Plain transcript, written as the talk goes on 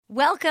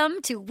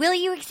Welcome to Will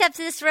You Accept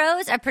This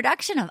Rose, a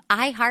production of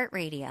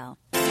iHeartRadio.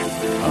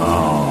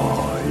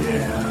 Oh,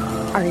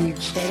 yeah. Are you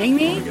kidding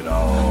me? Get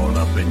all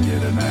up in you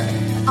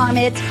tonight.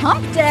 It's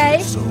hump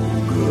day. So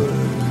good.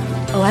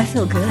 Oh, I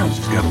feel good. I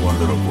just got one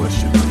little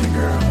question for you,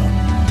 girl.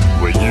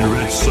 Will you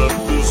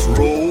accept this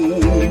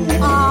rose?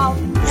 Now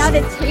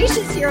that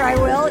Tasha's here, I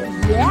will.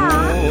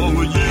 Yeah. Oh,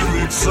 will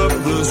you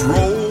accept this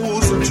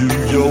rose into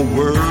your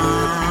world?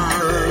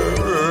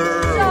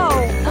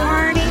 So,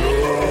 Barney.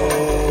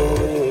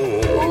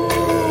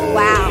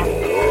 Wow.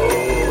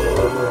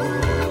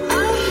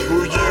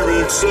 Will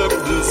you accept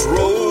this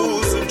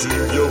rose into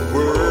your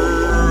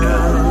world?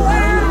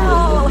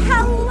 Wow.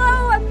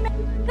 Hello,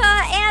 America,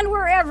 and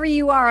wherever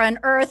you are on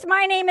Earth.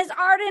 My name is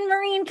Arden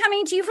Marine,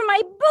 coming to you from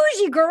my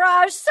bougie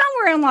garage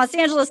somewhere in Los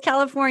Angeles,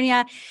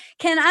 California.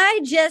 Can I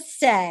just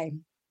say,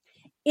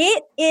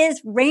 it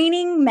is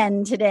raining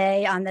men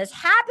today on this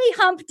happy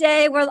hump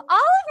day with all of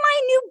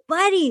my new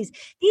buddies.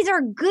 These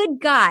are good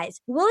guys.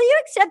 Will you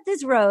accept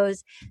this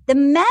rose? The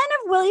men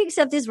of Will You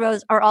Accept This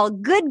Rose are all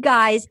good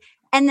guys.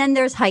 And then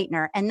there's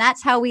Heitner, and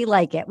that's how we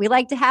like it. We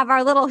like to have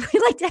our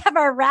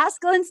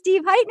Rascal and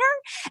Steve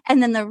Heitner,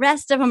 and then the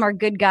rest of them are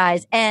good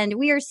guys. And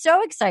we are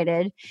so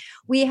excited.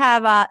 We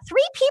have 3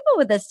 people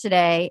with us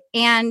today,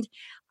 and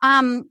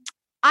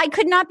I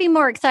could not be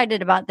more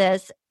excited about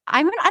this.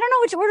 I don't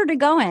know which order to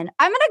go in.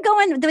 I'm going to go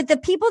in with the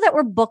people that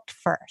were booked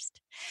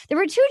first. There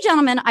were 2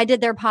 gentlemen. I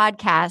did their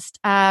podcast,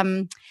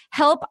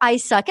 Help I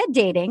Suck at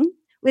Dating,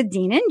 with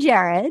Dean and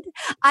Jared.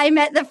 I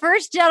met the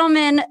first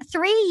gentleman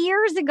 3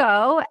 years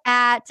ago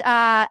at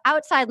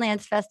Outside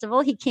Lands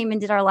Festival. He came and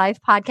did our live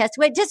podcast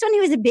just when he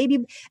was a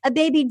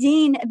baby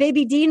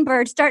Dean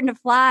bird starting to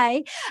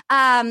fly.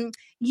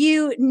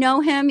 You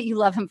know him. You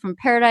love him from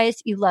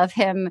Paradise. You love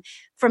him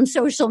from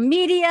social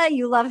media.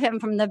 You love him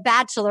from The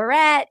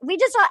Bachelorette.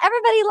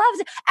 Everybody loves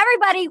it.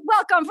 Everybody,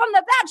 welcome from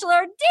The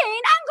Bachelor,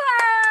 Dean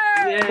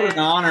Unglert. What an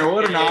honor.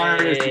 What an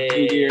honor it is to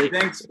be here.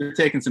 Thanks for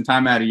taking some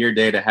time out of your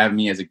day to have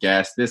me as a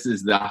guest. This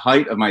is the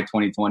height of my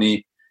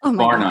 2020,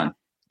 bar none.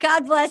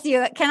 God bless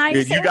you. Can I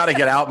Dude, you got to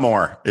get out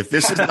more. If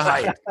this is the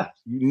height,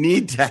 you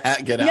need to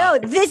get out. No,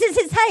 this is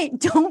his height.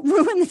 Don't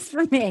ruin this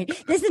for me.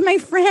 This is my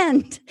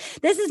friend.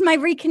 This is my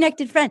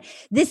reconnected friend.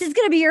 This is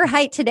going to be your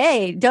height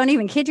today. Don't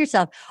even kid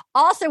yourself.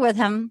 Also with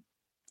him,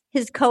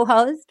 his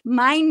co-host,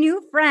 my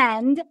new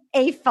friend,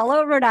 a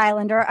fellow Rhode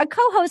Islander, a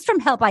co-host from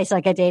Help I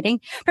Suck at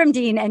Dating, from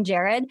Dean and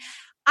Jared.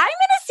 I'm going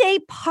to say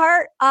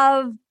part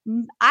of,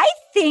 I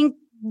think,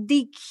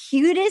 the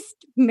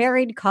cutest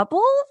married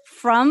couple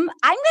from,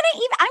 I'm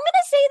gonna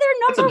say they're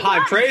number That's some high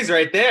one. praise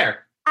right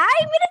there. I'm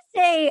gonna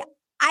say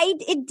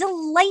it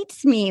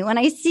delights me when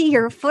I see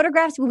your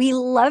photographs. We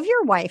love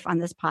your wife on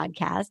this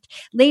podcast.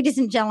 Ladies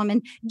and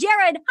gentlemen,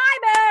 Jared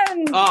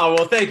Haibon. Oh,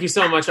 well, thank you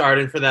so much,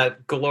 Arden, for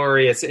that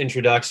glorious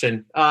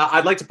introduction.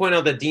 I'd like to point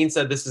out that Dean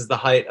said this is the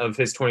height of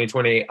his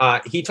 2020.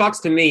 He talks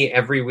to me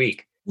every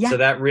week. Yeah. So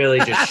that really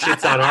just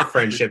shits on our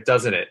friendship,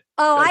 doesn't it?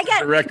 Oh,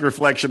 That's a direct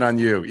reflection on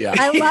you. Yeah.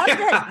 I love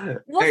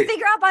it. We'll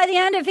figure out by the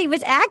end if he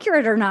was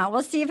accurate or not.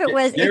 We'll see if it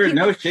was. Jared,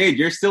 no shade.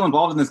 You're still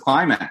involved in this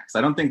climax. I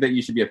don't think that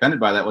you should be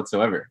offended by that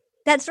whatsoever.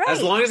 That's right.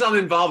 As long as I'm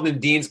involved in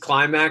Dean's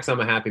climax, I'm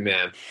a happy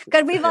man.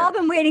 Good. We've all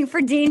been waiting for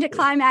Dean to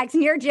climax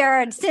near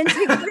Jared since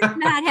we first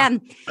met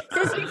him.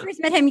 Since we first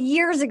met him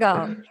years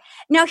ago.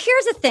 Now,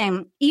 here's the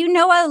thing. You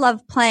know I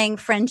love playing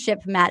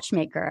friendship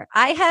matchmaker.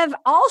 I have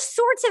all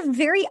sorts of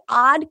very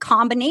odd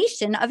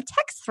combination of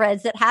text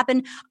threads that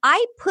happen.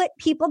 I put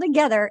people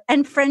together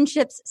and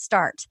friendships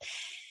start.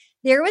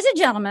 There was a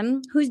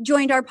gentleman who's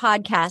joined our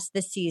podcast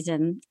this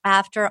season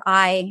after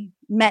I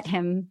met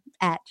him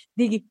at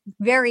the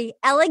very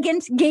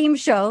elegant game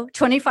show,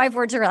 25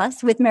 Words or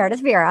Less, with Meredith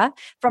Vera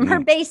from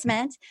her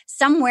basement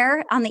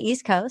somewhere on the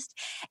East Coast.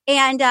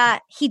 And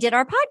he did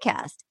our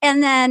podcast.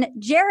 And then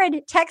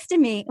Jared texted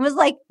me and was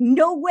like,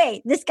 no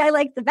way, this guy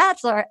liked The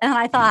Bachelor. And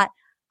I thought,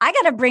 I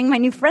got to bring my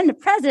new friend a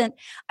present.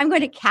 I'm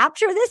going to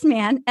capture this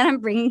man and I'm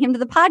bringing him to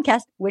the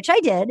podcast, which I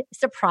did.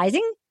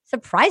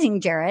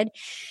 Surprising Jared.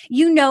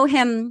 You know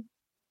him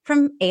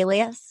from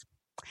Alias.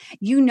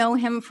 You know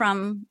him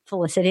from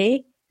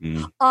Felicity.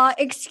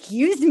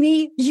 Excuse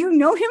me. You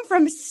know him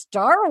from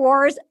Star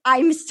Wars.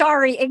 I'm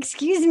sorry.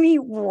 Excuse me.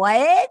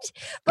 What?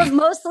 But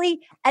mostly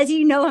as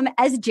you know him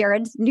as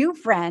Jared's new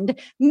friend,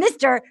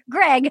 Mr.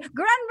 Greg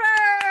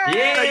Grunberg.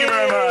 Yay! Thank you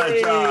very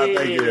much.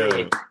 Thank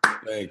you.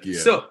 Thank you.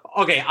 So,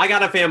 okay, I got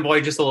to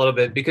fanboy just a little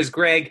bit because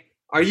Greg,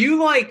 are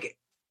you like,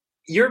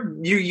 you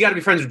got to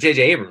be friends with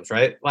J.J. Abrams,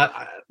 right?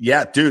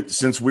 Yeah, dude,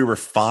 since we were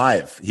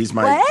 5. He's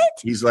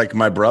like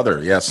my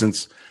brother. Yeah,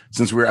 since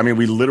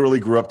we literally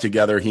grew up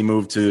together. He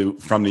moved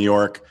from New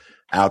York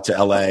out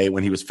to LA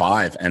when he was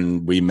 5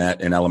 and we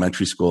met in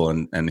elementary school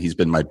and he's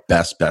been my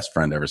best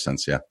friend ever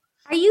since. Yeah.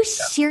 Are you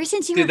serious?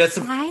 Since you Dude, were that's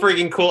 5?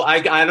 freaking cool. I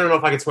don't know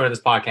if I can swear on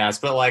this podcast,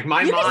 but like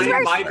I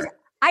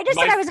just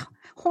said I was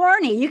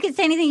horny. You can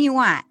say anything you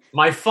want.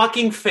 My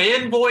fucking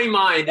fanboy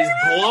mind is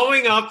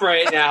blowing up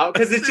right now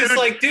because it's just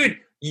like, dude,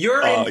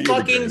 you're in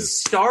fucking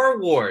Star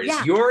Wars.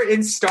 Yeah. You're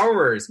in Star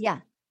Wars.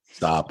 Yeah.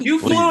 Stop. You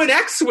please. flew an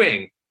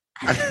X-Wing.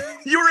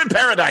 You were in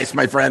paradise,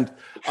 my friend.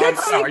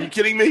 Are you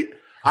kidding me?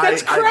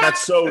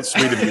 That's so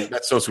sweet of you.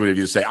 That's so sweet of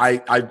you to say.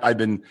 I've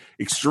been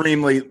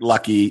extremely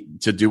lucky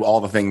to do all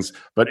the things,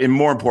 but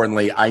more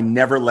importantly, I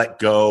never let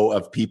go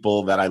of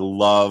people that I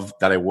love,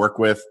 that I work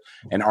with.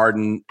 And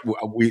Arden,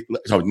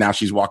 so now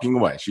she's walking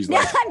away. She's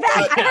like, I'm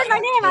back. I heard my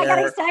name. I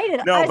got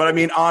excited. No, but I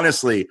mean,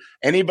 honestly,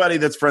 anybody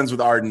that's friends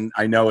with Arden,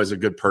 I know is a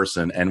good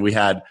person. And we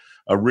had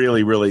a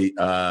really, really,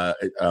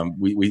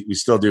 we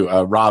still do.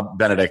 Rob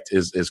Benedict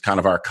is kind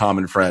of our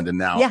common friend. And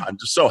now I'm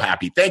just so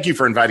happy. Thank you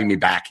for inviting me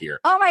back here.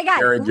 Oh my God.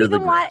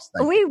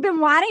 We've been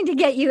wanting to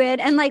get you in.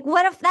 And like,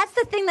 what if that's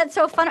the thing that's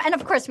so fun? And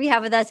of course we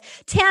have with us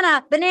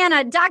Tana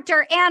Banana,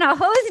 Dr. Anna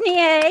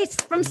Hosnier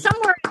from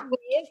Somewhere in the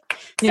Wave.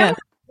 Yeah.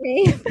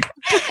 We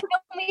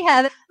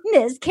have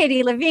Ms.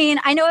 Katie Levine.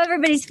 I know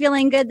everybody's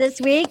feeling good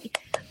this week.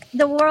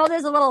 The world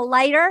is a little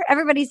lighter.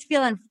 Everybody's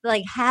feeling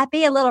like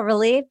happy, a little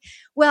relieved.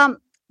 Well,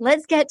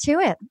 let's get to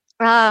it.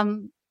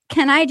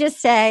 Can I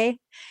just say,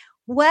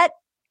 what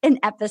an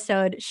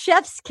episode.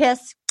 Chef's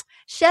kiss.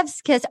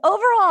 Chef's kiss.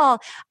 Overall,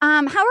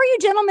 how are you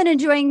gentlemen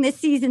enjoying this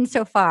season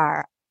so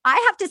far? I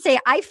have to say,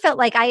 I felt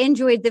like I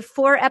enjoyed the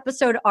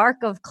 4-episode arc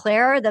of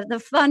Claire, the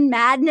fun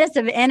madness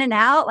of In and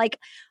Out. Like,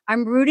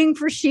 I'm rooting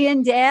for she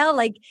and Dale.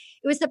 Like,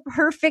 it was the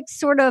perfect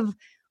sort of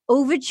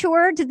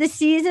overture to the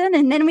season.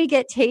 And then we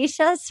get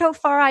Tayshia. So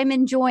far, I'm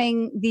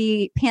enjoying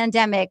the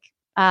pandemic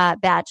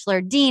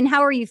Bachelor. Dean,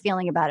 how are you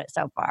feeling about it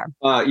so far?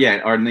 Yeah,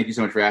 Arden, thank you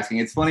so much for asking.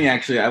 It's funny,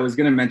 actually. I was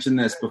going to mention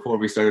this before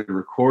we started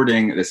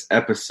recording this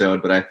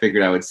episode, but I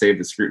figured I would save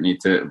the scrutiny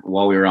to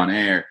while we were on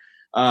air.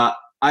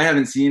 I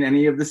haven't seen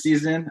any of the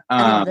season.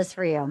 I love this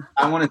for you.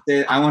 I want to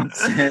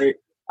say,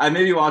 I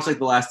maybe watched like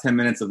the last 10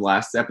 minutes of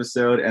last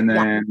episode, and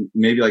then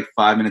maybe like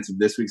 5 minutes of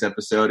this week's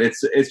episode.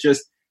 It's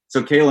just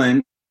so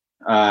Kaylin,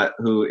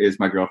 who is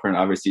my girlfriend,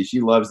 obviously, she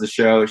loves the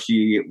show.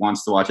 She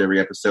wants to watch every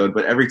episode,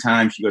 but every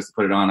time she goes to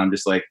put it on, I'm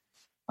just like,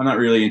 I'm not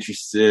really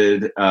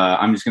interested.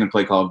 I'm just going to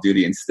play Call of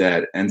Duty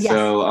instead. And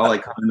so I'll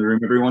like come in the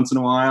room every once in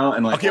a while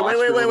and like. Okay,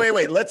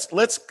 wait.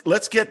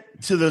 Let's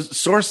get to the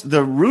source,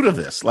 the root of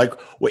this. Like,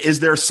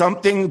 is there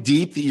something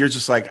deep that you're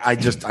just like,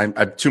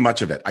 I'm too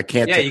much of it. I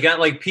can't. Yeah, you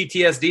got like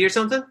PTSD or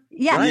something?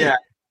 Yeah. Right?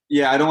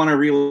 Yeah. I don't want to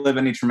relive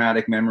any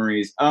traumatic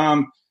memories.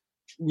 I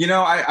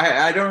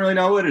don't really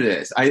know what it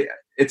is.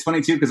 It's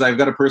funny too, because I've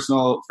got a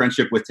personal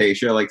friendship with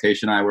Tayshia. Like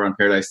Tayshia and I were on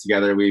Paradise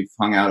together. We've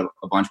hung out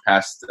a bunch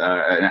past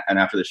and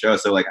after the show.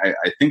 So like,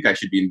 I think I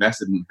should be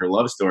invested in her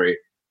love story.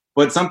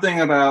 But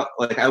something about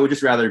like, I would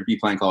just rather be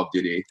playing Call of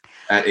Duty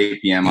at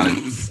 8 p.m.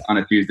 on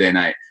a Tuesday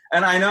night.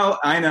 And I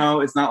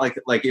know it's not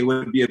like it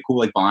would be a cool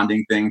like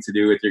bonding thing to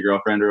do with your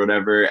girlfriend or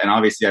whatever. And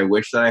obviously, I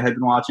wish that I had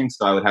been watching,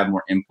 so I would have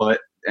more input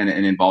and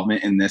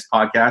involvement in this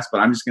podcast. But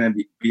I'm just going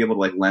to be able to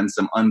like lend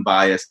some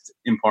unbiased,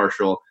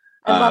 impartial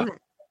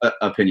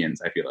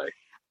opinions, I feel like.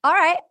 All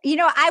right.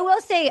 I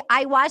will say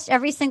I watched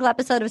every single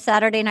episode of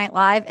Saturday Night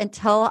Live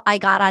until I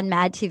got on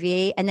Mad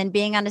TV. And then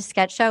being on a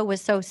sketch show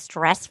was so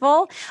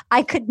stressful.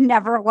 I could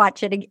never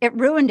watch it. It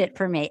ruined it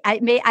for me. I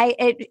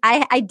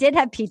did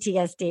have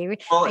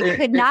PTSD. Well, I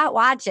could not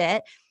watch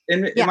it.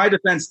 In my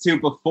defense, too,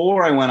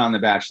 before I went on The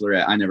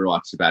Bachelorette, I never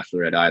watched The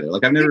Bachelorette either.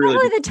 Like, I've never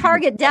really the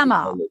target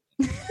demo.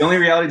 The only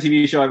reality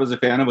TV show I was a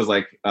fan of was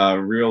like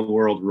Real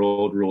World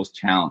Road Rules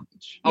Challenge.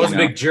 I was a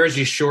big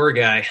Jersey Shore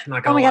guy. I'm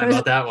not gonna lie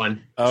about that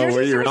one.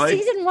 Jersey Shore really?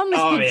 Season 1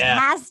 was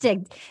fantastic.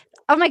 Yeah.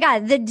 Oh my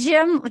God, the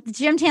Gym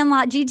Tan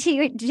Laundry.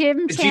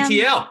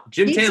 GTL,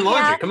 Gym Tan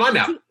Laundry. Come on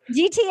now.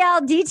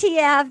 GTL,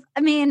 DTF.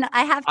 I mean,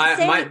 I have to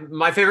say,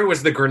 my favorite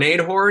was the grenade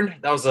horn.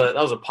 That was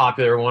a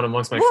popular one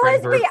amongst my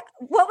friend group.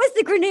 What was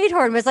the grenade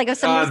horn? Was like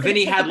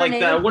Vinny had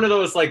like one of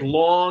those like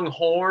long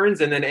horns,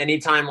 and then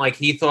anytime like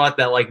he thought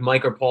that like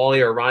Mike or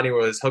Paulie or Ronnie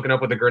was hooking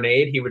up with a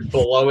grenade, he would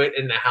blow it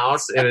in the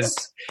house.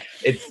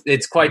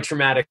 It's quite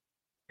traumatic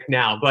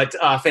now, but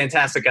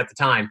fantastic at the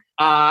time.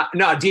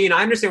 No, Dean,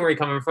 I understand where you're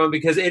coming from,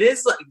 because it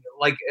is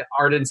like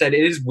Arden said,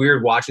 it is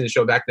weird watching the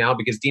show back now,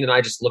 because Dean and I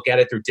just look at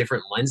it through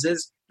different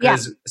lenses,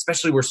 because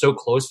especially we're so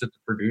close with the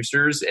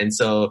producers,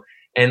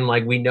 and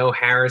like we know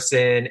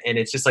Harrison, and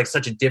it's just like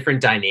such a different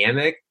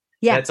dynamic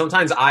that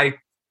sometimes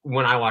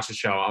when I watch the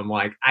show, I'm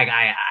like,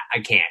 I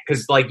can't,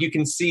 because like you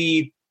can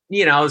see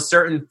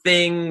certain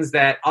things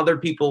that other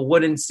people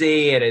wouldn't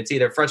see, and it's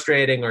either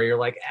frustrating or you're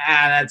like,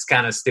 that's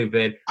kind of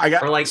stupid.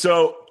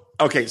 So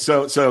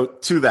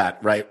to that,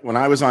 right? When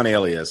I was on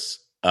Alias,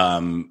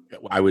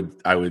 I would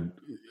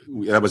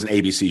that was an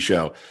ABC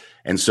show,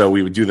 and so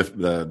we would do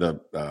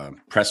the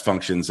press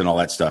functions and all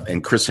that stuff.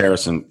 And Chris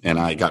Harrison and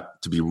I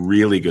got to be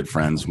really good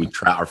friends.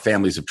 Our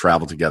families have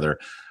traveled together.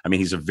 I mean,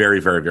 he's a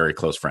very, very, very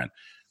close friend.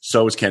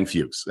 So is Ken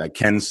Fuchs.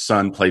 Ken's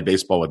son played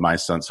baseball with my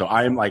son. So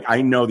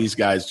I know these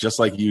guys just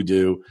like you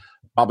do,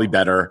 probably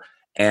better.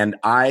 And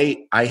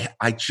I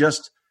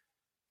just,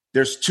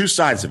 there's two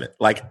sides of it.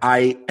 Like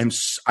I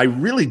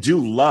really do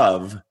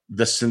love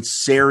the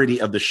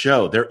sincerity of the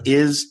show. There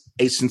is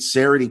a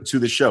sincerity to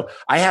the show.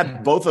 I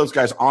had both those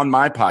guys on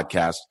my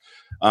podcast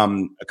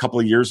a couple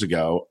of years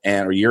ago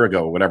or a year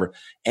ago or whatever.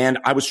 And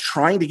I was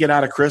trying to get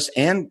out of Chris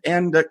and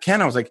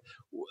Ken. I was like,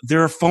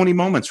 there are phony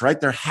moments, right?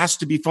 There has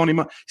to be phony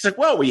moments. He's like,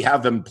 well, we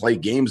have them play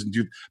games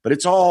but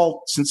it's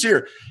all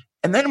sincere.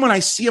 And then when I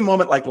see a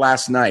moment like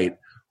last night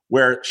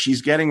where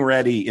she's getting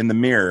ready in the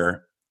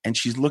mirror and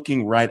she's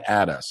looking right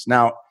at us.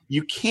 Now,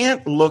 you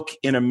can't look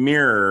in a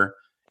mirror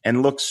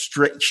and look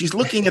straight. She's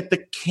looking at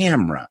the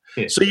camera.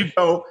 So you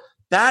go,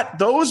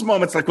 those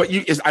moments, like what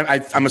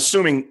I'm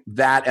assuming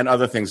that and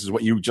other things is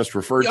what you just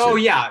referred to. Oh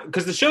yeah,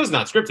 because the show's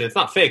not scripted; it's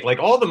not fake. Like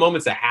all the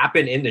moments that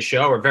happen in the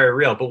show are very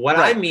real. But what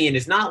I mean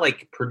is not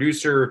like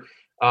producer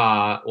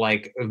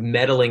like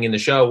meddling in the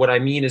show. What I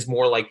mean is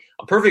more like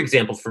a perfect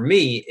example for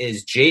me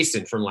is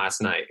Jason from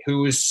last night,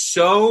 who was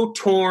so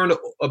torn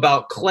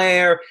about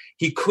Claire,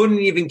 he couldn't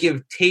even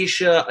give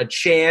Tayshia a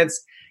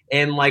chance.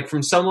 And like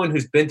from someone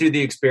who's been through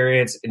the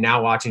experience and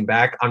now watching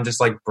back, I'm just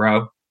like,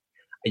 bro,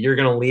 you're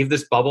going to leave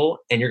this bubble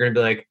and you're going to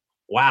be like,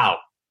 wow,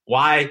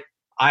 why?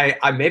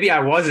 Maybe I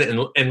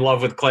wasn't in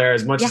love with Claire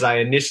as much as I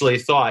initially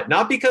thought.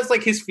 Not because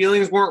like his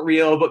feelings weren't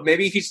real, but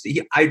maybe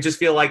I just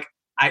feel like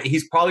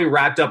he's probably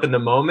wrapped up in the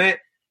moment.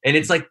 And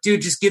it's like,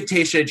 dude, just give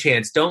Tayshia a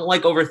chance. Don't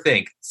like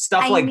overthink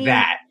stuff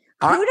that.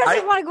 Who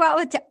doesn't want to go out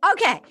with?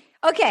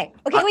 Okay.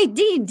 Wait,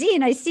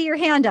 Dean, I see your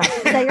hand up.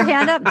 Is that your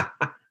hand up?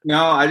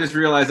 No, I just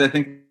realized I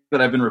think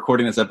that I've been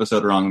recording this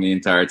episode wrong the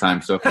entire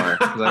time so far.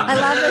 I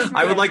love this.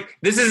 I would like,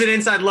 this is an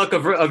inside look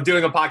of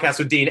doing a podcast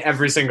with Dean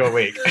every single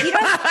week. You know,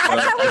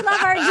 that's how we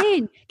love our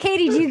Dean.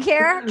 Katie, do you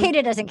care?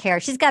 Katie doesn't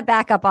care. She's got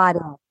backup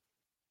audio.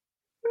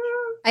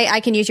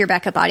 I can use your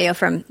backup audio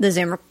from the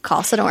Zoom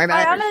call, so don't worry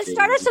about it. I'm going to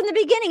start us from the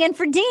beginning. And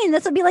for Dean,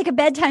 this will be like a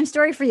bedtime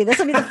story for you. This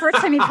will be the first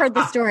time you've heard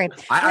this story.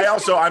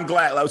 I'm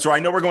glad. So I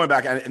know we're going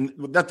back. And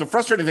that's the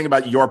frustrating thing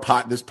about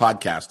this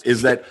podcast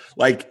is that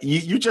like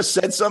you just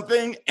said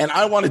something and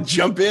I want to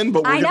jump in,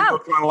 but we're going to go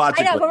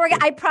chronologically. I know,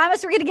 but I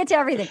promise we're going to get to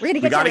everything. We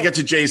got to get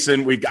to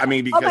Jason.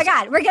 Oh my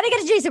God, we're going to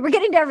get to Jason. We're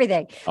getting to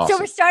everything. Awesome.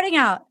 So we're starting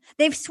out.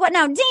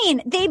 Now,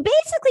 Dean, they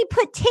basically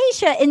put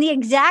Tayshia in the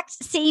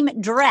exact same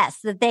dress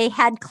that they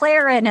had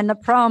Claire in the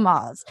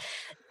promos.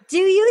 Do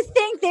you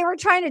think they were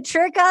trying to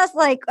trick us?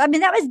 That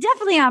was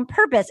definitely on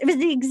purpose. It was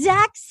the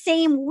exact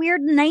same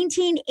weird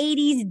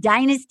 1980s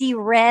dynasty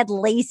red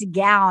lace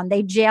gown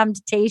they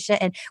jammed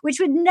Tayshia in, which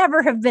would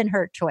never have been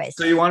her choice.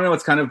 So you want to know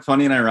what's kind of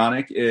funny and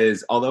ironic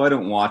is, although I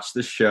don't watch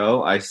the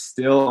show, I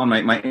still, on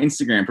my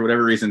Instagram, for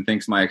whatever reason,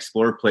 thinks my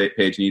Explore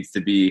page needs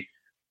to be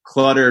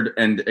cluttered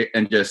and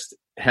just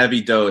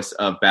heavy dose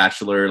of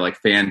Bachelor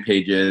fan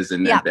pages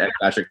and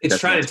Bachelor. It's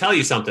trying to tell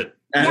you something.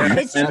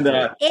 It's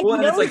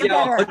like,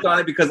 I'll click on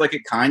it because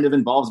it kind of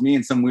involves me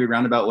in some weird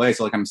roundabout way.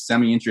 So I'm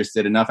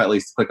semi-interested enough at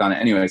least to click on it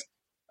anyways.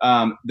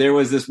 There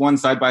was this one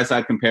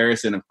side-by-side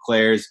comparison of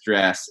Claire's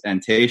dress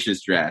and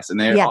Tayshia's dress. And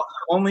they're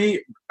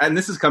only, and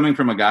this is coming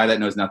from a guy that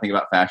knows nothing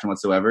about fashion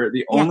whatsoever.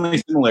 The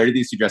only similarity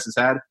these two dresses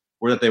had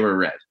were that they were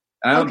red.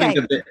 And I don't think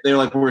that they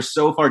were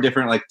so far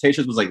different. Like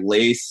Tayshia's was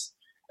lace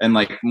and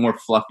more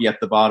fluffy at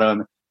the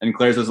bottom. And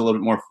Claire's was a little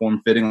bit more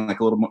form-fitting, a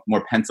little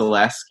more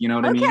pencil-esque, you know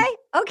what I mean?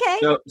 Okay.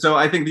 So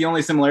I think the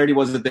only similarity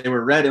was that they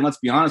were red. And let's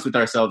be honest with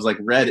ourselves,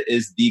 red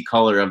is the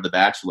color of the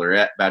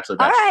Bachelorette. Bachelor.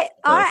 All right.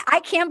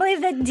 I can't believe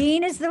that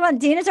Dean is the one.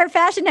 Dean is our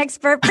fashion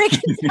expert.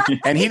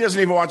 And he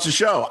doesn't even watch the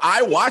show.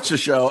 I watch the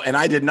show, and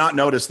I did not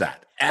notice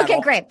that.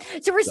 Okay, great.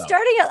 So we're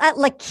starting at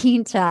La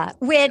Quinta,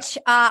 which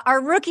our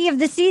rookie of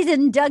the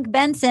season, Doug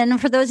Benson,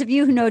 for those of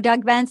you who know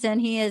Doug Benson,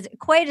 he is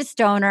quite a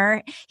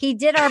stoner. He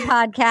did our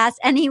podcast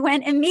and he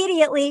went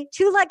immediately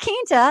to La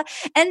Quinta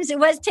and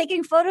was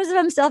taking photos of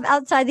himself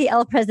outside the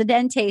El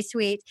Presidente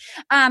suite.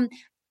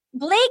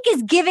 Blake,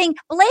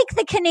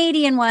 the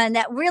Canadian one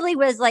that really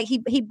was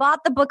he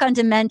bought the book on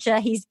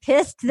dementia. He's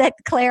pissed that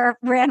Claire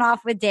ran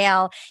off with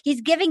Dale. He's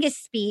giving a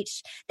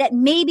speech that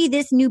maybe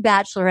this new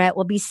Bachelorette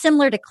will be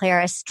similar to Claire,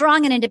 a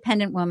strong and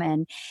independent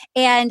woman.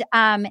 And,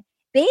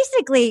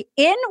 basically,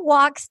 in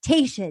walks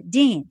Tayshia.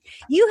 Dean,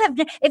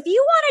 if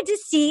you wanted to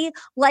see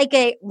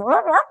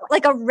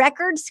a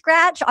record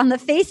scratch on the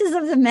faces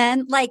of the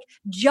men,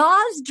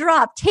 jaws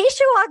dropped.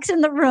 Tayshia walks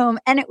in the room,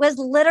 and it was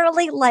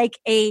literally like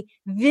a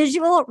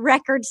visual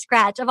record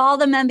scratch of all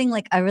the men being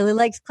like, "I really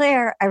liked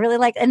Claire. I really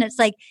liked," and it's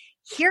like,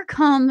 here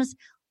comes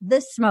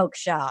the smoke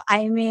show.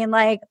 I mean,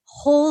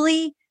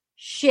 holy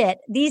shit,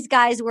 these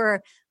guys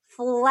were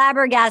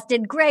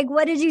flabbergasted. Greg,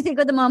 what did you think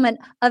of the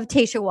moment of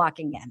Tayshia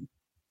walking in?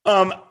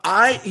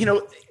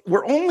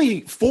 We're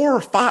only 4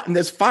 or 5, and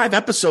there's 5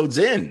 episodes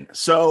in.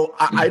 So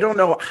I don't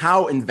know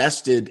how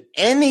invested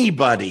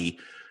anybody,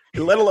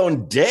 let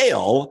alone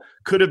Dale,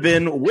 could have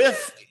been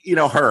with,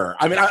 her.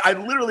 I mean, I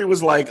literally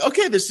was like,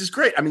 okay, this is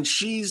great. I mean,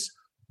 she's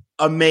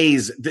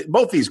amazing.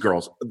 Both these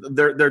girls,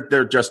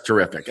 they're just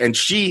terrific. And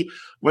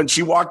when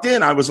she walked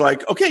in, I was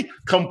like, okay,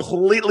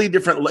 completely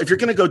different. If you're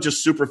going to go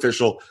just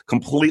superficial,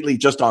 completely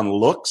just on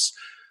looks,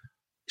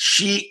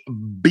 she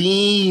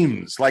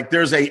beams.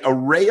 There's a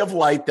ray of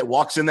light that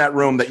walks in that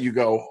room that you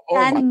go, oh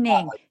stunning.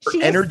 My God.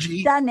 Her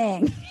energy,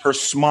 stunning. Her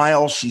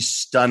smile, she's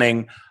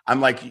stunning. I'm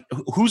like,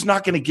 who's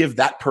not going to give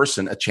that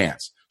person a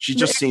chance? She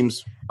just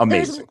seems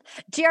Amazing.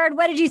 Jared,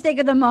 what did you think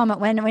of the moment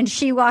when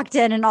she walked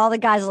in and all the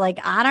guys were like,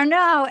 I don't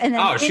know. And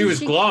then she was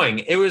glowing.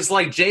 It was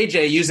like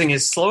JJ using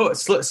his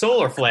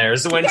solar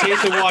flares when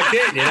Tasha walked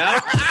in, you know?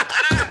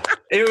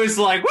 It was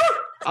like, woo,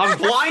 I'm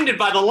blinded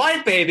by the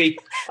light, baby.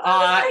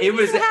 It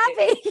was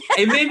happy.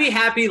 It made me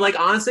happy, like,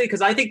 honestly,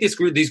 because I think these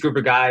group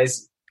of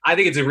guys, I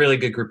think it's a really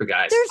good group of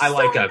guys. I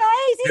like them.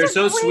 Nice. They're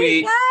so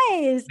sweet.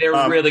 Guys. They're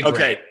really great.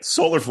 Okay,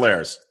 solar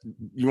flares.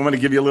 You want me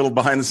to give you a little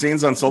behind the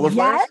scenes on solar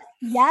flares?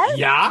 Yes.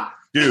 Yeah.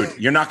 Dude,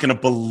 you're not going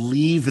to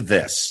believe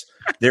this.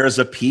 There is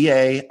a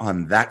PA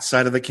on that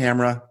side of the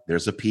camera.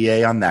 There's a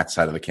PA on that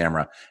side of the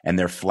camera. And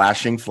they're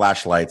flashing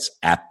flashlights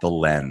at the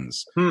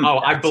lens.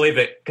 I believe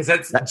it. Because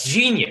that's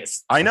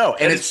genius. I know.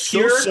 And it's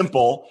so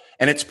simple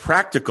and it's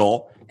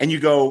practical. And you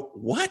go,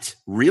 what?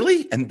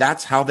 Really? And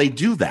that's how they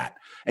do that.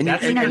 And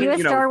are you a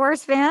Star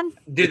Wars fan?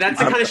 Dude, that's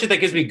the kind of shit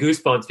that gives me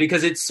goosebumps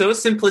because it's so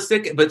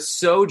simplistic but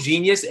so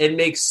genius and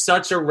makes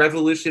such a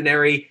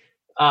revolutionary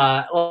it's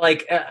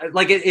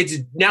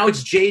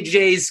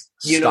JJ's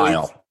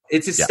style.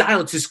 It's his style.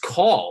 It's his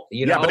call.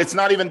 Yeah, but it's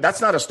not even. That's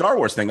not a Star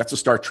Wars thing. That's a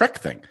Star Trek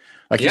thing.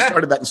 Like he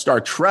started that in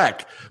Star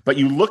Trek, but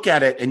you look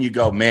at it and you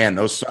go, man,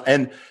 those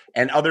and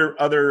other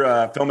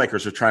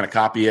filmmakers are trying to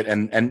copy it,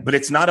 but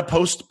it's not a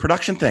post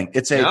production thing.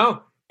 It's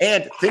a.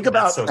 And think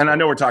about, and I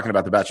know we're talking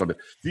about The Bachelor, but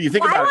do you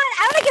think about? I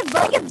want to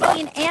give both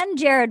Dean and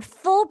Jared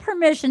full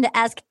permission to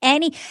ask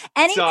any.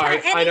 Sorry,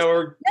 I know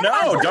we're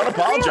don't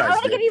apologize.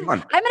 I'm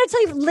going to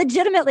tell you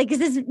legitimately because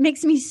this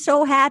makes me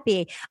so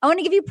happy. I want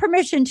to give you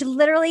permission to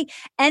literally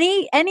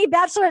any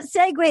Bachelorette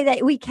segue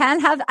that we can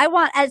have. I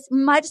want as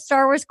much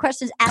Star Wars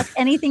questions. Ask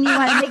anything you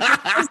want.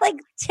 It's like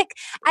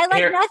I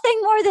like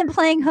nothing more than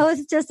playing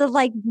hostess of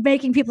like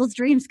making people's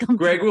dreams come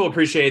true. Greg will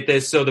appreciate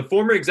this. So the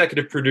former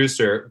executive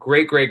producer,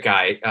 great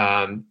guy.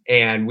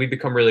 And we've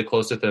become really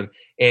close with him.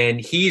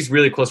 And he's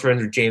really close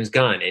friends with James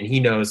Gunn. And he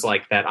knows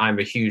like that I'm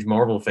a huge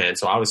Marvel fan.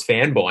 So I was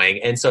fanboying.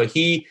 And so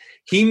he's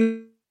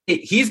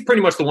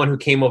pretty much the one who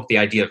came up with the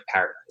idea of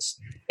Paradise.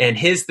 And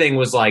his thing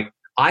was like,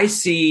 I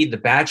see The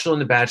Bachelor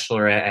and The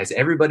Bachelorette as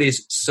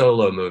everybody's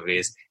solo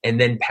movies. And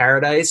then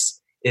Paradise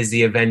is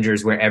the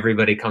Avengers where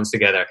everybody comes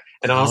together.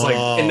 And I was like,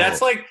 and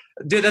that's like,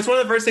 dude, that's one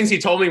of the first things he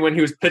told me when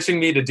he was pitching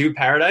me to do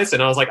Paradise.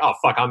 And I was like, oh,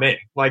 fuck, I'm in.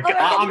 Like,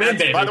 I'm in,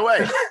 baby. By the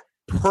way.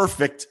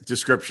 Perfect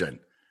description.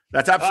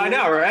 That's absolutely.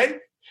 I know, right?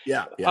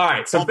 Yeah. All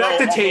right. So back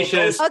to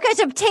Tasha's. Okay.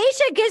 So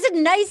Tasha gives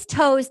a nice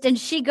toast and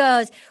she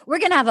goes, we're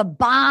going to have a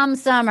bomb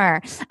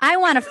summer. I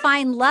want to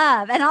find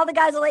love. And all the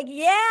guys are like,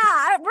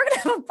 yeah, we're going to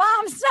have a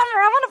bomb summer.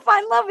 I want to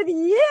find love with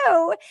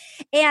you.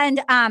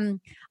 And,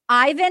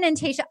 Ivan and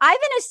Tasha.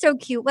 Ivan is so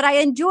cute. What I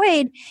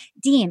enjoyed,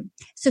 Dean.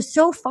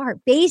 So far,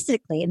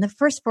 basically in the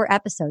first 4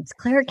 episodes,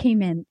 Claire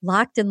came in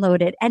locked and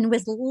loaded and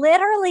was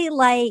literally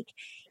like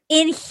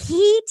in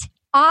heat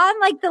on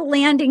like the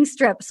landing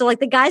strip. So like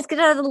the guys get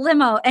out of the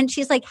limo and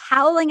she's like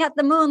howling at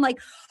the moon, like,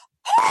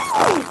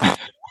 oh,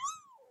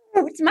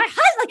 it's my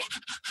husband.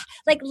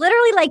 Like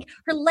literally like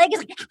her leg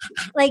is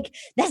like,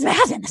 that's my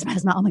husband. That's my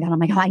husband. Oh my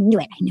God. I knew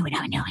it.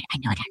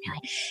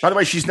 By the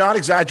way, she's not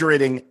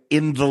exaggerating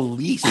in the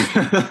least.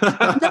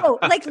 No,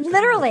 like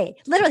literally.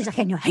 She's like,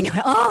 I knew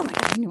it. Oh my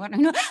God, I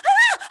knew it.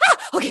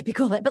 Okay, be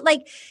cool. But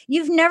like,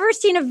 you've never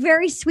seen a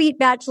very sweet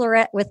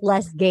bachelorette with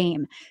less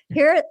game.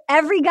 Here,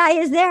 every guy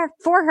is there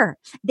for her.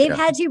 They've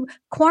had to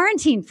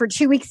quarantine for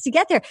 2 weeks to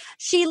get there.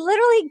 She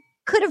literally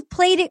could have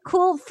played it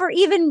cool for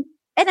even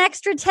an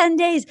extra 10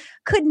 days,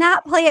 could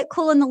not play it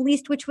cool in the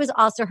least, which was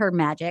also her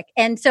magic.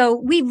 And so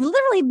we've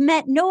literally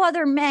met no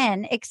other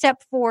men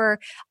except for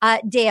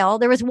Dale.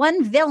 There was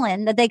one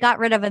villain that they got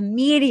rid of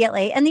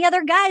immediately. And the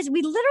other guys,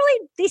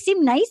 they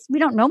seem nice. We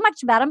don't know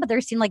much about them, but they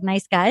seem like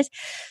nice guys.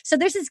 So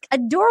there's this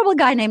adorable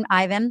guy named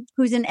Ivan,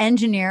 who's an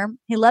engineer.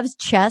 He loves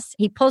chess.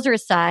 He pulls her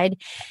aside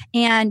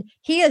and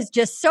he is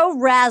just so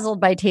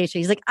razzled by Tasha.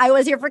 He's like, I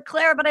was here for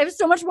Claire, but I have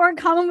so much more in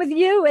common with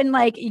you. And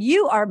like,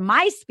 you are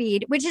my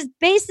speed, which is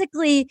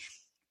basically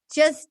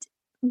just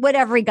what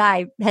every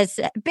guy has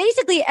said.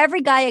 Basically,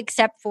 every guy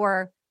except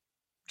for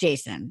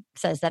Jason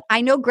says that. I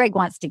know Greg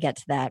wants to get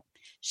to that.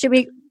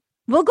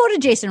 We'll go to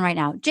Jason right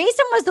now.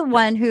 Jason was the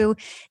one who,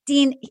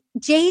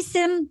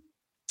 Jason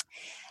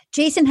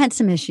had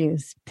some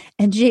issues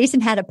and Jason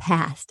had a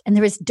past and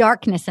there was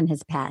darkness in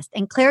his past.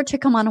 And Claire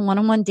took him on a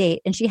one-on-one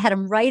date and she had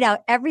him write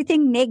out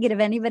everything negative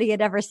anybody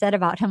had ever said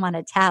about him on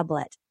a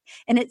tablet.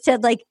 And it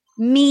said like,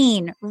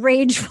 mean,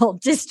 rageful,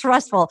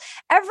 distrustful,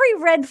 every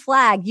red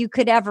flag you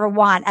could ever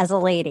want as a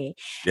lady.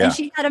 Yeah. And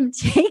she had him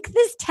take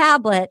this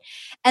tablet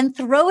and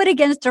throw it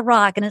against a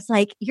rock. And it's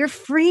like, you're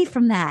free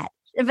from that.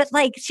 But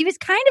like, she was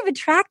kind of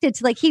attracted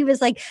to like, he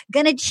was like,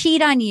 gonna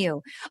cheat on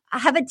you,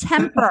 have a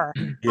temper.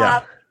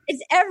 Yeah.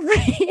 It's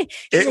every.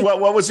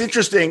 What was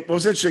interesting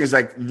is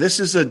like, this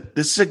is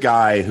a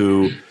guy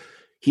who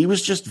he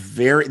was just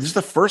this is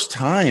the first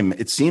time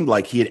it seemed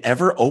like he had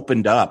ever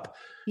opened up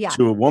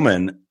to a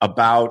woman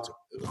about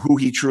who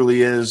he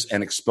truly is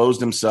and exposed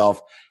himself.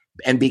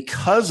 And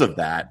because of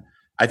that,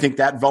 I think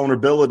that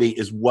vulnerability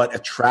is what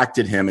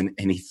attracted him.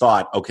 And he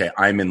thought, okay,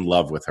 I'm in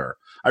love with her.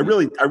 I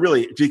really,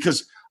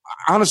 because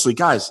honestly,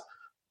 guys,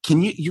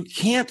 you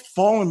can't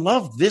fall in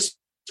love this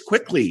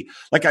quickly.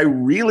 Like, I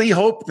really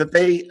hope that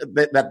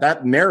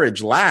that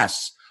marriage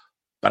lasts,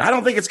 but I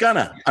don't think it's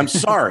gonna. I'm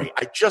sorry.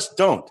 I just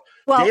don't.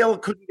 Well, Dale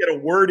couldn't get a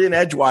word in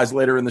edgewise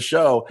later in the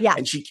show. Yeah.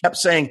 And she kept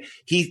saying,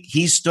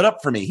 he stood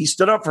up for me. He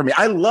stood up for me.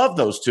 I love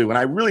those two. And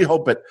I really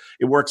hope it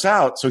works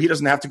out so he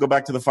doesn't have to go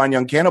back to the Fine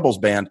Young Cannibals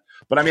band.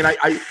 But I mean,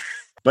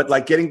 but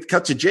like getting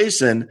cut to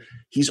Jason,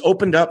 he's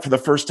opened up for the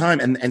first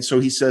time. And so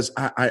he says,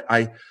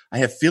 I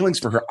have feelings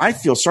for her. I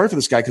feel sorry for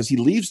this guy because he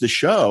leaves the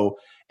show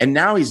and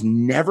now he's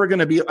never going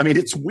to be, I mean,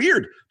 it's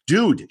weird.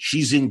 Dude,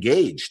 she's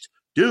engaged.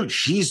 Dude,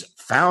 she's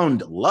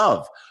found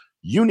love.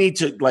 You need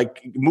to like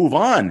move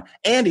on.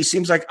 And he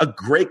seems like a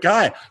great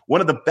guy.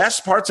 One of the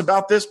best parts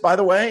about this, by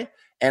the way,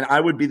 and I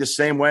would be the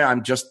same way.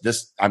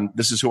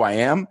 This is who I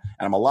am.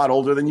 And I'm a lot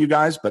older than you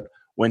guys. But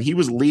when he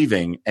was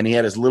leaving and he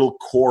had his little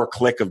core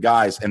clique of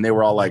guys and they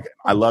were all like,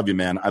 I love you,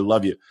 man. I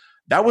love you.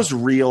 That was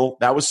real.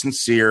 That was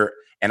sincere.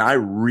 And I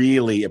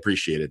really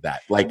appreciated that.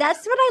 Like,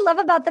 that's what I love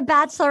about The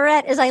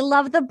Bachelorette is I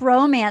love the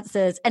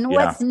bromances. And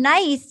what's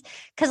nice,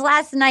 because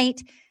last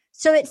night,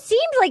 so it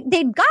seemed like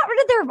they got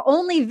rid of their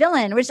only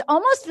villain, which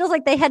almost feels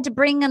like they had to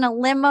bring in a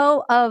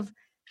limo of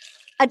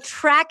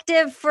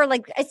attractive for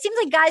like, it seems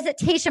like guys that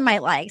Tayshia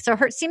might like. So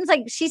it seems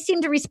like she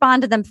seemed to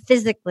respond to them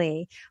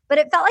physically, but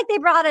it felt like they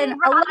brought in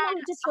a lot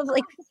of just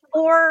like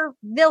 4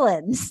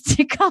 villains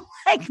to come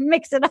like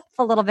mix it up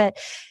a little bit.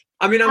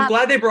 I mean, I'm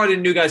glad they brought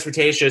in new guys for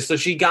Tayshia, so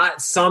she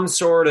got some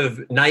sort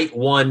of night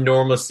one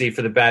normalcy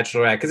for The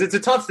Bachelorette, because it's a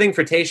tough thing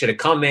for Tayshia to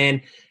come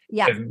in.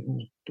 Yeah.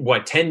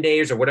 10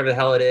 days or whatever the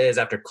hell it is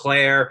after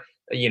Claire,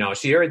 they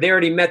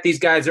already met these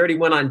guys, already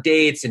went on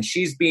dates, and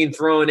she's being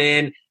thrown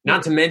in.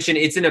 Not to mention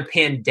it's in a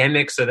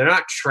pandemic, so they're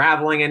not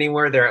traveling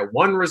anywhere. They're at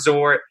one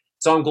resort.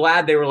 So I'm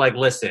glad they were like,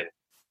 listen,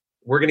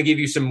 we're going to give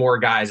you some more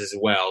guys as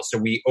well. So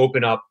we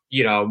open up,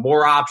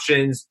 more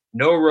options,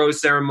 no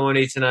rose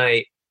ceremony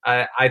tonight.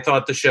 I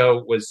thought the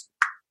show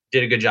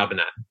did a good job in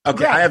that.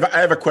 Okay. I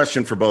have a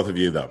question for both of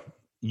you though.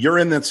 You're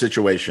in that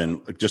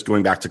situation, just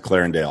going back to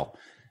Claire and Dale.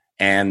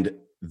 And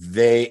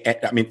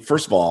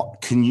first of all,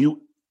 can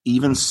you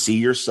even see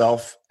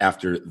yourself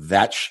after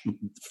that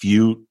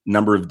few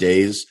number of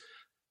days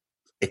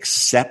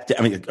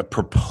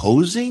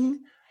proposing?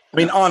 I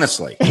mean,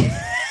 honestly,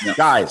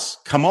 guys,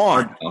 come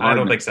on. I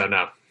don't think so.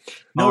 No.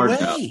 No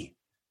way.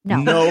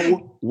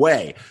 No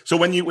way. So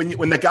when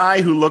the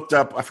guy who looked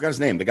up, I forgot his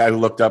name, the guy who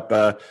looked up,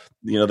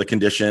 the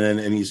condition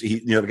and he's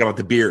the guy with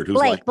the beard who's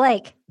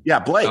Blake. Yeah,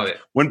 Blake. Oh, yeah.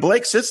 When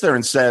Blake sits there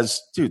and says,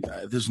 dude,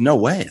 there's no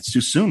way. It's too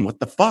soon. What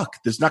the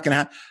fuck? This is not going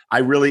to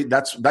happen.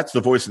 That's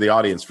the voice of the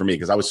audience for me,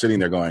 because I was sitting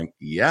there going,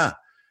 yeah.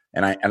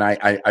 And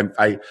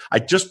I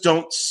just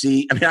don't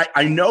see. I mean,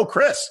 I know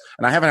Chris,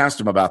 and I haven't asked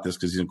him about this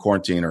because he's in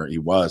quarantine, or he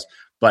was.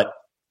 But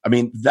I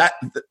mean,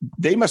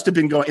 they must have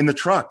been going in the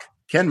truck.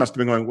 Ken must have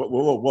been going,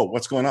 whoa,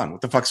 what's going on?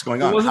 What the fuck's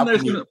going on?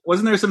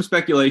 Wasn't there some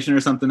speculation or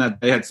something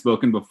that they had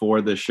spoken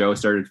before the show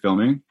started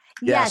filming?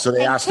 Yeah, yes, so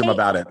they asked him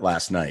about it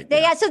last night.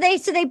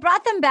 So they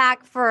brought them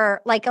back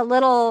for like a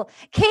little.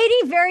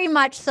 Katie very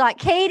much thought.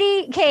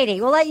 Katie,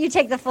 we'll let you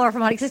take the floor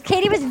from on it, because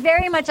Katie was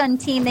very much on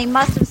team. They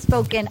must have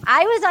spoken.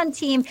 I was on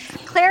team.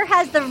 Claire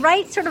has the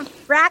right sort of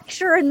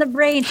fracture in the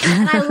brain,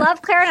 and I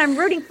love Claire and I'm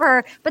rooting for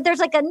her. But there's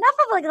like enough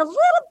of like a little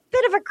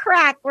bit of a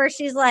crack where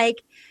she's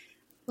like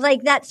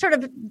that sort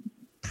of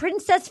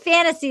princess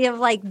fantasy of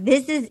like,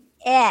 this is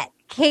it.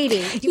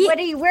 Katie,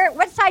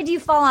 what side do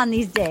you fall on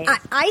these days?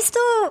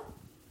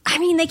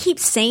 They keep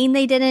saying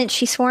they didn't.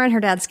 She swore on her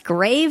dad's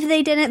grave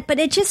they didn't. But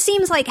it just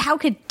seems like, how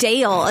could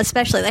Dale,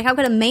 especially, like how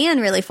could a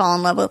man really fall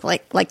in love with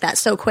like that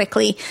so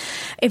quickly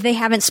if they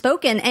haven't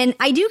spoken? And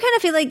I do kind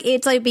of feel like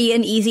it's like be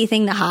an easy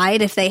thing to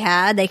hide. If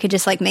they could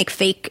just like make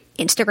fake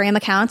Instagram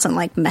accounts and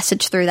like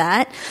message through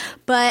that.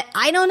 But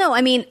I don't know.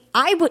 I mean,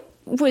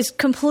 was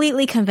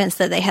completely convinced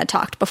that they had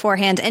talked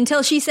beforehand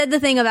until she said the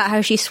thing about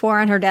how she swore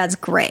on her dad's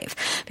grave,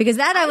 because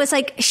that I was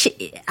like,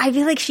 I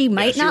feel like she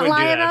might not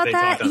lie about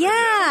that.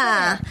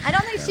 Yeah, I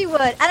don't think she would,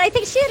 and I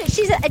think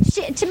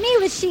to me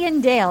it was she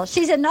and Dale.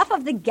 She's enough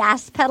of the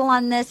gas pedal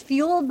on this,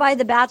 fueled by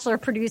the Bachelor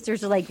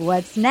producers are like,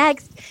 what's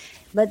next?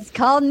 Let's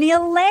call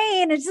Neil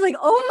Lane. And she's like,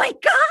 oh my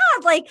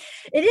God. Like,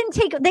 it didn't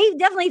take, they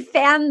definitely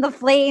fanned the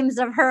flames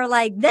of her,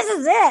 like, this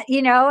is it,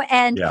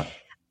 and yeah.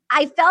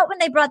 I felt when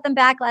they brought them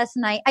back last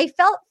night, I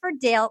felt for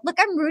Dale. Look,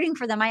 I'm rooting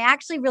for them. I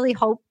actually really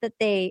hope that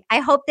they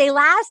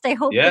last. I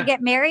hope they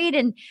get married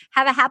and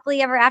have a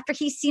happily ever after.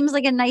 He seems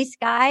like a nice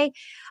guy.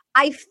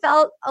 I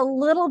felt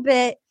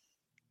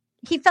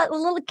he felt a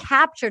little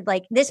captured.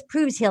 Like, this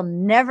proves he'll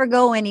never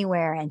go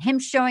anywhere. And him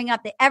showing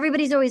up, that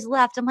everybody's always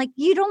left. I'm like,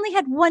 you'd only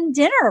had one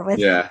dinner with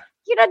him.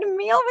 You'd had a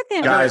meal with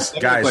him.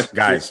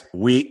 Guys,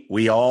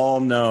 we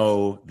all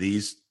know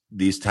these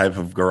type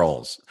of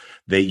girls.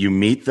 You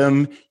meet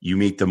them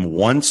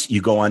once,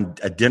 you go on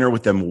a dinner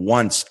with them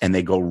once, and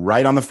they go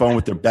right on the phone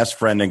with their best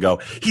friend and go,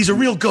 he's a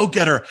real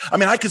go-getter. I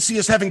mean, I could see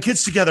us having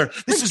kids together.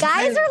 Guys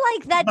are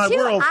like that too.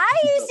 World.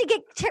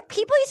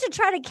 People used to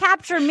try to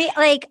capture me.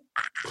 Like,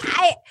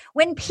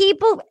 when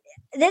people,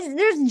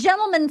 there's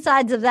gentleman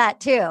sides of that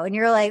too, and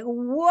you're like,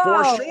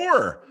 whoa,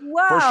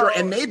 for sure.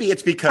 And maybe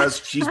it's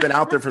because she's been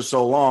out there for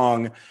so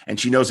long and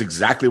she knows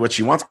exactly what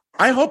she wants.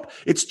 I hope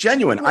it's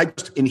genuine.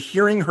 In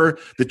hearing her,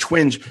 the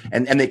twinge,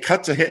 and they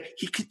cut to hit,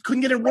 he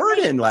couldn't get a word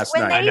in last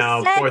night. I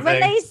know. When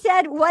they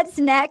said, "What's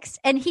next?"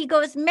 and he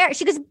goes, "Mary,"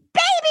 she goes,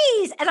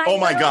 "Babies!" And oh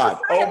my god!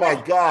 He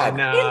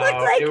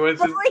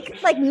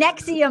looked like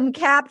Nexium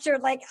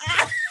captured. Like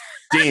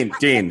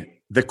Dean.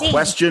 The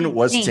question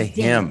was to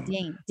him.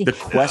 The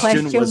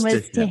question was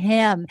to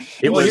him.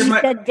 He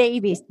said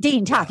babies.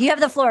 Dean, talk. You have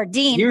the floor.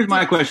 Dean. Here's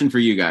my question for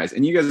you guys,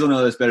 and you guys will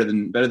know this better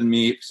than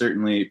me.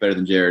 Certainly better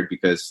than Jared,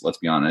 because let's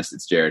be honest,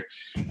 it's Jared.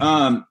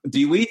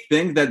 Do we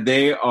think that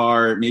they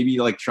are maybe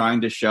like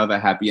trying to shove a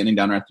happy ending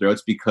down our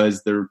throats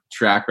because their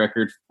track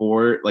record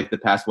for like the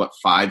past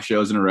 5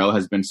 shows in a row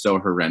has been so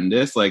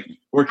horrendous? Like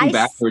working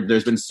backward,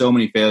 there's been so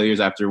many failures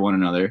after one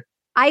another.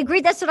 I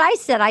agree. That's what I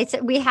said. I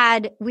said we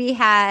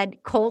had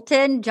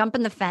Colton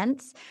jumping the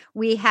fence.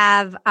 We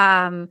have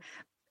Hannah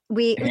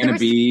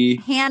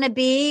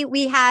B.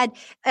 We had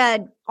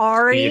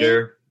Ari.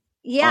 Peter.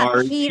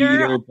 Yeah,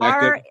 Peter.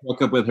 Becca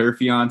broke up with her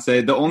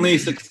fiance. The only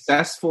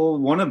successful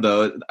one of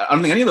those, I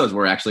don't think any of those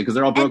were actually, because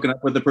they're all broken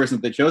up with the person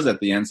that they chose at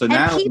the end. So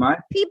now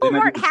people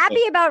weren't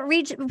happy about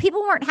Rachel.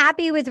 People weren't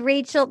happy with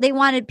Rachel. They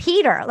wanted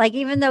Peter. Like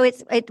even though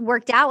it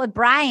worked out with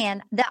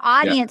Brian, the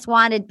audience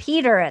wanted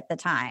Peter at the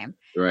time.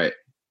 Right.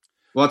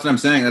 Well, that's what I'm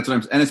saying.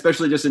 And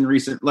especially just in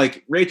recent,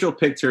 like Rachel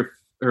picked her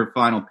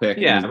final pick.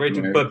 Yeah,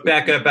 Rachel, but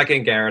Becca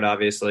and Garrett,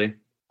 obviously.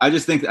 I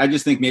just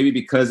think maybe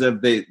because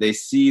of they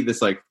see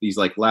this like these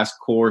like last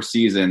core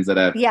seasons that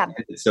have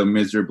ended so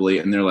miserably,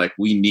 and they're like,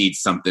 we need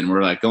something.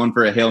 We're like going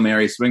for a Hail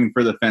Mary, swinging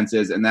for the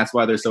fences, and that's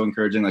why they're so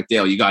encouraging. Like,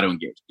 Dale, you got to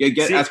engage.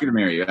 Ask her to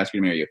marry you. Ask her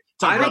to marry you.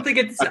 I don't think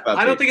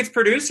it's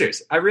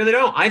producers. I really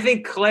don't. I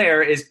think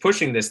Claire is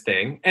pushing this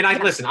thing, and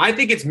listen. I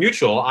think it's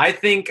mutual. I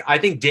think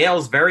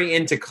Dale's very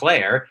into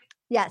Claire.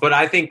 Yes. But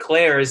I think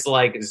Claire is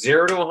like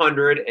 0 to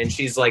 100, and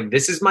she's like,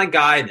 this is my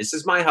guy, this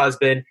is my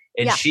husband,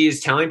 and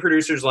she's telling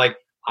producers like,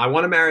 I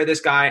want to marry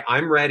this guy,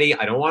 I'm ready,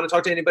 I don't want to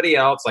talk to anybody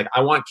else, like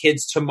I want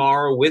kids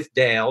tomorrow with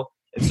Dale.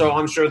 And so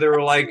I'm sure they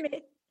were like,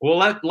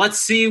 well, let's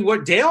see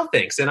what Dale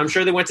thinks. And I'm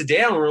sure they went to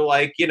Dale and were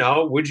like,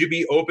 would you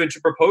be open to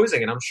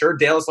proposing? And I'm sure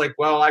Dale's like,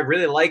 well, I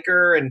really like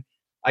her, and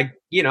I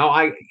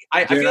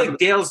feel like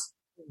Dale's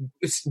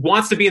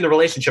wants to be in the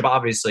relationship.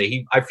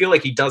 Obviously, I feel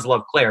like he does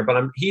love Claire,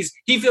 but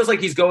he feels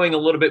like he's going a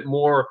little bit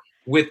more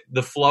with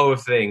the flow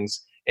of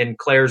things, and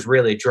Claire's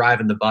really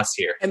driving the bus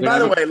here. And by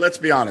the way, let's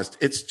be honest,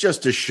 it's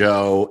just a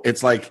show.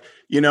 It's like,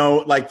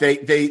 like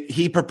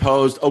he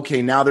proposed,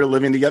 okay, now they're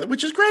living together,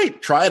 which is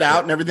great. Try it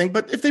out and everything.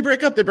 But if they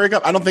break up, they break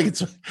up. I don't think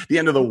it's the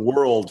end of the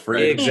world for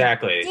you.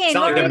 Exactly. It's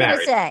not like they're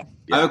married. I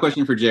have a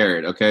question for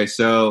Jared. Okay,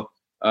 so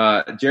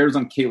Jared was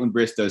on Caitlin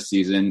Bristow's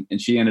season,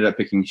 and she ended up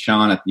picking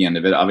Sean at the end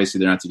of it. Obviously,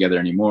 they're not together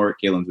anymore.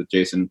 Caitlin's with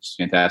Jason, which is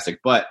fantastic.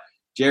 But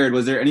Jared,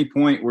 was there any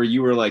point where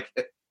you were like,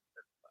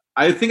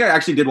 I think I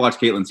actually did watch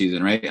Caitlin's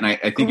season, right? And I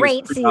think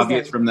it was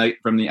obvious from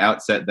the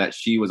outset that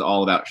she was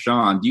all about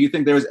Sean. Do you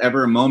think there was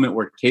ever a moment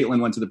where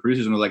Caitlin went to the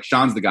producers and was like,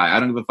 Sean's the guy. I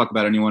don't give a fuck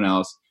about anyone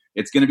else.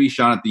 It's going to be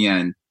Sean at the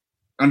end.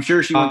 I'm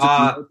sure she went to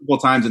multiple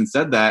times and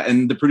said that.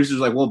 And the producers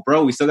were like, well,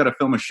 bro, we still got to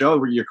film a show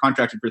where you're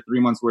contracted for 3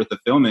 months worth of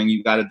filming.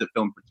 You got to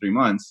film for 3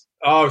 months.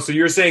 Oh, so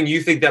you're saying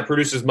you think that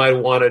producers might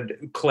have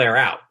wanted Claire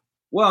out?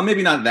 Well,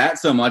 maybe not that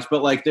so much,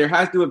 but like there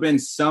has to have been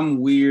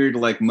some weird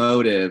like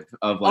motive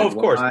of like, of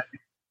course.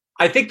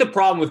 I think the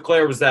problem with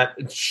Claire was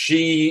that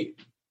she,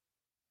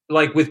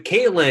 like with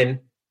Caitlin,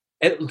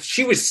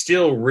 she was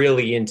still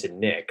really into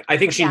Nick. I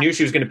think she knew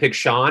she was going to pick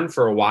Sean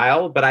for a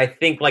while, but I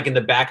think like in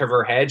the back of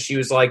her head, she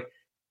was like,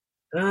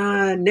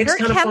 Nick's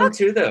kind of fun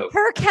too, though.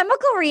 Her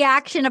chemical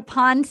reaction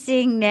upon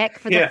seeing Nick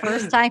for the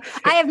first time.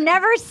 I have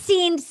never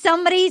seen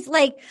somebody's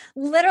like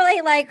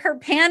literally like her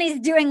panties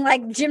doing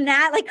like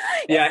gymnast. Like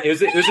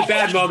it was a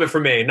bad moment for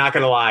me. Not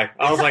gonna lie,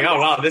 I was like,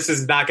 oh wow, this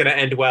is not gonna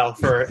end well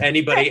for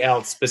anybody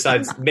else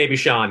besides maybe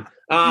Sean.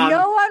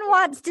 No one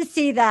wants to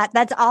see that.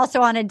 That's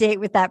also on a date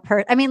with that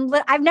person. I mean,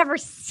 I've never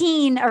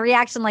seen a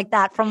reaction like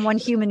that from one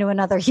human to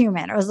another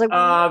human. I was like,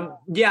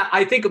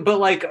 I think, but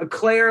like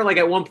Claire, like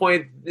at one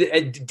point,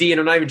 Dean,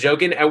 I'm not even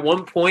joking. At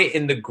one point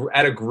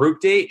at a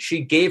group date, she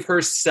gave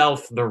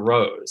herself the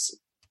rose.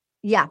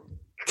 Yeah.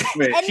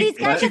 Wait, she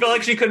felt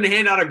like she couldn't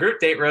hand out a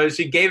group date rose.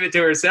 She gave it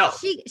to herself.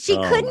 She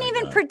couldn't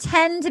even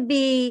pretend to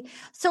be.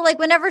 So like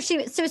whenever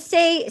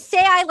say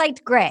I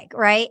liked Greg,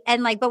 right?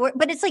 And like,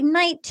 but it's like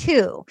night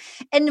 2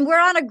 and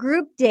we're on a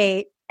group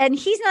date and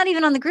he's not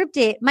even on the group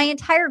date. My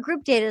entire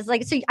group date is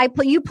like, so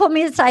you pull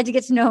me aside to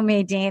get to know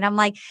me, Dean. I'm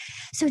like,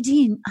 so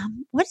Dean,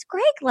 what's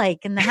Greg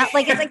like in the house?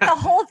 Like, it's like the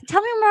whole,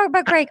 tell me more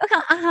about Greg.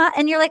 Okay.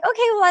 And you're like,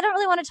 okay, well, I don't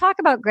really want to talk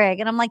about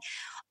Greg. And I'm like,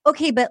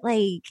 okay, but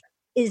like,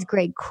 is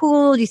Greg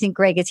cool? Do you think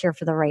Greg is here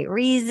for the right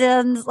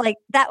reasons? Like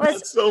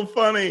that's so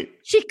funny.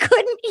 She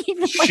couldn't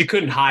even. She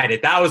couldn't hide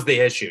it. That was the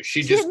issue.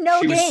 She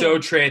was so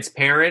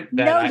transparent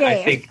that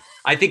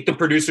I think the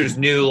producers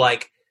knew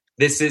like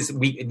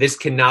this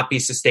cannot be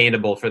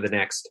sustainable for the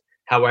next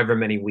however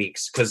many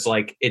weeks, because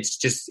like it's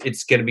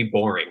going to be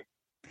boring.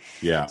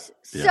 Yeah.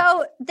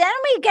 So then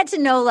we get to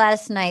know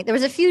last night. There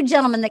was a few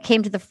gentlemen that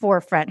came to the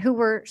forefront who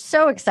were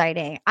so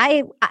exciting.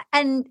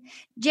 And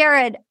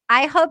Jared,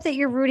 I hope that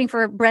you're rooting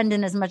for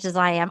Brendan as much as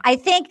I am. I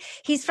think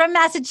he's from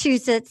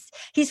Massachusetts.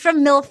 He's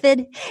from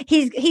Milford.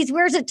 He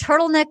wears a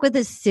turtleneck with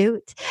his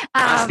suit.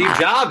 Steve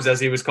Jobs, as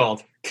he was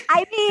called.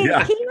 I mean,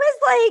 he was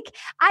like,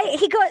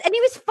 he goes, and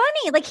he was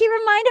funny. Like, he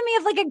reminded me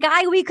of like a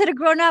guy we could have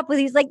grown up with.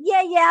 He's like,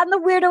 yeah, I'm the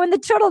weirdo in the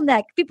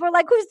turtleneck. People are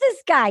like, who's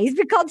this guy? He's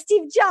been called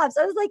Steve Jobs.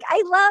 I was like,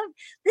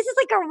 this is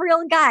like a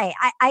real guy.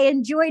 I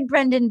enjoyed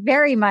Brendan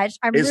very much.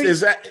 Is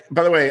that,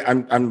 by the way,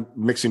 I'm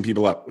mixing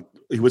people up.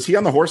 Was he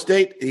on the horse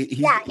date?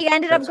 He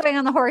ended up going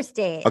on the horse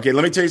date. Okay,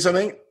 let me tell you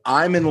something.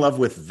 I'm in love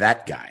with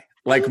that guy.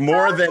 Like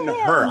more than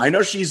her. I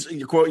know she's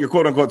your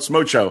quote unquote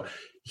smocho.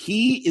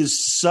 He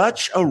is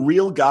such a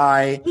real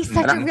guy. He's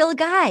such a real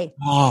guy.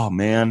 Oh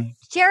man,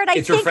 Jared,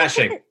 it's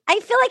refreshing. I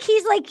feel like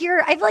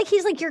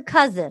he's like your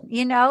cousin.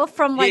 You know,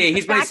 from like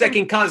he's my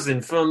second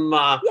cousin from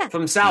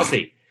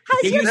Southie.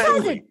 How's your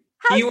cousin?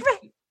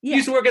 He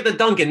used to work at the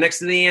Dunkin' next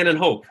to the Ann and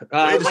Hope.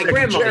 My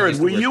grandmother. Jared,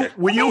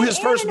 were you his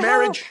first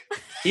marriage?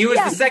 He was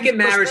the second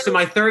marriage to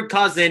my third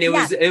cousin. It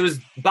was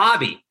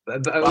Bobby.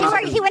 When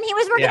he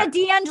was working at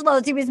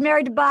D'Angelo's, he was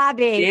married to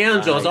Bobby.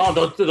 D'Angelo's,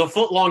 the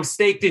foot-long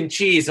steak and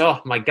cheese. Oh,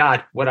 my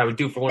God, what I would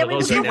do for one of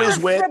those right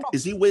now.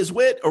 Is he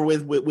whiz-wit or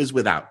whiz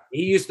without?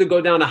 He used to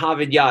go down to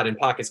Harvard Yacht and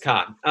park his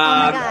car. Oh,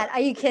 my God. Are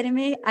you kidding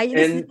me?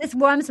 This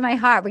warms my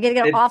heart. We got to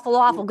get an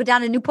awful. Go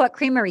down to Newport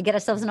Creamery, get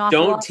ourselves an awful.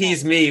 Don't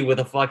tease me with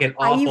a fucking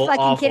awful. Are you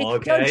fucking kidding?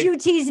 Okay? Don't you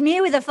tease me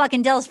with a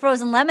fucking Dell's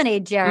frozen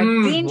lemonade, Jared.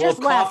 Dean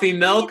just left. Coffee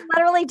milk. Dean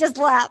literally just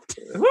left.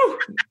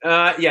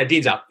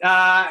 Dean's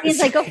out. He's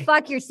like, go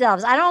fuck yourselves.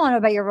 I don't want to know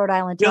about your Rhode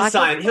Island talk.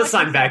 He'll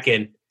sign back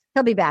in.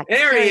 He'll be back.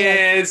 There he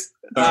is.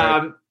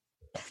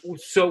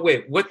 So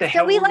wait, what the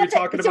hell were we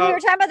talking about? So we were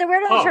talking about the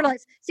weird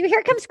turtlenecks. So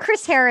here comes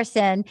Chris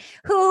Harrison,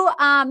 who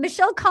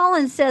Michelle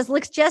Collins says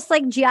looks just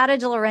like Giada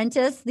De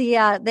Laurentiis,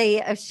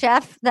 the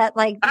chef that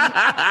like he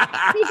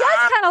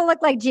does kind of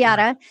look like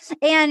Giada.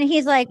 And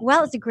he's like,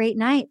 well, it's a great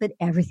night, but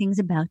everything's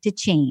about to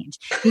change.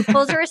 He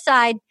pulls her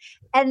aside,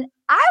 and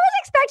I was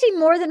expecting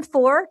more than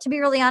 4, to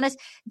be really honest.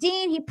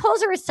 Dean, he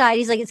pulls her aside.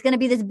 He's like, it's going to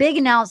be this big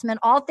announcement.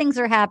 All things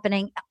are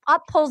happening.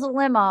 Up pulls a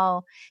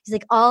limo. He's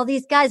like, all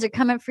these guys are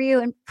coming for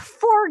you. And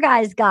 4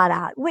 guys got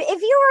out.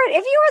 If you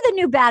were the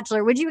new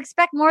Bachelor, would you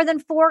expect more than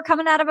 4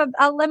 coming out of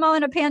a limo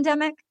in a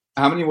pandemic?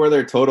 How many were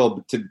there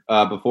total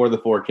before the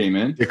 4 came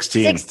in?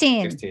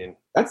 16.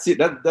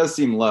 That does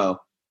seem low.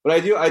 But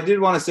I did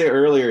want to say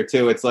earlier,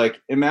 too, it's like,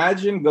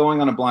 imagine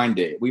going on a blind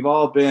date. We've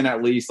all been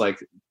at least like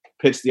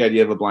pitched the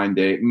idea of a blind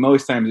date.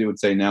 Most times you would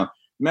say no.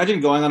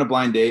 Imagine going on a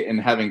blind date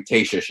and having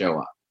Tayshia show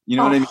up. You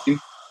know what I mean?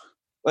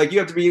 Like you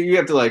have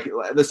to like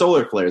the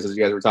solar flares, as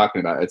you guys were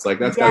talking about. It's like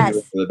that's got to be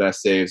one of the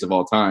best saves of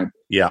all time.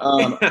 Yeah,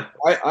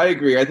 I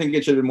agree. I think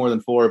it should have been more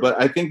than 4,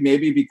 but I think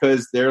maybe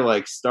because they're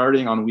like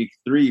starting on week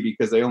 3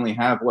 because they only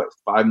have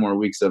 5 more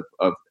weeks of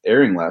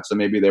airing left. So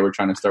maybe they were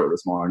trying to start with a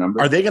smaller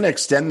number. Are they going to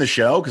extend the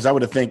show? Because I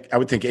would think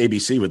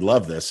ABC would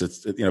love this.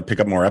 It's pick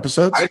up more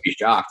episodes. I'd be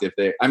shocked if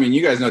they. I mean,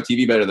 you guys know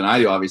TV better than I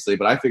do, obviously,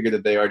 but I figured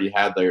that they already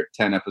had their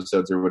 10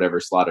 episodes or whatever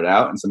slotted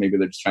out, and so maybe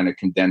they're just trying to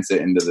condense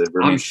it into the.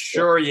 I'm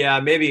sure,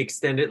 maybe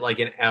extend it like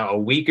a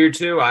week or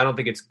 2. I don't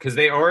think it's because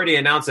they already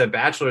announced that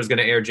Bachelor is going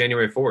to air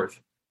January 4th.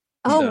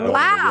 Oh, wow.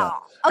 Yeah.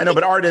 Okay. I know,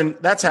 but Arden,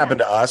 that's happened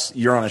to us.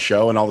 You're on a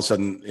show, and all of a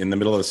sudden, in the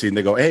middle of the season,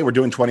 they go, "Hey, we're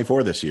doing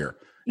 24 this year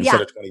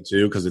instead of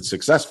 22 because it's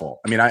successful."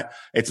 I mean,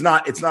 it's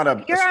not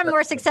a. You're on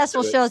more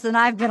successful shows than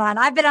I've been on.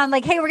 I've been on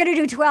like, "Hey, we're going to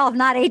do 12,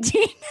 not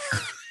 18."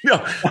 No,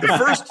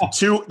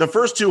 the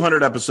first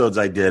 200 episodes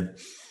I did.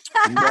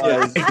 I've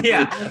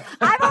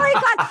only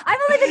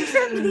been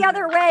trimmed the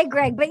other way,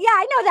 Greg, but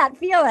I know that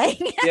feeling.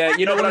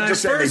 When I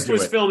first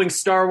was filming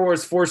Star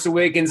Wars Force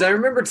Awakens, I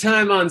remember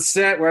time on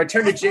set where I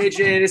turned to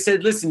JJ and I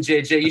said, listen,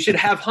 JJ, you should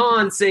have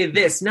Han say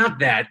this, not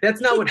that. That's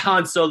not what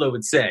Han Solo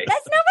would say.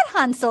 That's not what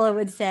Han Solo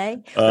would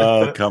say.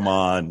 Oh, come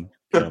on.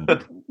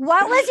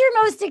 What was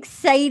your most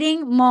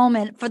exciting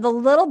moment for the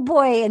little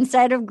boy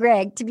inside of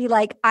Greg to be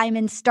like, I'm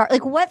in Star,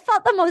 like what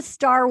felt the most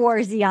Star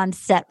Warsy on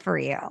set for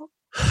you?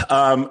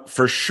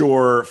 For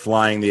sure,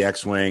 flying the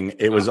X-Wing.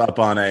 It was up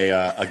on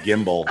a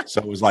gimbal, so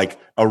it was like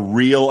a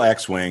real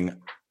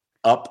X-Wing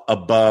up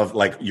above,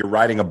 like you're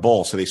riding a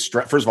bull. So they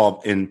first of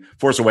all, in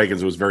Force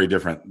Awakens, it was very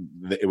different.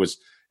 It was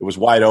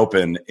wide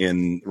open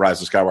in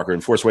Rise of Skywalker.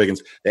 In Force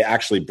Awakens, they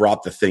actually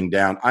brought the thing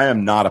down. I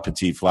am not a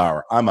petite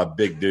flower. I'm a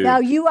big dude. No,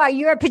 you are.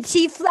 You're a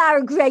petite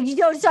flower, Greg. You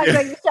don't talk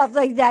about yourself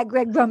like that,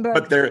 Greg Grunberg.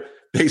 But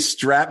they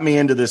strapped me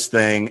into this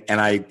thing,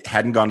 and I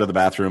hadn't gone to the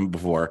bathroom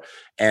before.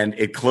 And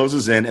it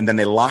closes in, and then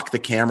they lock the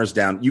cameras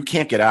down. You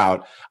can't get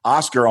out.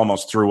 Oscar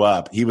almost threw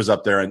up. He was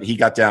up there, and he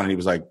got down, and he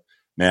was like,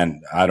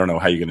 man, I don't know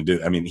how you're going to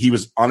do it. I mean, he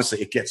was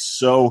honestly, it gets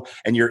so,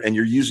 and you're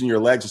using your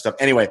legs and stuff.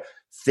 Anyway,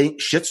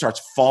 shit starts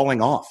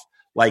falling off.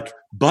 Like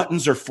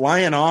buttons are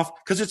flying off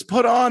because it's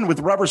put on with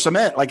rubber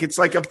cement. Like it's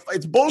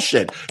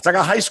bullshit. It's like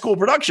a high school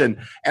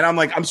production. And I'm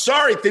like, I'm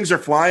sorry, things are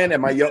flying.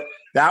 And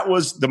that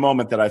was the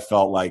moment that I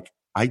felt like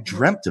I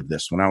dreamt of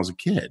this when I was a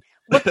kid.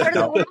 What part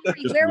of the world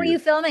where were you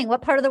filming?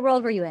 What part of the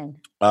world were you in?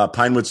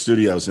 Pinewood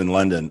Studios in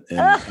London,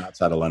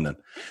 outside of London.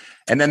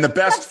 And then the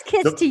best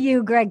kiss to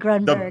you, Greg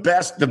Grunberg.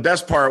 The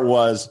best part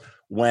was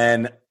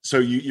when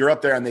you're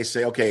up there and they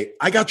say, "Okay,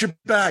 I got your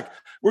back.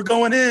 We're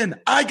going in.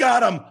 I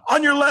got him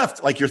on your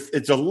left." Like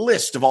it's a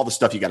list of all the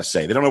stuff you got to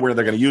say. They don't know where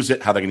they're going to use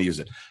it, how they're going to use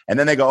it. And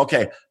then they go,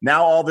 "Okay,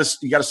 now all this,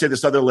 you got to say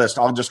this other list.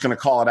 I'm just going to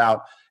call it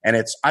out." And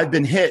it's, "I've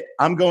been hit.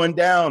 I'm going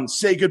down.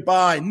 Say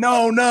goodbye."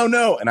 No.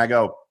 And I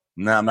go,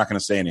 "No, I'm not going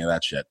to say any of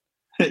that shit."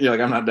 You're like,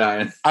 "I'm not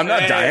dying. I'm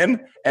not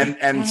dying."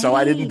 And so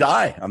I didn't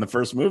die on the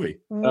first movie.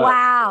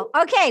 Wow.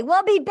 Okay,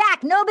 we'll be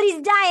back.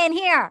 Nobody's dying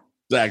here.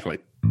 Exactly.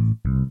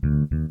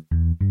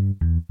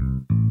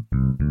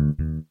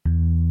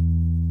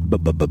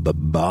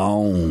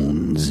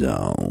 Bone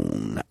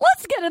Zone.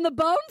 Let's get in the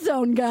Bone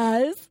Zone,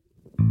 guys.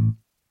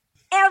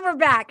 And we're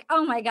back.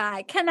 Oh my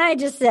God. Can I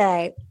just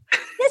say,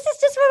 this is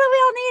just what we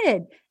all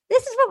needed.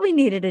 This is what we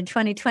needed in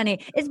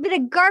 2020. It's been a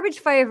garbage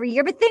fire every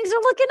year, but things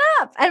are looking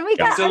up. And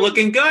things are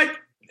looking good.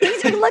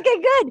 Things are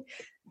looking good.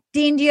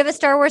 Dean, do you have a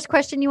Star Wars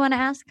question you want to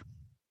ask?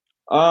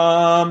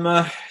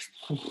 No,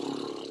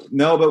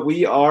 but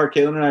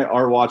Caitlin and I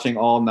are watching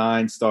all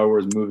 9 Star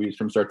Wars movies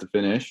from start to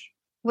finish.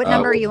 What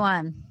number are you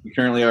on? We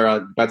currently are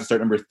about to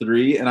start number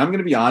 3. And I'm going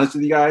to be honest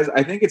with you guys.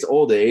 I think it's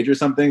old age or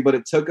something, but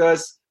it took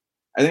us,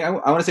 I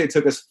want to say it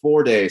took us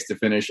 4 days to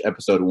finish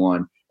episode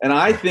 1. And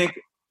I think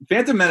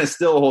Phantom Menace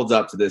still holds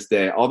up to this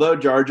day. Although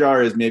Jar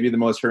Jar is maybe the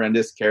most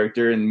horrendous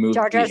character in movie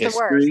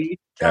history,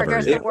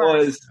 it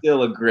was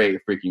still a great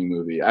freaking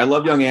movie. I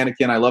love young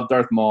Anakin. I love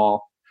Darth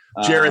Maul.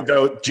 Jared,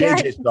 though,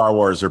 JJ Star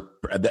Wars,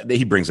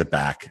 he brings it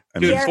back.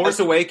 Dude, Force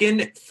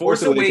Awakens,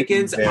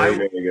 very,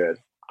 very good.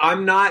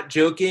 I'm not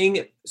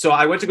joking. So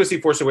I went to go see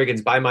Force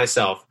Awakens by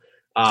myself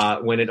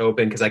when it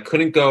opened because I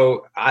couldn't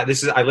go. I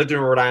lived in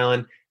Rhode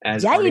Island,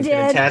 as you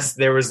did. Test.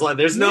 There's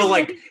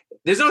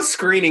no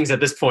screenings at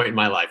this point in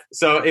my life.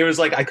 So it was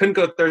like I couldn't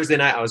go Thursday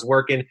night. I was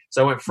working.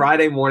 So I went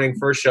Friday morning,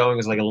 first showing. It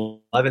was like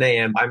 11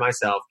 a.m. by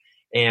myself.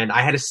 And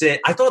I had to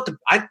sit. I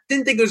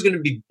didn't think it was going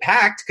to be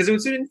packed because it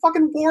was in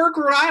fucking Warwick,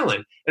 Rhode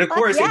Island. And of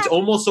course, it's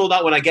almost sold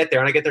out when I get there.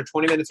 And I get there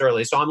 20 minutes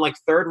early. So I'm like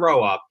third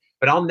row up.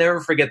 But I'll never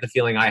forget the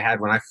feeling I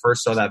had when I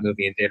first saw that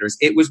movie in theaters.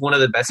 It was one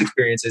of the best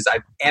experiences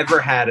I've ever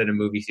had at a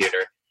movie theater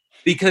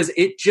because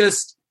it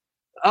just,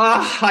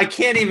 I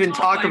can't even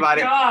talk about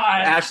it.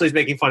 Ashley's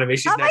making fun of me.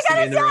 She's next to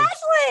me in the room.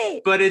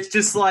 Ashley! But it's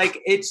just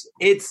like, it's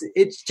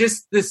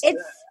just this.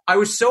 I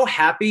was so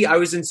happy. I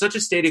was in such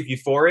a state of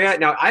euphoria.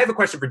 Now, I have a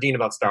question for Dean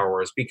about Star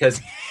Wars because,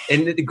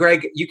 and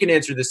Greg, you can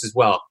answer this as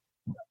well.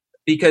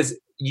 Because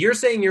you're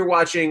saying you're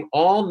watching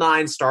all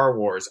 9 Star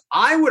Wars.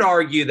 I would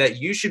argue that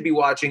you should be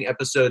watching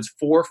episodes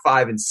 4,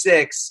 5, and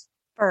 6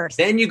 first.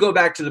 Then you go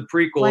back to the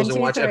prequels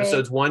and watch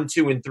episodes 1,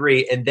 2, and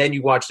 3, and then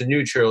you watch the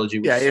new trilogy.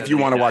 Yeah, if you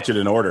want to watch it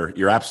in order,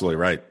 you're absolutely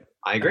right.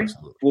 I agree.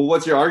 Absolutely. Well,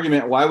 what's your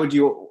argument? Why would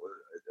you?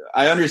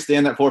 I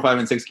understand that 4, 5,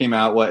 and 6 came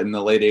out in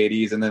the late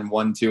 80s, and then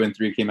 1, 2, and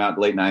 3 came out in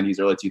the late 90s,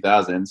 early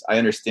 2000s. I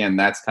understand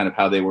that's kind of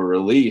how they were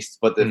released,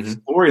 but the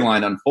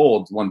storyline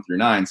unfolds 1 through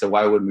 9. So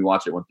why wouldn't we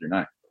watch it 1 through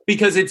 9?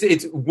 Because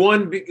it's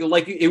one,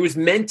 like it was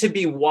meant to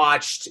be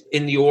watched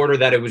in the order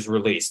that it was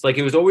released. Like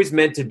it was always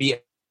meant to be.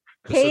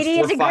 Katie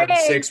is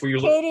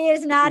Katie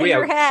is nodding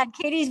her head.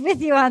 Katie's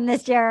with you on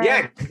this, Jared.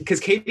 Yeah, because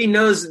Katie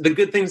knows the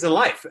good things in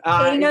life.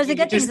 Katie knows the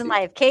good things in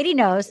life. Katie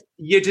knows.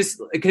 You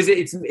just because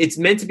it's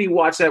meant to be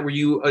watched that where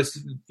you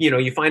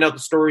you find out the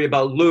story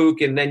about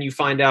Luke and then you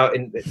find out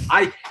and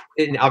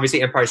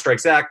obviously Empire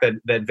Strikes Back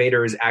that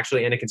Vader is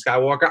actually Anakin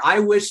Skywalker. I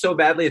wish so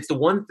badly. It's the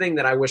one thing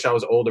that I wish I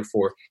was older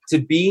for, to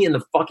be in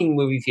the fucking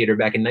movie theater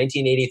back in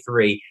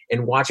 1983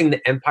 and watching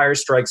The Empire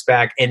Strikes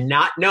Back and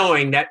not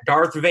knowing that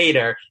Darth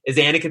Vader is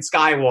Anakin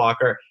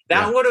Skywalker.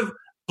 That would have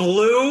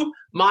blew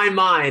my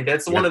mind.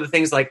 That's one of the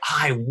things. Like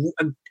I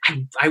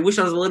wish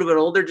I was a little bit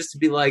older just to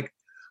be like,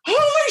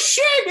 holy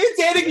shit,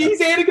 it's Anakin. He's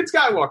Anakin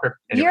Skywalker.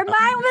 Anyway. Your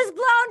mind was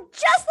blown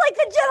just like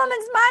the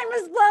gentleman's mind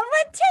was blown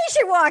when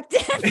Tasha walked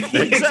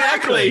in.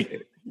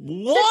 Exactly.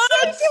 What?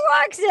 Tasha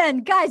walks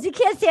in. Guys, you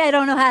can't say I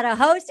don't know how to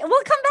host.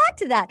 We'll come back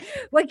to that.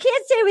 We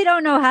can't say we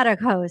don't know how to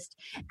host.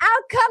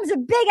 Out comes a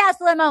big-ass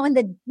limo and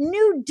the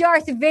new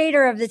Darth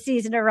Vader of the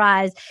season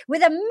arrives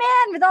with a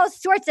man with all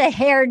sorts of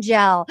hair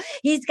gel.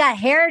 He's got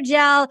hair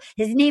gel.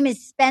 His name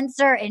is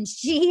Spencer, and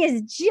she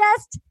is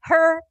just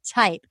her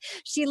type.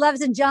 She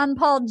loves a John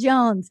Paul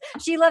Jones.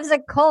 She loves a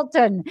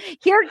Colton.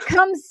 Here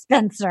comes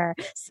Spencer.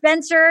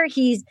 Spencer,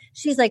 she's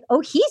like,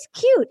 oh, he's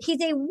cute.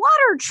 He's a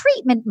water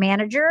treatment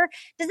manager.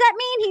 Does that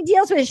mean he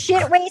deals with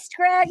shit waste,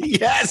 Greg?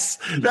 Yes.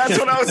 That's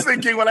what I was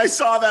thinking when I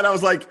saw that. I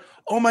was like,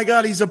 oh my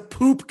God, he's a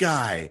poop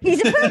guy. He's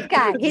a poop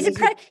guy.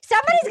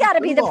 Somebody's got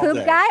to be the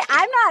poop guy.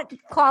 I'm not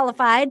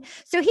qualified.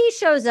 So he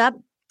shows up.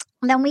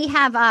 then we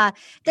have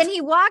then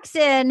he walks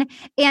in,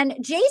 and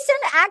Jason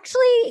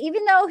actually,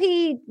 even though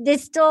he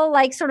is still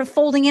like sort of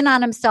folding in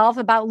on himself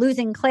about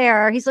losing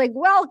Claire, he's like,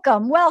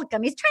 welcome.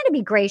 He's trying to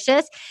be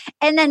gracious.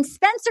 And then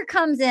Spencer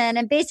comes in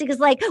and basically is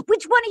like,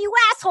 which one of you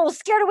assholes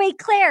scared away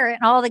Claire?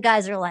 And all the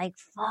guys are like,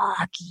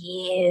 fuck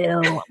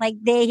you. Like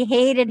they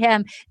hated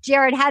him.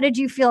 Jared, how did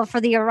you feel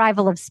for the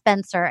arrival of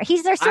Spencer?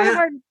 He's their sort of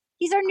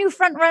he's our new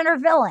front runner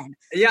villain.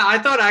 Yeah, I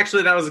thought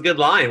actually that was a good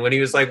line when he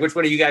was like, which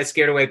one of you guys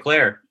scared away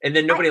Claire? And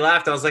then nobody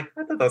laughed. I was like,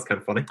 I thought that was kind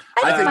of funny.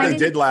 I think they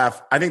did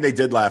laugh. I think they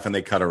did laugh and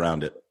they cut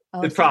around it.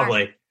 Oh,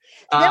 probably.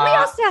 Then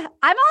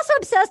I'm also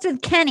obsessed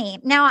with Kenny.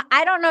 Now,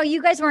 I don't know. You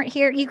guys weren't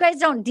here. You guys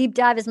don't deep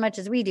dive as much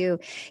as we do.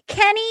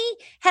 Kenny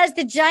has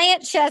the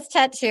giant chest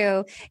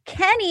tattoo.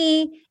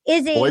 Kenny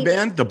is the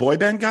boy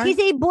band guy? He's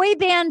a boy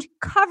band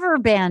cover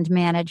band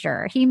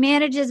manager. He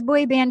manages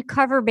boy band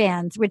cover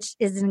bands, which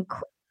is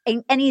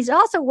and he's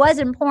also was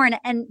in porn,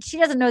 and she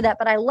doesn't know that,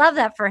 but I love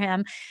that for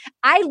him.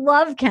 I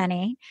love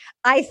Kenny.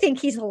 I think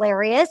he's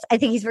hilarious. I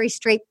think he's very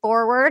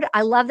straightforward.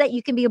 I love that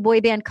you can be a boy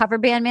band cover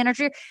band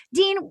manager.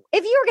 Dean,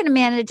 if you were going to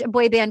manage a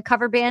boy band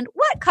cover band,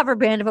 what cover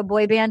band of a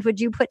boy band would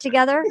you put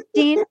together,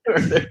 Dean?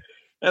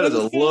 That is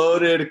a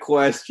loaded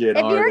question.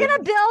 If you're going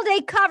to build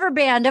a cover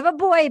band of a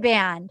boy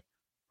band,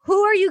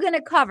 who are you going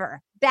to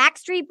cover?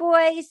 Backstreet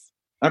Boys?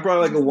 I'm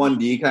probably like a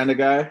 1D kind of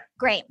guy.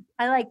 Great.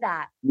 I like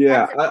that.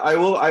 Yeah, I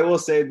will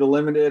say the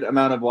limited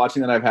amount of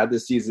watching that I've had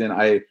this season,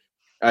 I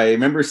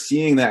remember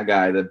seeing that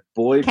guy, the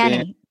boy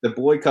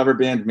cover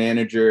band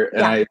manager,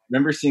 and I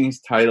remember seeing his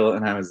title,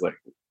 and I was like,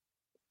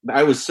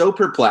 I was so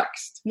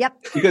perplexed.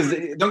 Yep. Because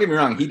don't get me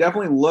wrong, he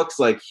definitely looks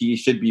like he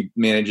should be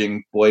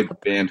managing boy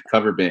band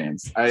cover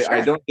bands.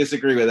 I don't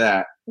disagree with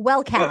that.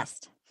 Well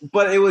cast.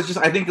 But it was just,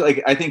 I think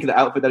the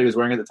outfit that he was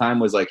wearing at the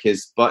time was like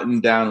his button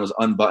down was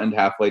unbuttoned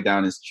halfway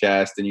down his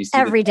chest, and you see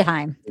every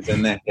time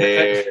and the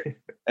hair,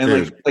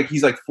 and like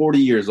he's like 40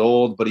 years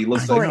old, but he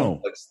looks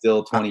like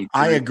still 20.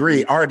 I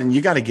agree, Arden.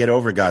 You got to get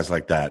over guys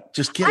like that.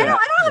 Just get. I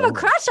don't have a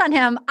crush on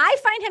him. I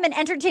find him an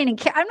entertaining.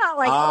 I'm not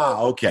like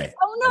okay.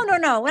 Oh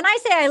no. When I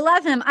say I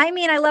love him, I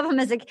mean I love him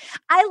as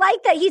I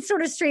like that he's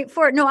sort of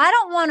straightforward. No, I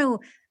don't want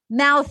to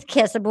mouth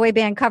kiss a boy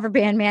band cover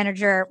band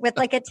manager with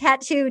like a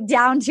tattoo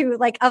down to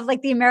like of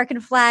like the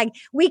American flag.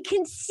 We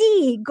can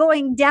see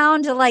going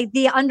down to like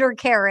the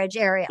undercarriage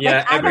area. Yeah,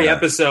 like, every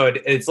episode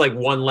it's like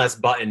one less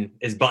button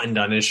is buttoned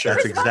on his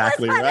shirt. That's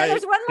exactly right.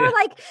 There's one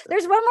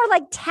more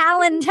like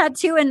talon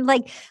tattoo, and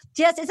like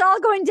just it's all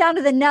going down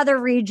to the nether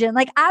region.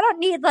 Like I don't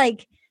need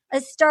like a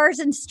stars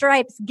and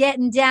stripes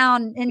getting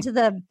down into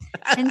the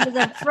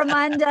from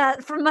under.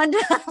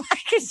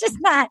 Like it's just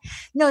not.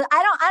 No,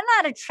 I'm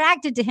not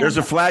attracted to him. There's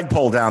a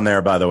flagpole down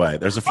there, by the way.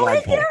 There's a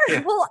flagpole.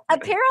 Yeah. Well,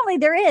 apparently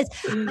there is.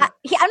 I'm not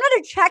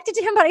attracted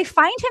to him, but I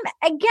find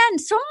him again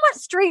somewhat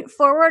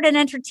straightforward and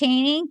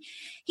entertaining.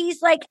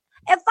 He's like,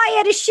 if I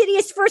had a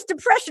shittiest first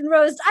impression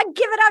rose, I'd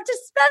give it out to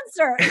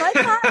Spencer. Like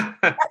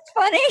that's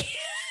funny.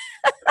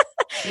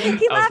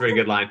 That was a pretty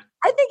good line.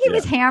 I think he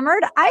was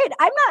hammered. I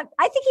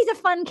think he's a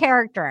fun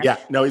character. Yeah,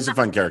 no, he's a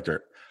fun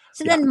character.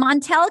 So then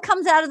Montel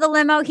comes out of the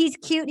limo. He's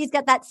cute. He's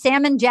got that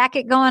salmon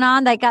jacket going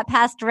on that got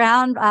passed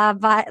around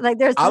by like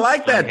there's. I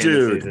like that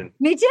dude.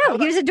 Me too.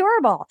 He was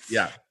adorable.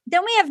 Yeah.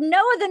 Then we have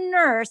Noah the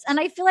nurse, and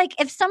I feel like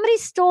if somebody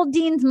stole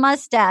Dean's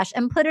mustache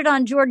and put it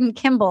on Jordan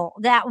Kimball,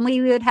 that we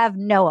would have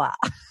Noah.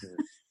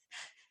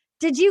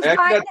 Did you find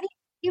that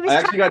I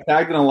actually got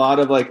tagged in a lot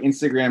of like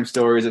Instagram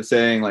stories of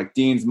saying like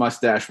Dean's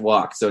mustache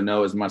walked so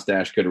Noah's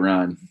mustache could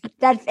run.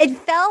 That it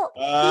felt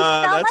he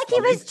felt like funny.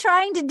 He was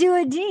trying to do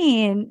a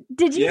Dean.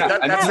 Did you? Yeah,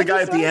 that's the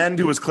guy at the end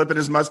who was clipping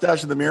his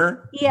mustache in the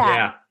mirror.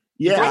 Yeah.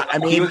 I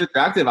mean, he was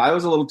attractive. I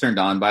was a little turned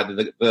on by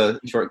the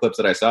short clips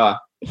that I saw.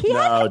 He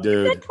had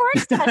good porn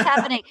stuff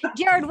happening.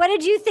 Jared, what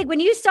did you think when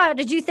you saw it?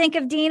 Did you think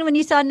of Dean when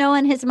you saw Noah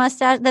and his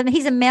mustache?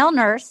 He's a male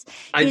nurse.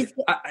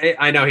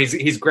 I know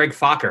he's Greg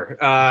Fokker,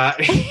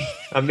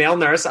 a male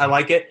nurse. I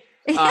like it.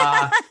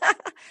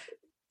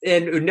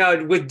 And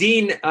no, with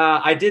Dean,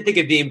 I did think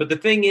of Dean, but the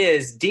thing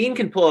is, Dean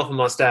can pull off a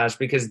mustache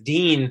because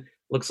Dean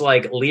looks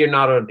like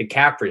Leonardo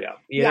DiCaprio.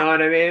 You know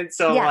what I mean?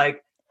 So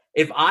like.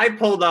 If I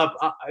pulled up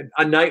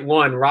a night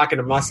one rocking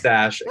a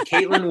mustache,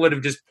 Caitlin would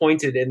have just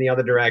pointed in the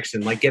other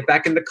direction, like get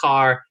back in the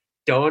car.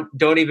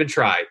 Don't even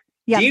try.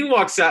 Yeah. Dean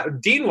walks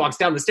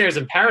down the stairs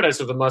in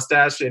Paradise with a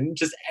mustache, and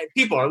just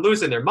people are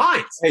losing their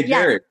minds. Hey,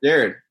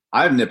 Jared,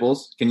 I have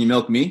nipples. Can you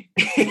milk me?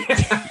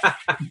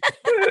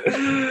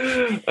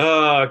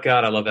 Oh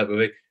God, I love that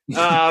movie.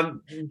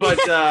 But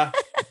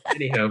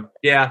anyhow,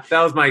 yeah,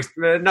 that was my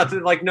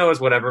nothing like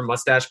Noah's whatever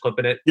mustache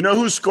clipping it. You know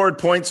who scored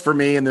points for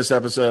me in this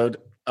episode?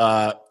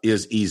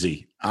 Is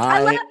Easy. I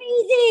love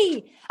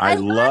Easy. I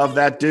love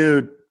that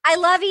dude. I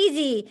love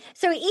Easy.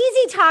 So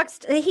Easy talks.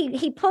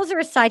 He pulls her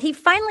aside. He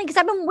finally, because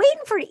I've been waiting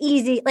for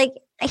Easy. Like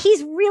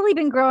he's really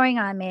been growing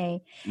on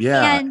me.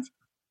 Yeah. And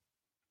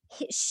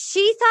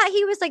she thought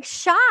he was like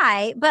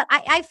shy, but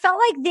I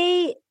felt like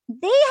they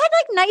had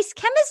like nice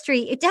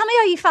chemistry. Tell me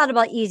how you felt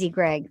about Easy,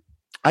 Greg.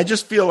 I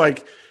just feel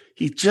like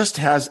he just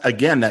has,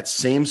 again, that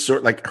same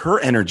sort, like her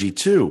energy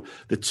too.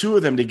 The two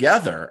of them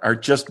together are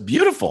just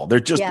beautiful. They're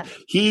just,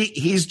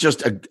 he's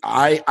just,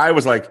 I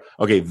was like,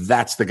 okay,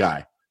 that's the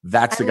guy.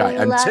 That's the guy.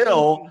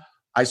 Until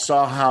I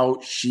saw how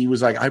she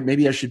was like,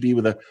 maybe I should be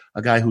with a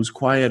guy who's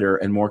quieter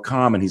and more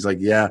calm. And he's like,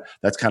 yeah,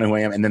 that's kind of who I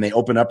am. And then they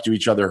open up to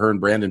each other, her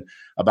and Brandon,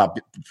 about,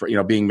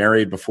 being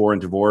married before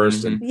and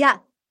divorced. And,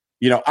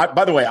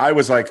 by the way, I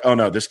was like, oh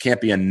no, this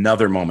can't be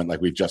another moment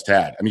like we've just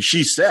had. I mean,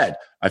 she said,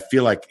 I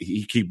feel like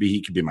he could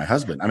be my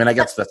husband. I mean, I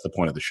guess that's the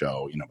point of the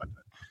show, but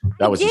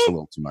that was just a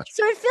little too much.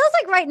 So it feels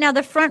like right now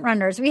the front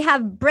runners, we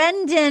have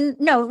Brendan.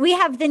 No, we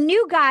have the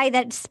new guy,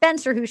 that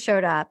Spencer, who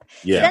showed up.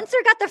 Yeah. Spencer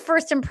got the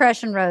first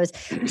impression rose.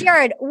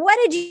 Jared, what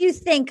did you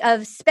think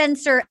of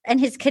Spencer and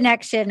his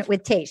connection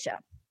with Tayshia?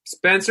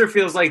 Spencer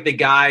feels like the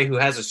guy who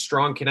has a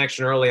strong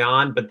connection early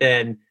on, but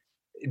then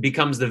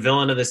becomes the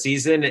villain of the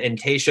season, and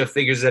Tayshia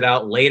figures it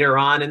out later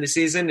on in the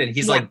season, and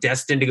he's like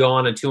destined to go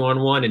on a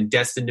 2-on-1 and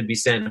destined to be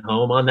sent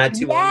home on that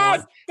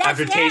 2-on-1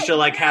 after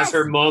Tayshia has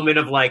her moment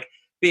of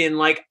being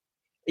like,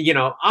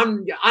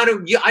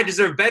 I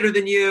deserve better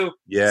than you.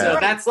 Yeah. So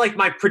that's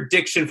my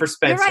prediction for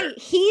Spencer. You're right.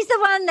 He's the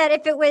one that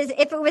if it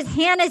was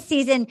Hannah's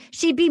season,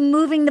 she'd be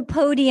moving the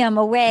podium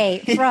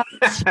away from.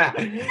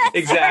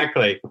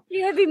 Exactly.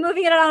 She would be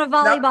moving it on a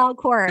volleyball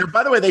court. Now,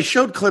 by the way, they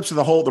showed clips of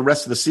the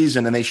rest of the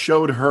season, and they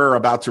showed her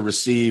about to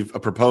receive a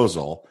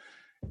proposal,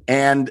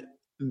 and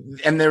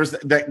there's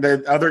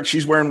the other.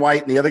 She's wearing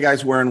white, and the other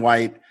guy's wearing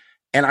white.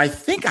 And I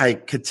think I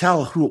could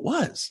tell who it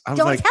was. I was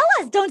Don't tell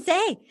us. Don't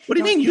say. What do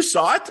you mean? You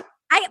saw it?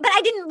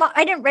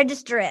 I didn't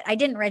register it. I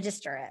didn't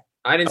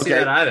see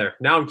that either.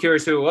 Now I'm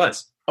curious who it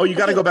was. Oh, you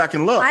got to go back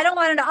and look. I don't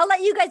want to know. I'll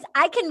let you guys.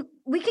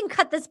 We can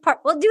cut this part.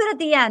 We'll do it at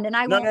the end, and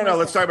I won't. No.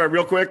 Let's talk about it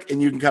real quick,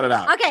 and you can cut it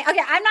out. Okay.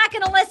 I'm not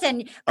going to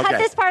listen. Cut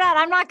this part out.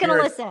 I'm not going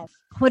to listen.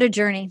 What a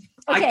journey.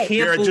 Okay. I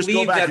can't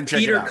believe that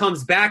Peter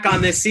comes back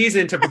on this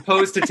season to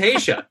propose to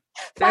Tayshia.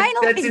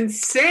 That's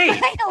insane.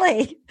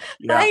 Finally.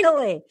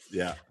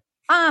 Yeah.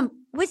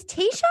 Was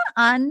Tayshia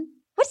on?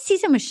 What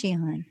season was she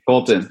on?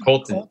 Colton.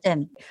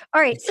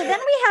 All right. So then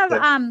we have,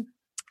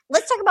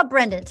 let's talk about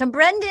Brendan. So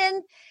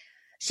Brendan,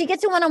 she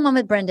gets a one-on-one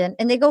with Brendan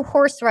and they go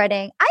horse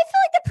riding. I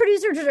feel like the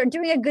producers are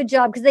doing a good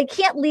job because they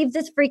can't leave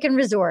this freaking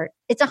resort.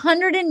 It's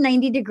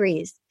 190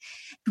 degrees.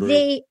 True.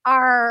 They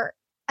are,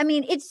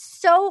 it's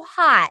so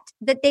hot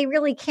that they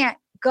really can't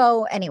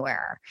go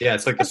anywhere. Yeah.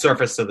 It's like the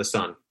surface of the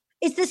sun.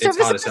 It's the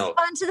surface of the sun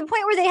to the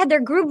point where they had their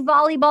group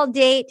volleyball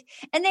date,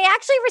 and they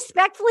actually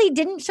respectfully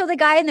didn't show the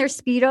guy in their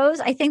Speedos.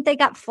 I think they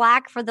got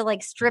flack for the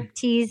strip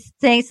tease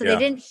thing, so they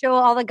didn't show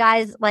all the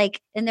guys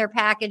in their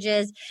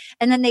packages.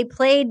 And then they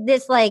played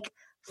this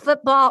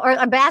football or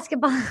a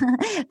basketball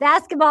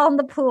in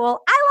the pool.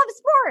 I love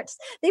sports.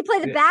 They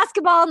played the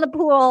basketball in the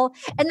pool,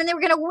 and then they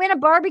were going to win a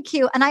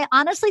barbecue. And I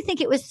honestly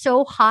think it was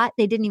so hot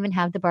they didn't even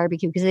have the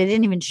barbecue because they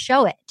didn't even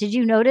show it. Did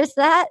you notice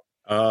that?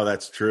 Oh,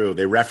 that's true.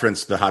 They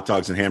referenced the hot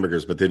dogs and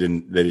hamburgers, but they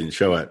didn't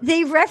show it.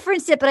 They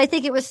referenced it, but I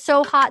think it was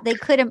so hot they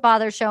couldn't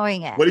bother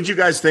showing it. What did you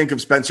guys think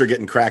of Spencer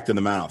getting cracked in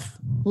the mouth?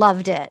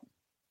 Loved it.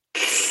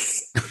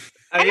 It's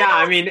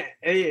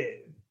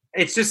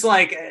just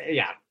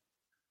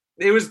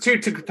it was two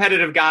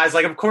competitive guys.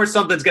 Of course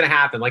something's going to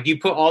happen. You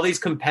put all these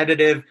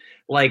competitive,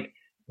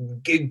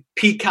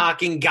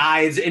 peacocking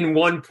guys in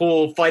one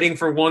pool fighting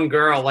for one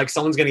girl,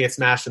 someone's going to get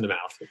smashed in the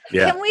mouth.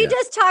 Yeah, Can we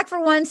just talk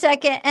for 1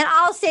 second? And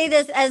I'll say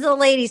this as a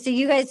lady, so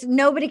you guys,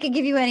 nobody can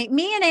give you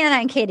me and Anna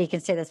and Katie can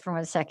say this for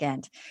 1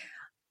 second.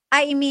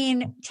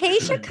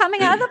 Tayshia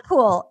coming out of the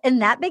pool in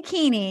that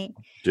bikini.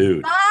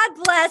 Dude. God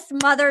bless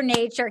Mother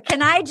Nature.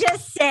 Can I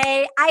just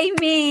say,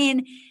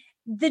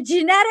 the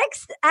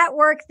genetics at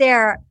work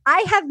there,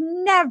 I have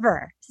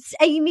never.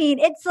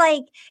 It's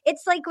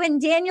like when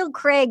Daniel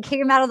Craig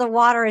came out of the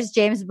water as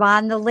James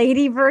Bond, the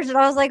lady version.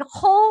 I was like,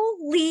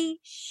 holy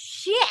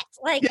shit!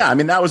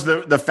 That was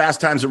the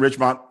Fast Times at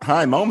Ridgemont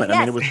High moment.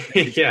 Yes. It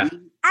was yeah.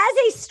 As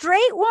a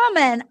straight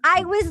woman,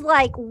 I was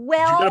like,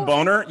 well, you got a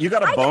boner. You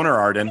got a boner,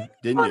 Arden,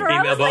 didn't you?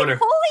 I was boner.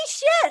 Holy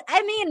shit!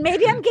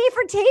 Maybe I'm gay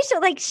for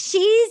Tayshia.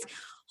 She's.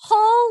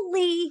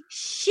 Holy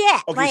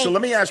shit. Okay, so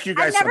let me ask you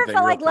guys something. I never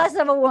felt like less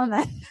of a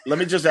woman. Let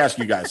me just ask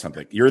you guys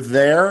something. You're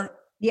there.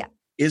 Yeah.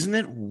 Isn't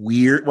it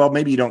weird? Well,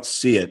 maybe you don't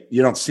see it,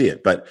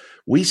 but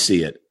we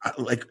see it.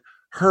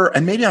 Her,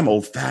 and maybe I'm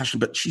old fashioned,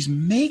 but she's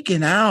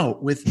making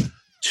out with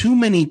too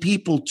many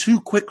people too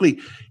quickly.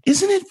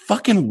 Isn't it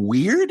fucking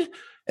weird?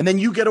 And then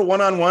you get a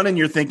one-on-one and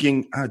you're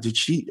thinking,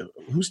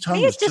 whose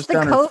tongue was just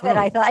down her throat?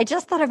 I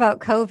just thought about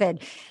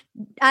COVID.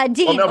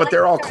 Dean. Well, no, but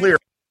they're all clear.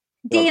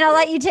 Dean, I'll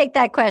let you take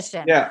that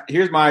question. Yeah,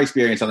 here's my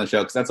experience on the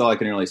show because that's all I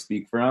can really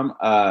speak from.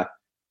 The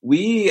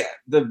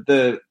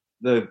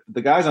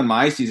guys on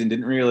my season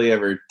didn't really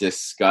ever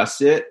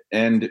discuss it,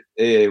 and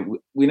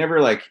we never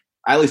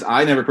at least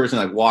I never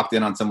personally walked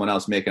in on someone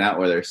else making out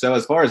with her. So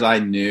as far as I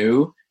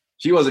knew,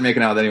 she wasn't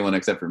making out with anyone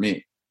except for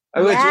me.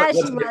 She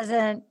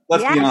wasn't.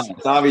 Let's be honest.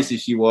 Obviously,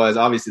 she was.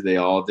 Obviously, they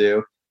all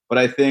do. But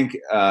I think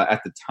at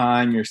the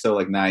time you're so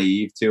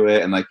naive to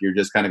it, and you're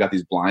just kind of got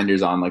these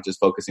blinders on, just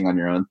focusing on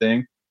your own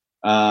thing.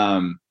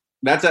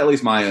 that's at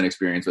least my own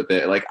experience with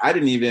it. Like, I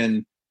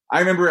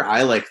remember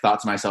I like thought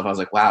to myself, I was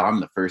like, wow, I'm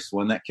the first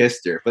one that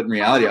kissed her. But in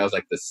reality, I was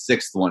like the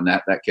sixth one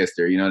that kissed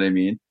her. You know what I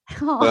mean?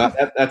 So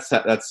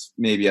that's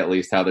maybe at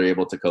least how they're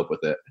able to cope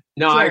with it.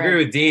 No, I agree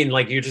with Dean.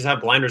 Like, you just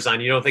have blinders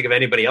on. You don't think of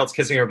anybody else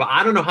kissing her. But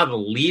I don't know how the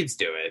leads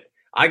do it.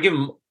 I give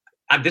them.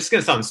 This is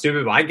gonna sound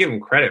stupid, but I give them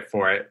credit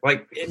for it.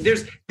 Like,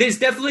 there's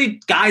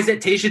definitely guys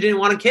that Tayshia didn't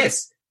want to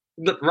kiss,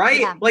 right?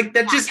 Yeah. Like,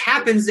 that just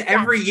happens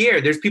every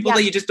year. There's people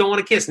that you just don't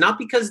want to kiss, not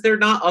because they're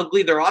not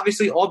ugly. They're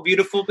obviously all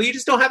beautiful, but you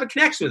just don't have a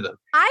connection with them.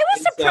 I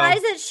was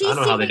surprised that she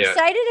seemed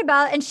excited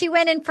about, and she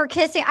went in for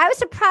kissing. I was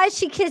surprised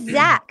she kissed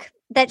Zach.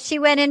 That she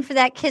went in for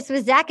that kiss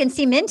with Zach and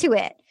seemed into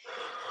it.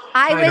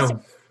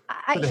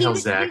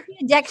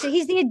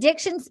 He's the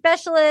addiction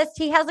specialist.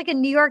 He has like a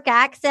New York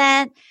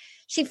accent.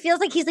 She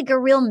feels like he's like a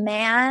real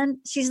man.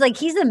 She's like,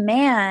 he's a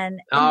man.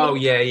 Oh,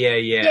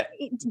 yeah.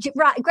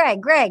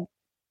 Greg.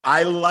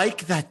 I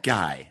like that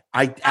guy.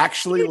 I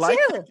actually like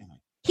that guy.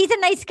 He's a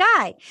nice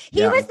guy.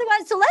 He was the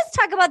one. So let's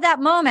talk about that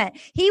moment.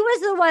 He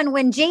was the one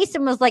when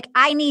Jason was like,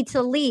 I need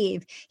to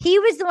leave. He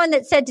was the one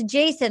that said to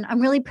Jason,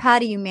 I'm really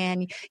proud of you,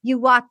 man. You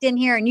walked in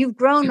here and you've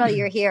grown while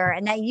you're here.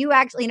 And that you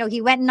actually,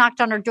 he went and knocked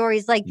on her door.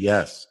 He's like,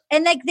 yes.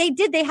 And like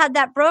they had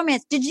that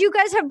bromance. Did you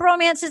guys have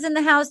bromances in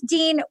the house?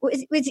 Dean,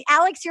 was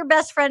Alex your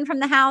best friend from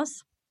the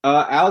house?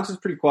 Alex was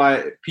pretty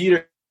quiet.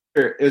 Peter,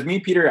 it was me,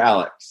 Peter,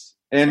 Alex,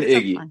 and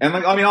Iggy. And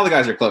like, I mean, all the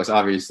guys are close,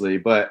 obviously,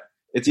 but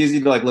it's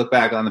easy to like look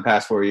back on the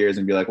past 4 years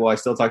and be like, well, I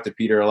still talk to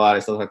Peter a lot. I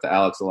still talk to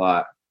Alex a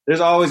lot. There's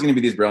always going to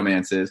be these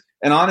bromances.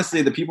 And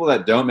honestly, the people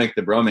that don't make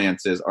the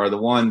bromances are the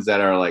ones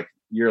that are like,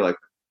 you're like,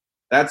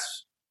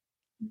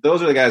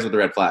 those are the guys with the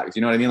red flags.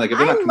 You know what I mean? Like, if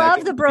I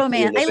love the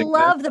bromance. I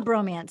love the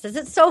bromances.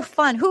 It's so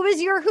fun. Who was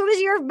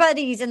your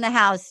buddies in the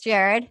house,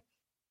 Jared?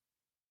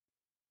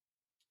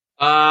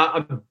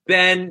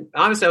 Ben,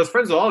 honestly, I was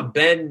friends with all of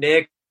Ben,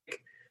 Nick,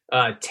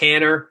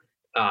 Tanner,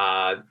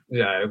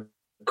 remember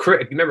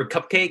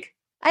Cupcake?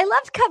 I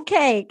loved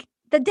Cupcake.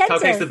 The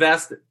dentist. Cupcake's the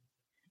best.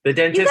 The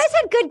dentist. You guys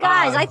had good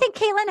guys. I think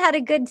Caitlin had a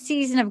good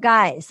season of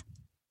guys.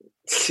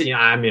 Yeah,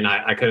 I mean,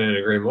 I couldn't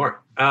agree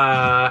more.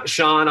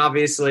 Sean,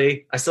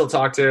 obviously, I still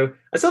talk to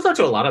a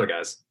lot of the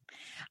guys.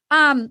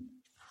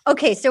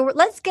 Okay, so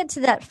let's get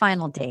to that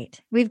final date.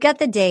 We've got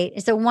the date.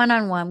 It's a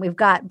one-on-one. We've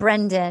got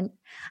Brendan.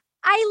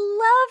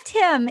 I loved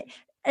him.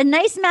 A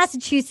nice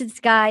Massachusetts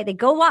guy. They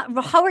go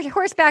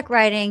horseback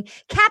riding.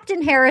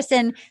 Captain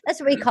Harrison, that's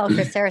what we call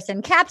Chris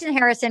Harrison. Captain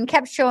Harrison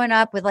kept showing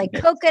up with like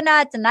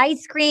coconuts and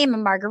ice cream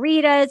and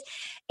margaritas.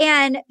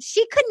 And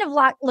she couldn't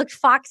have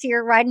looked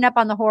foxier riding up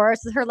on the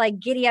horse with her like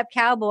giddy up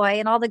cowboy.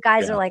 And all the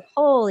guys are like,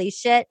 holy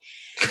shit.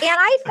 And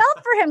I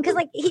felt for him because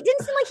like he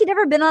didn't seem like he'd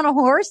ever been on a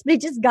horse, but he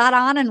just got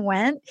on and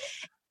went.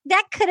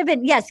 That could have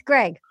been, yes,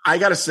 Greg. I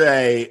got to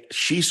say,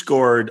 she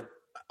scored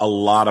a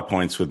lot of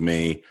points with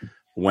me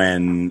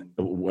when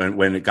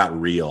it got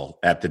real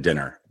at the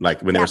dinner, like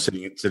when they were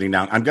sitting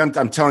down.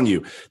 I'm telling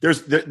you,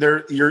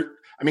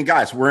 I mean,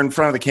 guys, we're in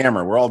front of the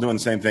camera. We're all doing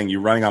the same thing.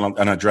 You're running on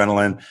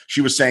adrenaline. She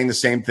was saying the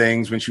same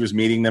things when she was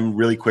meeting them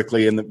really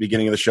quickly in the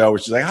beginning of the show, where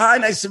she's like, hi,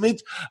 nice to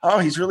meet you. Oh,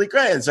 he's really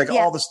great. It's like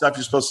all the stuff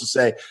you're supposed to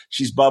say.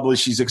 She's bubbly.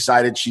 She's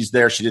excited. She's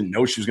there. She didn't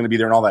know she was going to be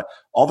there and all that.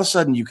 All of a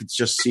sudden, you could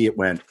just see it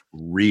went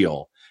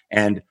real.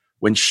 And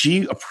when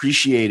she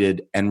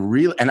appreciated and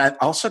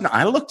all of a sudden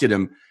I looked at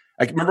him.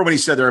 I remember when he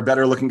said there are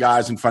better looking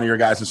guys and funnier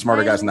guys and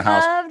smarter guys in the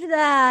house. I loved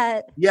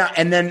that. Yeah.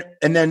 And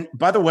then,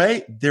 by the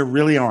way, there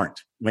really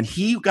aren't. When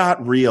he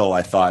got real,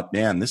 I thought,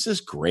 man, this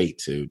is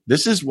great, dude.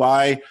 This is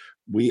why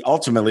we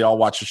ultimately all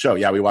watch the show.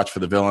 Yeah, we watch for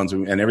the villains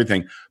and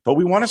everything, but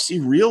we want to see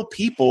real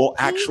people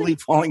actually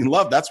falling in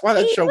love. That's why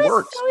that show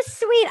works. So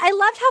sweet. I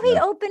loved how he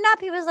opened up.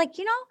 He was like,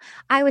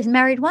 I was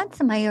married once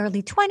in my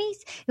early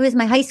 20s. It was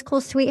my high school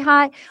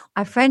sweetheart.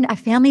 Our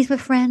families were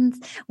friends.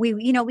 We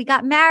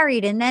got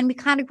married and then we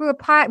kind of grew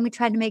apart and we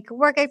tried to make it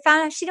work. I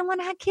found out she didn't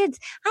want to have kids.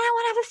 I don't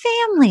want to have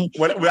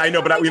a family. I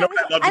know, but you know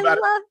what I loved about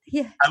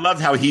it? I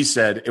loved how he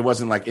said it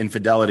wasn't like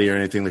infidelity or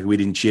anything, like we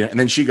didn't cheat. And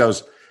then she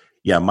goes,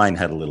 yeah, mine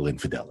had a little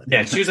infidelity.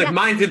 Yeah, she was like,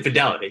 mine's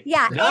infidelity.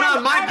 Yeah. Not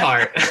on my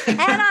part.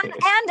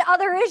 and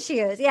other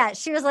issues. Yeah,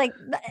 she was like,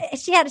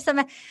 she had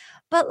some,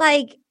 but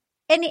like,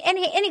 and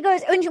he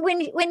goes,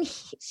 when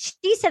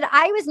she said,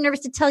 I was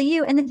nervous to tell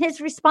you. And then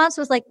his response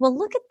was like, well,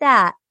 look at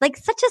that. Like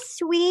such a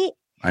sweet.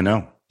 I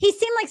know. He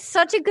seemed like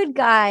such a good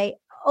guy,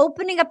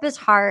 opening up his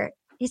heart.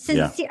 He's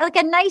sincere, like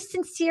a nice,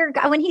 sincere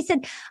guy. When he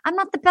said, I'm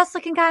not the best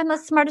looking guy, I'm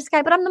not the smartest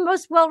guy, but I'm the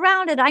most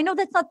well-rounded. I know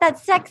that's not that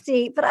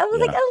sexy, but I was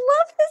like, I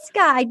love this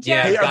guy.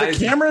 Yeah,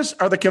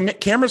 are the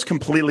cameras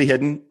completely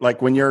hidden?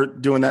 Like when you're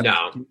doing that?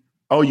 No.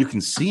 Oh, you can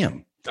see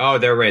them. Oh,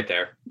 they're right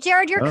there.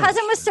 Jared, your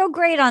cousin was so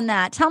great on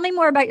that. Tell me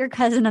more about your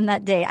cousin on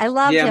that day. I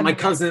loved him. Yeah, my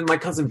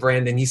cousin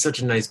Brandon, he's such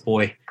a nice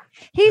boy.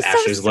 He's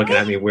Ashley's looking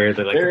at me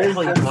weirdly like, what the hell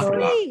are you talking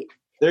about?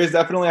 There's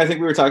definitely, I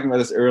think we were talking about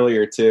this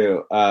earlier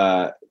too.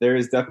 There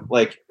is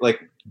definitely like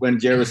when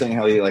Jared was saying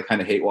how he like kind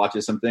of hate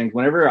watches some things.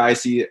 Whenever I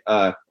see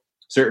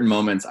certain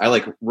moments, I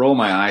like roll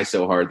my eyes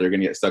so hard they're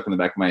gonna get stuck in the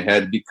back of my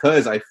head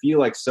because I feel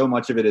like so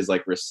much of it is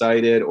like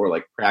recited or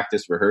like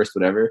practiced, rehearsed,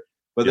 whatever.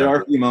 But there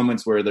are a few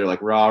moments where they're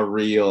like raw,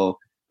 real,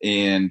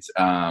 and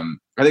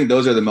I think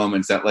those are the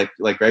moments that,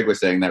 like Greg was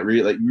saying, that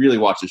really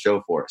watch the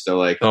show for. So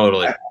like,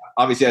 totally.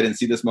 Obviously, I didn't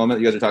see this moment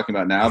that you guys are talking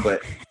about now,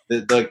 but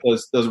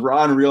those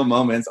raw and real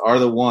moments are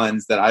the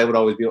ones that I would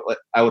always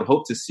I would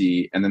hope to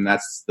see, and then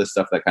that's the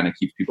stuff that kind of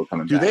keeps people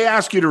coming back. Do they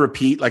ask you to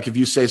repeat? Like, if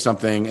you say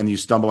something and you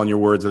stumble on your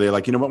words, are they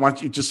like, you know what? Why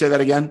don't you just say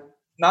that again?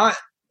 Not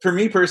for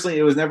me personally.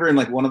 It was never in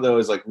like one of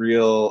those like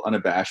real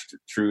unabashed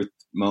truth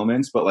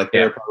moments, but like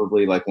there are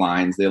probably like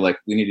lines. They're like,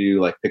 we need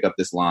to like pick up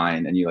this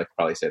line, and you like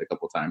probably say it a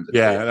couple times.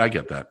 Yeah, I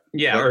get that.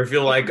 Yeah, or if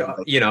you're like,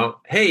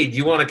 hey, do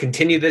you want to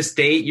continue this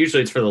date?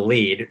 Usually it's for the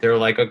lead. They're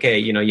like, okay,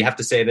 you have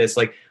to say this.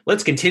 Like,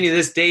 let's continue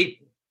this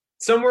date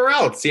somewhere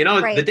else.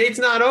 Right. The date's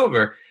not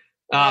over.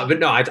 But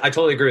no, I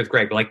totally agree with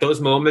Greg. Like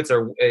those moments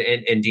are,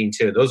 and Dean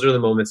too. Those are the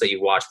moments that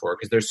you watch for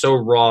because they're so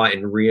raw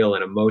and real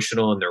and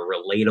emotional, and they're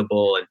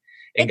relatable. And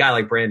a guy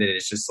like Brandon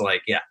is just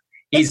like, yeah.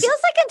 It feels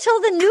like until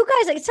the new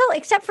guys,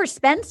 except for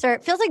Spencer,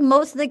 it feels like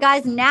most of the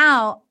guys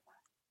now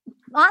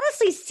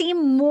honestly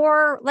seem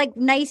more like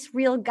nice,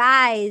 real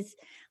guys.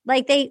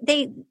 Like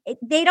they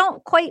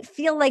don't quite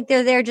feel like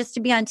they're there just to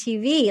be on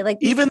TV. Like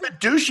even the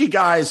douchey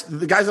guys,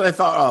 the guys that I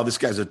thought, oh, this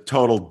guy's a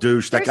total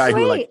douche. That guy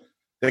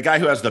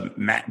who has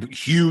the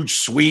huge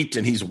suite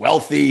and he's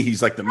wealthy.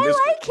 He's like the. I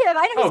like him.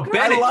 I know.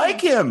 Bennett. I like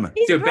him.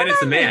 Dude, Bennett's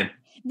the man.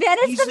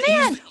 Bennett's the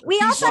man. We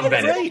all thought he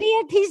was going to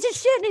be a piece of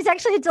shit, and he's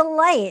actually a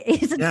delight.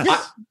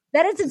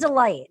 Bennett's a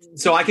delight.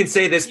 So I can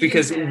say this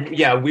because,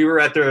 we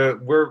were at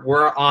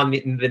we're on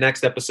the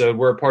next episode.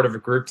 We're a part of a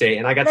group date,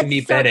 and I got to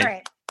meet Bennett.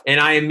 Great. And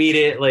I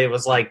immediately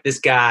was like, this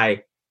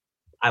guy,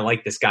 I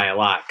like this guy a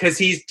lot because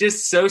he's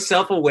just so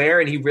self-aware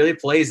and he really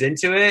plays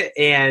into it.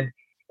 And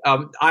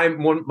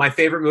my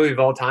favorite movie of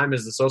all time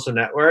is The Social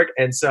Network.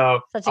 And so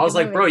I was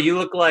like, movie. Bro, you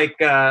look like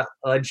a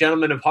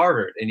gentleman of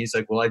Harvard. And he's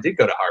like, well, I did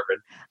go to Harvard.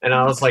 And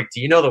I was like,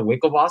 do you know the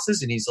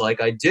Winklebosses? And he's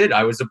like, I did.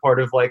 I was a part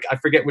of I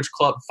forget which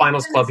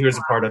finals club he was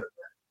a part of.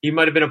 He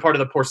might have been a part of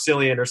the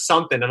Porcellian or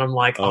something. And I'm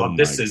like,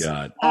 this is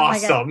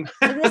awesome.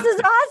 This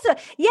is awesome.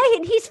 Yeah,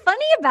 he's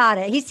funny about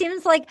it. He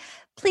seems like,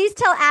 please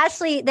tell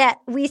Ashley that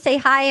we say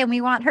hi and we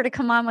want her to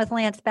come on with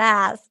Lance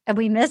Bass and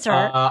we miss her.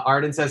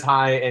 Arden says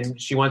hi and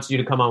she wants you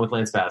to come on with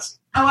Lance Bass.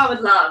 Oh, I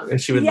would love.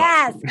 And she would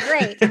love.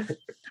 Great. I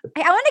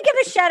want to give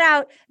a shout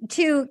out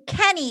to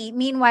Kenny,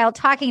 meanwhile,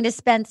 talking to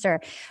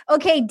Spencer.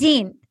 Okay,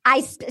 Dean.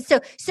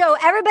 So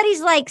everybody's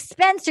like,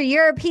 Spencer,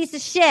 you're a piece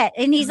of shit.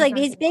 And he's like,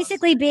 he's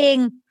basically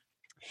being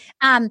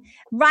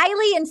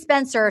Riley and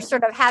Spencer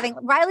sort of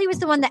Riley was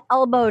the one that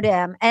elbowed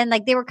him and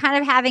like they were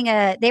kind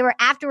of they were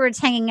afterwards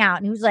hanging out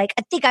and he was like,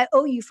 I think I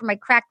owe you for my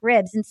cracked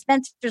ribs. And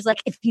Spencer's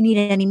like, if you need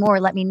any more,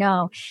 let me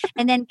know.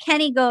 And then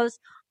Kenny goes,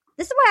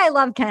 this is why I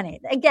love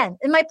Kenny. Again,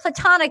 in my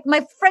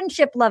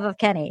friendship love of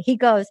Kenny, he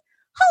goes,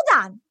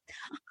 hold on.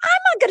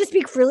 I'm not going to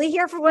speak freely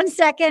here for 1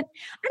 second.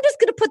 I'm just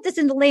going to put this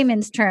into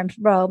layman's terms,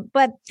 bro.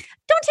 But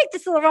don't take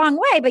this the wrong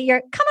way, but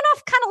you're coming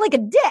off kind of like a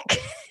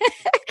dick.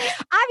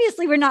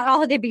 Obviously, we're not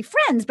all to be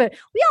friends, but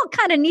we all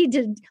kind of need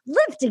to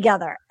live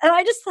together. And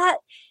I just thought,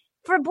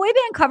 for a boy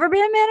band cover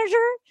band manager,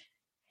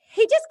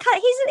 he's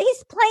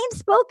plain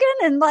spoken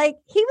and like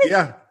he was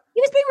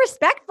being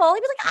respectful. He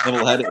was like, I'm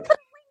going to put it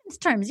in layman's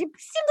terms. You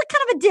seem like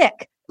kind of a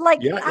dick.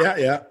 Like,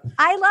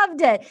 I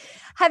loved it.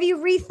 Have you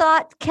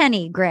rethought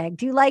Kenny, Greg?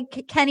 Do you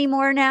like Kenny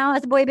more now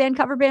as a boy band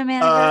cover band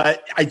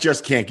manager? I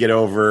just can't get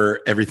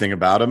over everything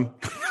about him.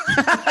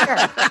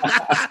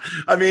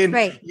 I mean,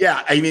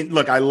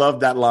 look, I love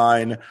that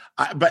line,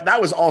 but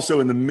that was also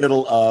in the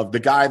middle of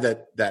the guy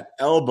that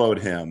elbowed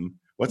him.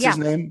 What's his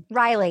name?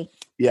 Riley.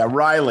 Yeah,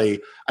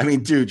 Riley. I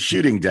mean, dude,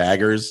 shooting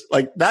daggers.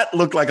 Like that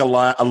looked like a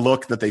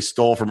look that they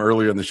stole from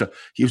earlier in the show.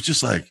 He was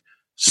just like,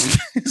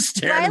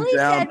 staring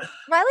down.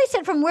 Riley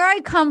said, from where I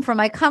come from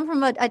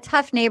a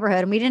tough neighborhood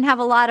and we didn't have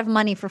a lot of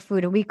money for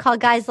food and we call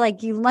guys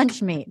like you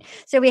lunch meat.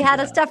 So we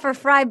had stuff for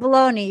fried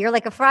bologna. You're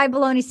like a fried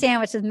bologna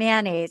sandwich with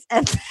mayonnaise.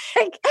 And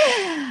like,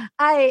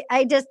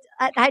 I just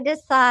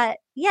thought,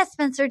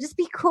 Spencer, just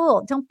be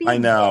cool. Don't be. I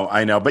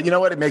know. But you know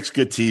what? It makes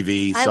good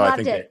TV. I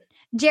loved it.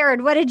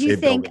 Jared, what did you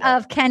think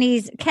of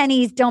Kenny's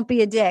 "Don't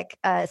be a dick"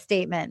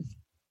 statement?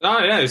 Oh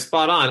yeah, it was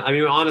spot on. I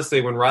mean, honestly,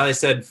 when Riley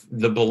said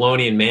the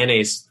bologna and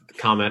mayonnaise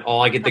comment,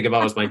 all I could think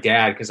about was my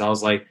dad because I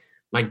was like,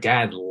 my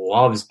dad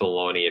loves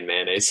bologna and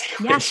mayonnaise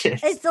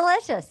sandwiches. Yeah, it's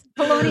delicious.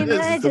 Bologna and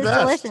mayonnaise is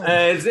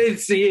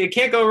delicious. It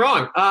can't go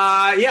wrong.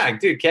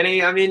 Dude,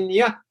 Kenny. I mean,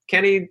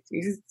 Kenny.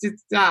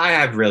 I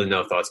have really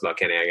no thoughts about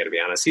Kenny. I got to be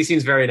honest. He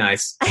seems very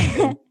nice.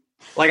 I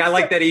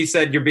like that he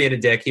said you're being a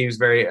dick. He was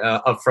very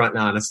upfront and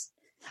honest.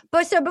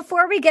 But so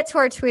before we get to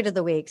our tweet of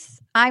the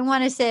weeks, I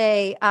want to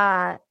say,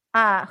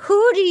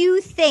 who do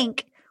you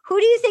think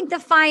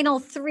the final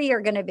three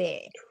are going to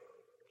be?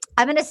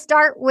 I'm going to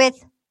start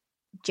with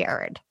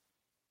Jared.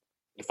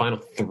 The final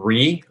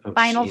three? Oh,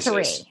 final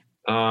Jesus. Three.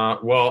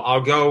 Well,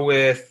 I'll go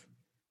with.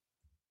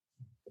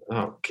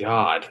 Oh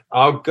God,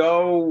 I'll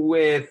go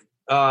with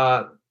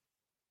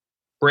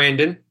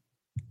Brandon.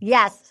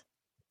 Yes.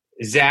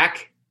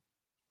 Zach.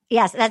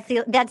 Yes, that's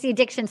the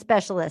addiction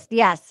specialist.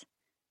 Yes.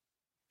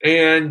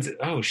 And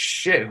oh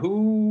shit,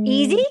 who?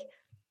 Easy?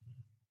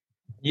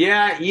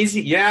 Yeah,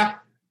 Easy. Yeah.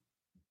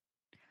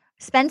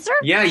 Spencer?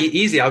 Yeah,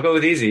 Easy. I'll go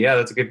with Easy. Yeah,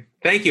 that's a good.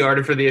 Thank you,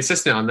 Arden, for the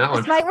assistant on that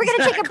one. Right. We're going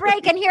to take a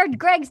break and hear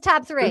Greg's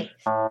top 3.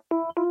 Ooh,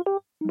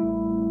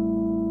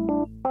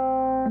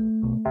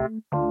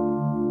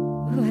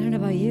 I don't know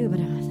about you, but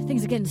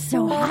things are getting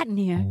so hot in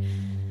here.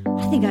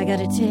 I think I got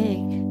to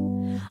take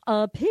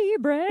a pee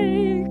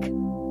break.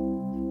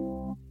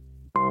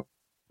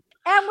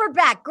 And we're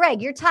back.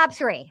 Greg, your top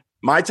 3.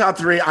 My top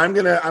 3, I'm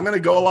gonna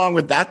go along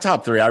with that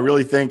top 3. I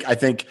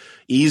think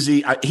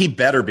Easy. He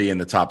better be in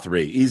the top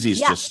 3. Easy's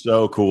just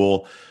so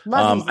cool.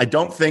 I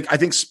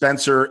think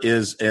Spencer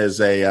is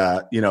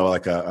a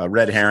like a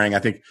red herring. I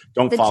think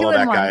don't follow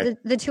that guy.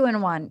 The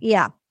 2-in-1.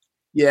 Yeah.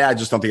 Yeah, I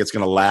just don't think it's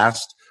going to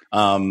last.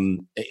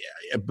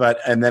 But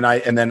then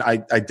I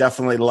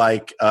definitely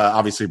like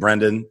obviously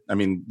Brendan. I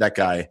mean that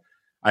guy.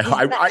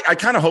 I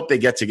kind of hope they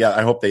get together.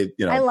 I hope they,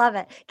 I love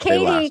it.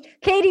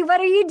 Katie,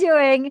 what are you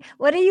doing?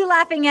 What are you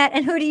laughing at?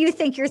 And who do you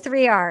think your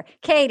 3 are?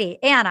 Katie,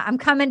 Anna, I'm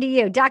coming to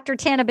you. Dr.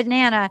 Tana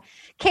Banana.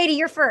 Katie,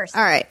 you're first.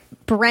 All right.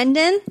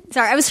 Brendan.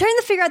 Sorry, I was trying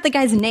to figure out the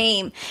guy's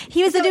name.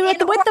 He was the dude with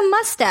the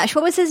mustache.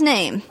 What was his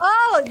name?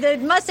 Oh, the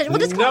mustache. We'll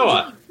just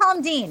call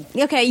him Dean.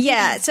 Okay,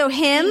 yeah. So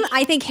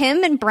I think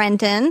him and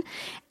Brendan.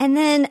 And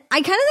then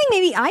I kind of think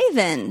maybe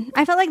Ivan.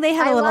 I felt like they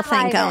had a little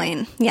thing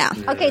going. Yeah.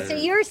 Okay, so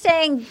you're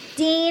saying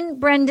Dean,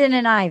 Brendan,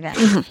 and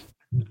Ivan.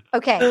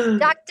 Okay.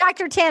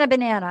 Dr. Tana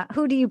Banana,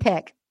 who do you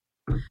pick?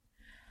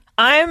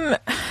 I'm,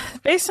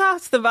 based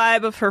off the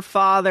vibe of her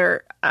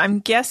father, I'm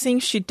guessing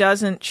she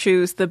doesn't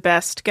choose the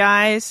best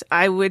guys.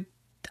 I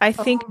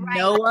think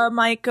Noah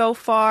might go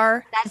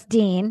far. That's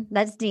Dean.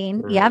 Yep.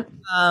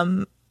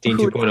 Dean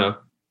 2.0.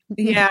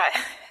 Yeah.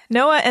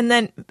 Noah, and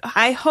then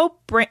I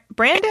hope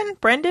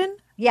Brendan?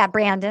 Yeah,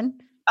 Brandon.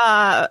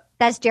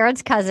 That's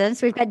Jared's cousin.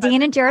 So we've got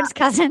Dean and Jared's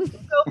cousin.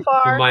 So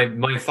far.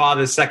 My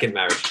father's second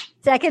marriage.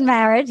 Second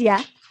marriage,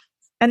 yeah.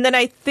 And then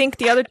I think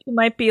the other 2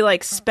 might be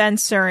like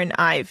Spencer and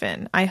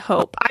Ivan. I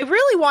hope. I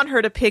really want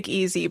her to pick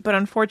Easy, but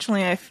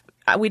unfortunately,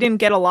 we didn't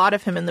get a lot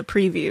of him in the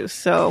preview.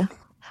 So,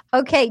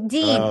 okay,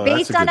 Dean.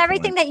 Based on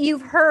everything that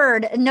you've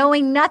heard,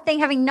 knowing nothing,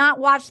 having not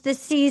watched this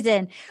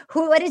season,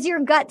 what does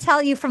your gut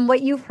tell you from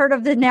what you've heard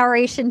of the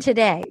narration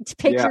today? To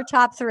pick your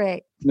top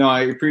 3. No,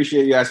 I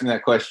appreciate you asking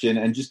that question,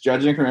 and just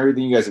judging from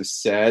everything you guys have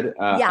said,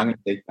 I'm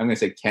gonna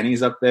say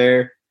Kenny's up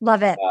there.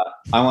 Love it.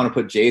 I want to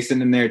put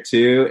Jason in there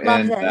too,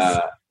 Love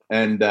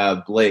and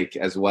Blake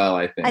as well.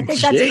 I think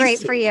that's great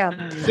for you.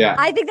 Yeah,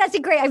 I think that's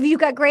you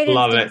got great instincts.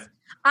 Love it.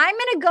 I'm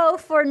gonna go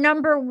for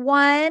number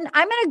 1.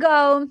 I'm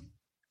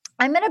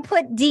gonna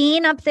put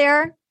Dean up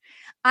there.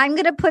 I'm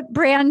gonna put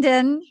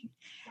Brandon,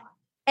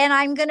 and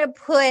I'm gonna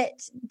put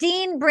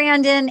Dean,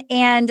 Brandon,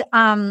 and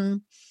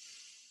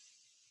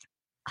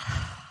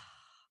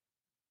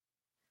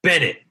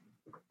Bennett.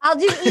 I'll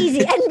do Easy.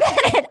 And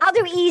Bennett, I'll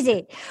do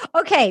Easy.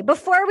 Okay,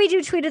 before we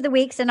do Tweet of the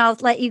Weeks, and I'll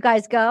let you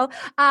guys go.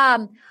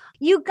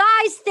 You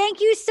guys, thank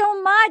you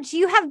so much.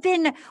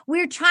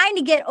 We're trying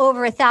to get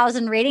over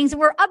 1,000 ratings.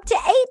 We're up to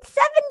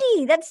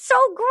 870. That's so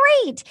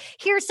great.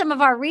 Here's some of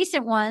our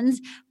recent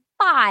ones.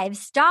 5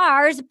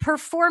 stars,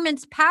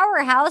 Performance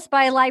Powerhouse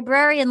by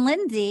librarian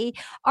Lindsay.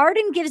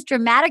 Arden gives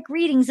dramatic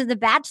readings of the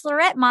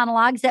Bachelorette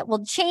monologues that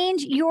will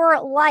change your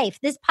life.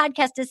 This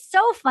podcast is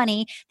so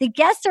funny. The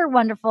guests are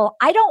wonderful.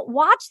 I don't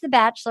watch The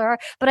Bachelor,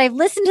 but I've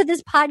listened to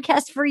this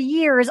podcast for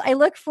years. I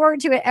look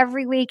forward to it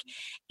every week.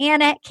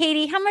 Anna,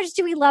 Katie, how much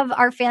do we love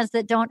our fans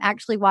that don't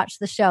actually watch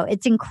the show?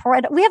 It's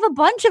incredible. We have a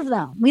bunch of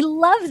them. We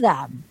love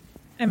them.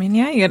 I mean,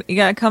 yeah, you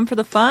got to come for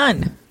the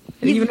fun,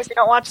 even if you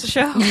don't watch the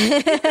show.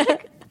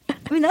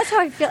 I mean, that's how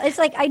I feel. It's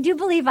like, I do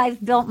believe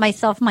I've built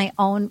myself my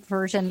own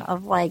version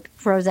of like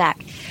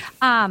Prozac.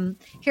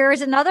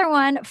 Here's another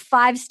one.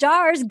 5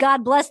 stars.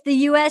 God bless the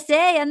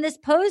USA and this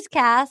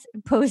postcast.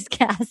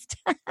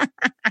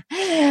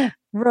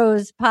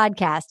 Rose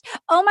podcast.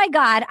 Oh my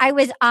God. I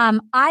was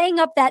eyeing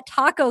up that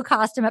taco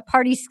costume at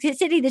Party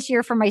City this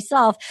year for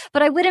myself,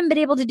 but I wouldn't have been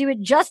able to do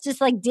it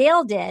justice like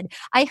Dale did.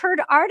 I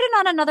heard Arden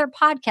on another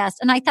podcast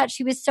and I thought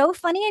she was so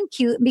funny and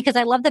cute. Because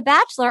I love The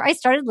Bachelor, I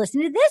started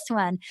listening to this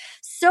one.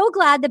 So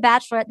glad The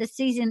Bachelorette this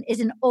season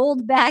is an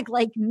old bag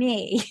like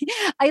me.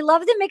 I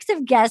love the mix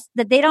of guests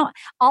that they don't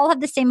all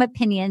have the same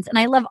opinions. And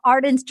I love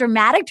Arden's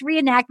dramatic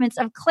reenactments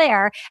of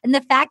Claire and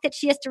the fact that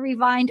she has to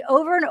rewind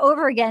over and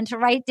over again to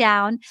write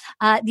down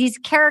these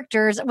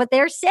characters, what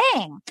they're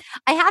saying.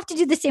 I have to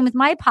do the same with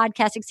my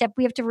podcast, except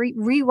we have to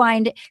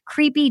rewind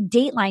creepy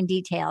Dateline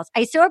details.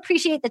 I so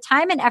appreciate the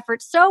time and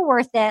effort. So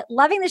worth it.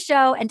 Loving the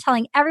show and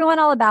telling everyone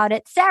all about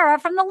it. Sarah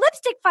from the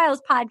Lipstick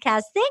Files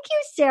podcast. Thank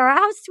you, Sarah.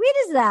 How sweet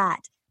is that?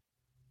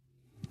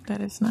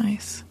 That is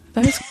nice.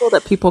 That is cool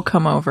that people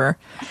come over.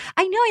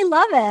 I know. I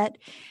love it.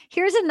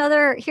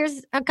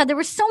 God, there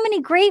were so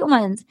many great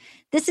ones.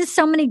 This is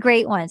so many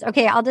great ones.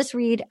 Okay. I'll just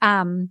read,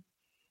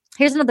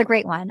 Here's another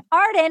great one.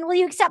 Arden, will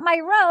you accept my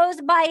rose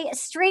by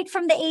Straight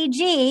from the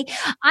AG?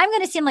 I'm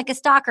going to seem like a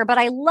stalker, but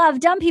I love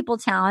Dumb People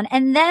Town.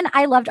 And then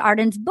I loved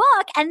Arden's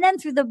book. And then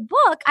through the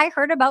book, I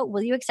heard about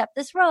Will You Accept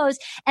This Rose?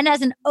 And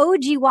as an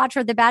OG watcher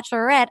of The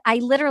Bachelorette, I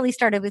literally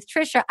started with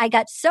Trisha. I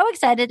got so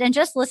excited and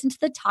just listened to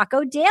the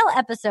Taco Dale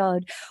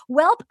episode.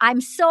 Welp, I'm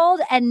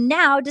sold. And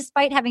now,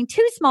 despite having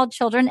 2 small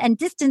children and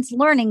distance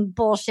learning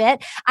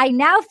bullshit, I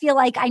now feel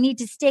like I need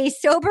to stay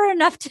sober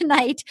enough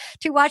tonight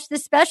to watch the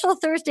special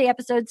Thursday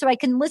episode so I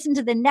can listen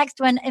to the next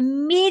one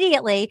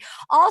immediately.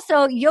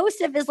 Also,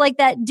 Yosef is like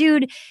that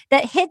dude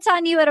that hits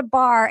on you at a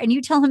bar and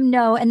you tell him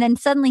no, and then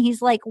suddenly he's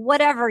like,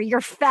 whatever,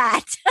 you're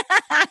fat.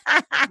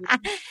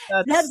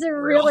 That's a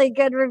really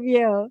good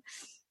review.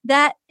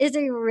 That is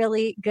a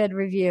really good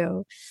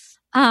review.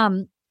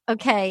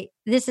 Okay,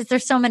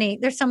 there's so many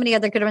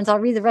other good ones. I'll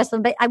read the rest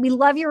of them, but we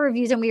love your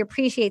reviews and we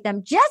appreciate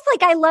them. Just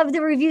like I love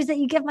the reviews that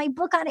you give my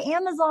book on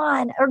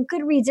Amazon or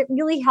Goodreads. It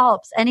really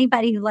helps.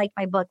 Anybody who liked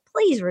my book,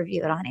 please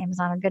review it on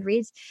Amazon or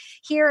Goodreads.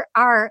 Here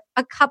are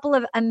a couple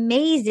of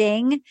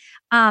amazing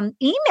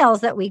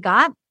emails that we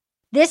got.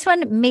 This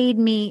one made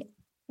me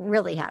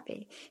really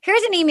happy.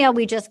 Here's an email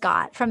we just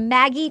got from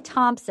Maggie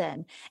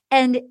Thompson,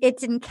 and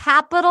it's in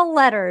capital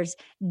letters.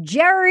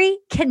 Jerry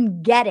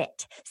can get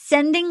it.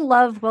 Sending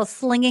love while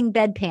slinging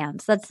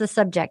bedpans. That's the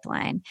subject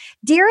line.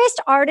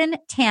 Dearest Arden,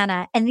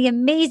 Tana, and the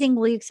amazing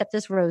Will You Accept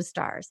This Rose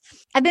stars.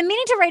 I've been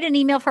meaning to write an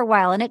email for a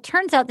while, and it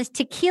turns out this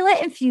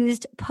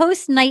tequila-infused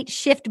post-night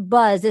shift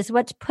buzz is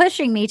what's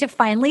pushing me to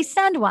finally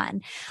send one.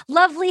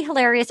 Lovely,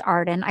 hilarious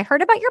Arden. I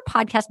heard about your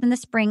podcast in the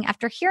spring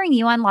after hearing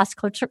you on Las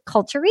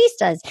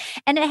Culturistas,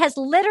 and it has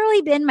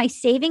literally been my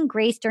saving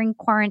grace during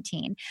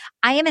quarantine.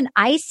 I am an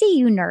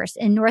ICU nurse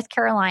in North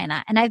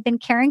Carolina, and I've been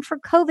caring for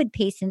COVID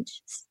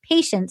patients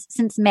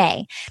since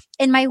May.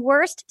 In my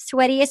worst,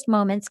 sweatiest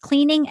moments,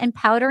 cleaning and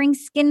powdering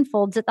skin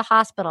folds at the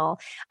hospital,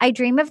 I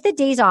dream of the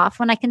days off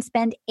when I can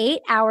spend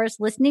 8 hours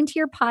listening to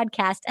your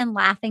podcast and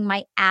laughing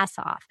my ass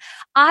off.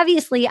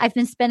 Obviously, I've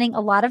been spending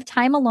a lot of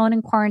time alone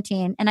in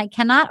quarantine, and I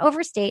cannot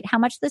overstate how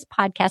much this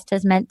podcast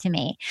has meant to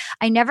me.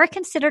 I never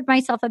considered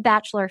myself a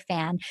Bachelor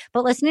fan,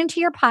 but listening to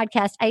your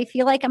podcast, I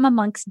feel like I'm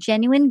amongst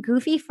genuine,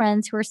 goofy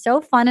friends who are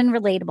so fun and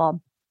relatable.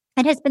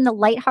 It has been the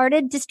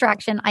lighthearted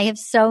distraction I have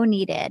so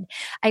needed.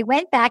 I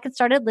went back and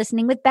started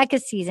listening with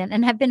Becca's season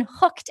and have been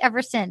hooked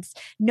ever since.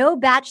 No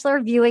Bachelor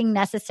viewing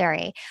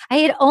necessary. I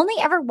had only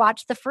ever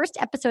watched the first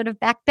episode of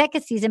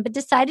Becca's season, but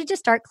decided to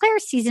start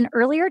Claire's season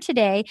earlier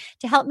today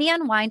to help me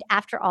unwind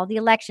after all the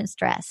election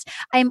stress.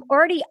 I am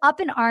already up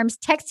in arms,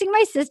 texting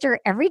my sister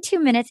every 2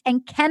 minutes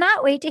and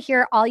cannot wait to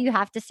hear all you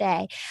have to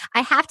say.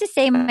 I have to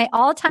say my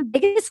all-time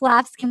biggest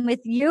laughs came with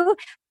you,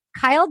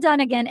 Kyle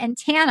Dunnigan, and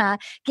Tana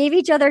gave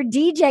each other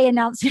DJ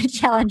announcement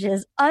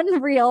challenges.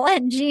 Unreal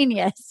and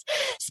genius.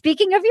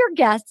 Speaking of your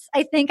guests,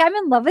 I think I'm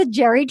in love with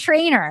Jerry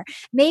Trainer.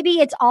 Maybe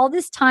it's all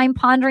this time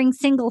pondering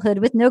singlehood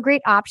with no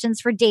great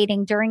options for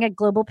dating during a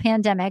global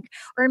pandemic.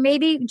 Or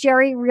maybe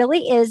Jerry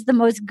really is the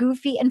most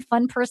goofy and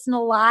fun person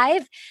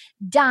alive.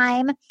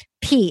 Dime.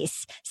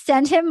 Peace.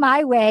 Send him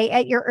my way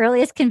at your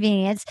earliest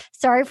convenience.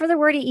 Sorry for the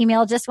wordy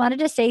email. Just wanted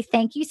to say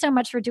thank you so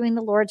much for doing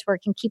the Lord's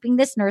work and keeping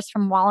this nurse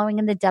from wallowing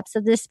in the depths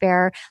of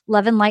despair.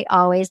 Love and light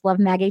always. Love,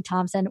 Maggie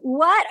Thompson.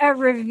 What a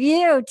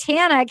review.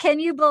 Tana, can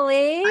you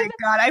believe? My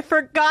God, I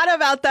forgot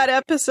about that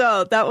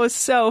episode. That was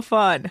so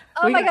fun.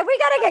 Oh my God, we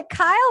got to get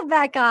Kyle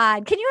back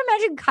on. Can you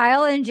imagine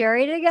Kyle and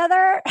Jerry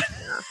together?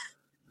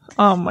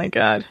 Oh my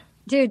God.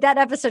 Dude, that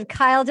episode,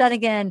 Kyle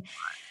Dunnigan.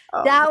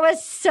 That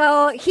was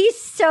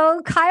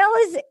Kyle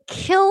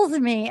kills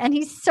me, and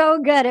he's so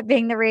good at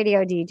being the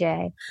radio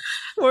DJ.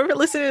 We're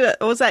listening to,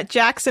 what was that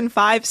Jackson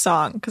 5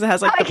 song? Because it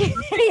has like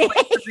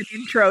the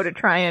intro to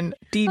try and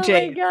DJ.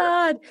 Oh my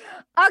God.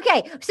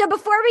 Okay, so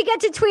before we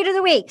get to Tweet of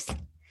the Weeks,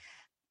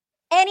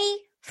 any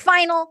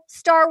final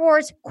Star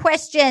Wars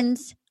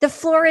questions? The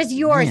floor is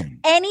yours.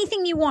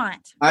 Anything you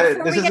want.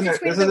 This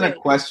isn't a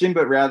question,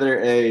 but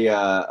rather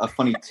a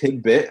funny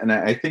tidbit, and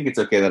I think it's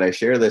okay that I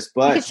share this.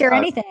 But you can share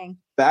anything.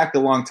 Back a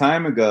long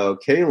time ago,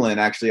 Kaylin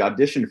actually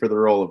auditioned for the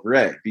role of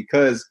Rey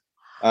because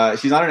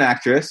she's not an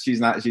actress. She's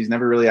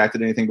never really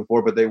acted anything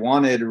before, but they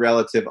wanted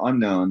relative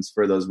unknowns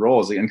for those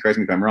roles. And correct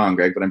me if I'm wrong,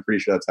 Greg, but I'm pretty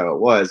sure that's how it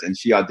was. And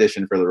she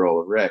auditioned for the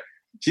role of Rey.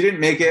 She didn't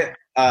make it.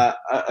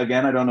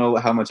 Again, I don't know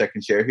how much I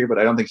can share here, but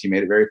I don't think she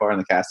made it very far in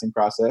the casting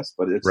process.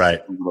 But it's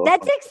right.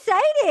 That's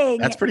exciting.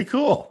 That's pretty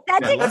cool.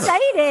 That's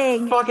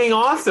exciting. Fucking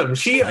awesome.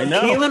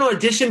 Kaylin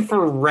auditioned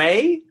for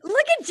Rey.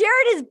 Look at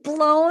Jared is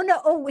blown.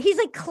 Oh, he's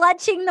like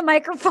clutching the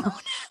microphone.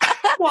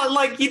 Well,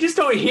 like you just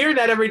don't hear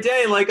that every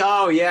day. Like,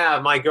 oh yeah,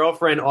 my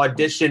girlfriend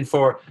auditioned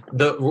for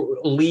the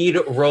lead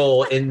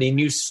role in the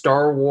new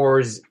Star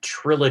Wars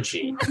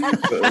trilogy.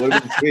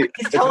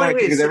 It's funny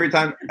because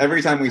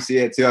every time we see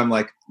it too, I'm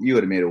like, you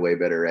would have made a way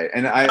better Rey.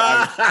 And the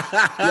actress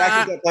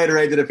that played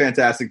Rey did a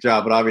fantastic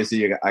job, but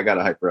obviously I got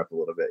to hype her up a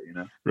little bit, you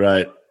know?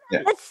 Right.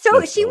 Yeah.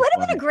 She would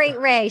have been a great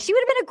Rey. She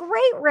would have been a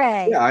great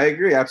Rey. Yeah, I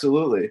agree.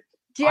 Absolutely.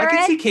 Jared? I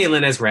can see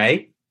Kaylin as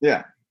Rey.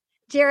 Yeah.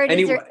 Jared,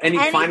 any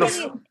final...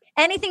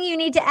 Anything you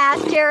need to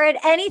ask, Jared?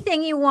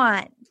 Anything you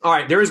want? All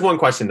right, there is one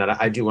question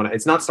that I do want to.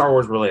 It's not Star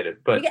Wars related,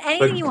 but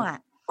anything you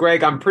want.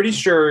 Greg, I'm pretty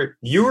sure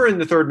you were in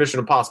the third Mission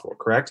Impossible,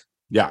 correct?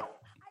 Yeah.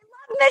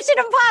 Mission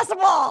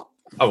Impossible.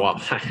 Oh well,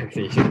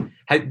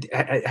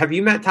 have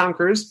you met Tom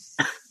Cruise?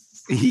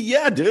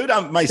 Yeah, dude.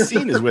 My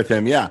scene is with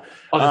him. Yeah.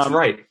 Oh, that's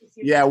right.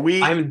 Yeah,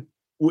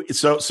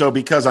 so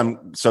because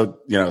I'm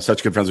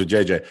such good friends with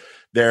JJ.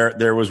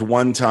 There was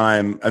one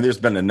time, and there's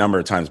been a number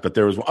of times, but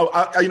there was.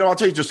 I'll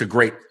tell you just a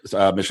great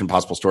Mission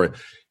Impossible story.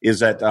 Is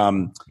that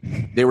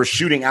they were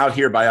shooting out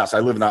here by us. I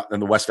live in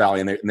the West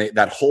Valley, and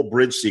that whole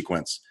bridge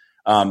sequence.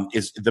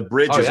 Is the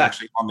bridge is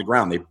actually on the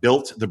ground. They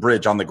built the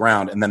bridge on the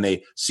ground and then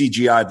they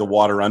CGI'd the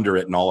water under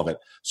it and all of it.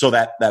 So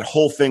that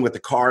whole thing with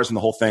the cars and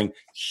the whole thing,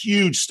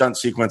 huge stunt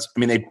sequence. I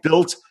mean, they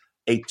built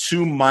a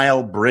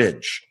 2-mile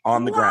bridge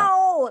on the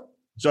ground.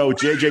 So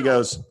JJ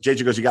goes,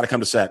 you got to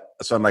come to set.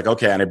 So I'm like,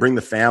 okay. And I bring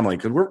the family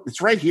because it's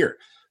right here.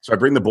 So I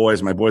bring the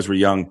boys. My boys were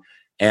young,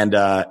 and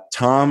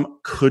Tom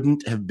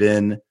couldn't have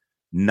been.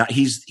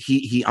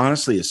 He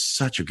honestly is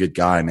such a good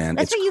guy, man.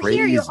 That's what you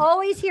hear. You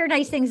always hear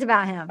nice things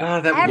about him.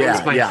 Oh, that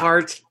warms my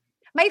heart.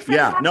 My friend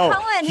Tom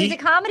Cullen, who's a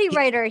comedy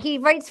writer, he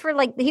writes for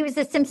he was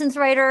a Simpsons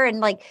writer,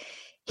 and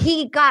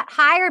he got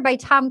hired by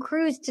Tom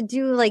Cruise to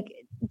do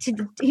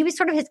he was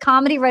sort of his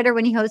comedy writer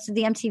when he hosted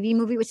the MTV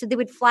movie, which they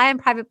would fly on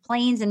private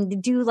planes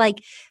and do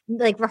like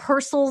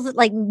rehearsals,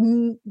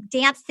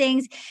 dance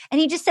things.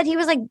 And he just said he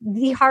was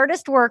the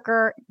hardest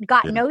worker,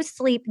 got no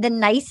sleep, the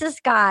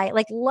nicest guy,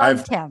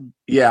 loved him.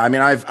 Yeah. I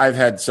mean, I've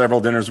had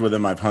several dinners with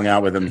him. I've hung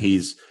out with him. He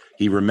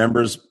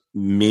remembers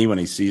me when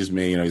he sees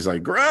me, he's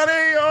like,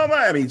 Granny, oh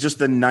my, I mean, just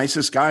the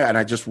nicest guy. And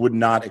I just would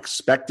not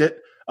expect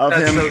it of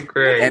him. So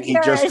great. And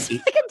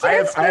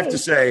I have to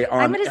say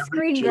I'm going to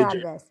screen grab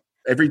this.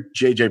 Every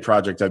JJ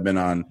project I've been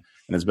on,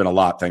 and it's been a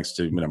lot thanks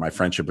to my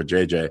friendship with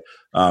JJ.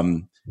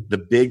 The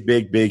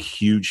big,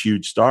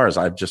 huge stars.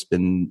 I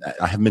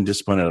haven't been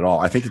disappointed at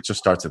all. I think it just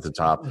starts at the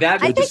top.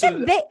 I think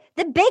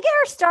the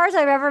bigger stars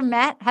I've ever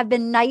met have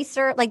been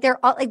nicer. They're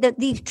all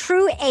the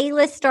true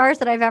A-list stars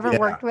that I've ever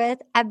worked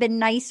with have been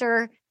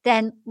nicer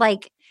than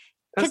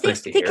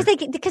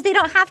because they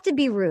don't have to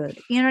be rude.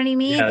 You know what I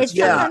mean? Yeah, it's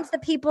sometimes the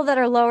people that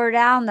are lower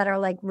down that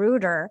are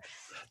ruder.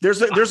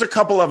 There's a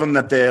couple of them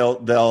that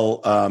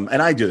they'll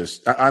and I do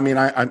this.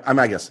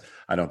 I guess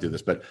I don't do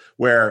this, but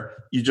where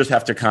you just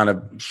have to kind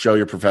of show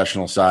your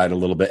professional side a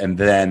little bit, and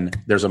then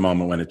there's a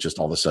moment when it just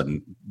all of a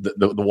sudden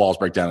the walls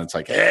break down. And it's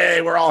like,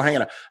 hey, we're all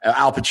hanging out.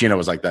 Al Pacino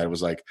was like that. It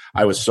was like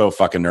I was so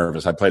fucking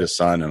nervous. I played his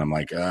son, and I'm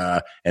like,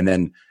 and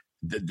then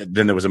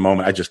there was a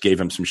moment I just gave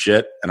him some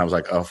shit, and I was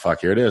like, oh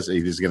fuck, here it is.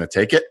 He's gonna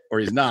take it or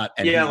he's not.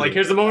 And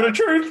here's the moment of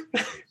truth.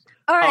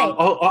 All right.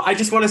 I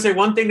just want to say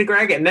one thing to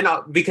Greg, and then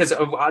because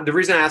the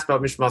reason I asked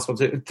about Mission Impossible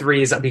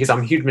 3 is because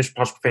I'm a huge Mission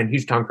Impossible fan,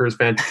 huge Tom Cruise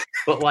fan.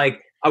 But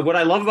what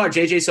I love about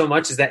JJ so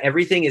much is that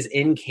everything is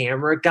in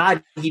camera.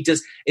 God,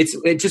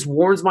 it just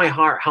warms my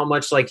heart how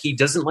much he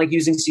doesn't like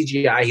using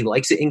CGI. He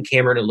likes it in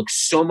camera, and it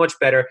looks so much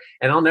better.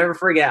 And I'll never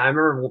forget. I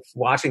remember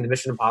watching the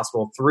Mission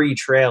Impossible 3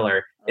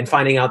 trailer and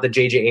finding out that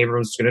J.J.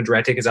 Abrams was going to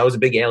direct it because I was a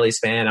big Alias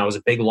fan. I was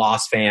a big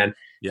Lost fan.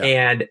 Yeah.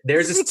 And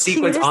there's a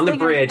sequence on the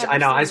bridge. I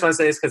know. I just want to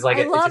say this because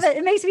I love it.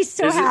 It makes me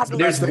so happy.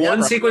 There's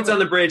one sequence on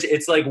the bridge.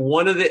 It's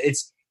one of the.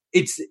 It's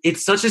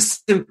such a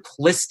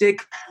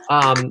simplistic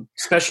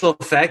special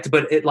effect,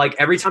 but it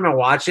every time I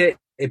watch it,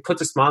 it puts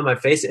a smile on my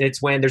face. And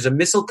it's when there's a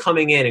missile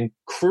coming in and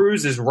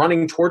Cruise is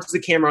running towards the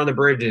camera on the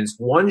bridge, and it's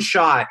one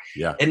shot.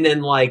 Yeah. And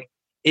then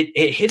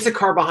it hits a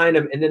car behind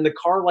him, and then the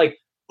car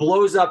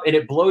blows up and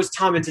it blows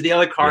Tom into the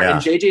other car, and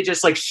JJ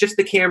just shifts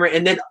the camera,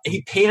 and then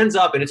he pans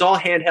up and it's all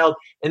handheld,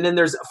 and then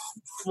there's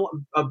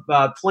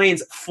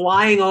planes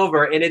flying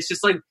over, and it's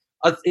just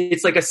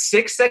it's a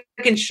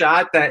 6-second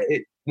shot that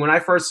when I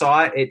first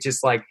saw it, it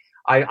just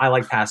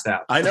I passed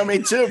out. I know, me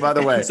too, by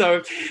the way.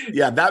 So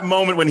that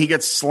moment when he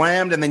gets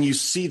slammed and then you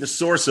see the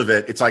source of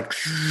it, it's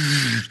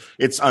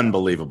it's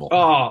unbelievable.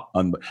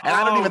 And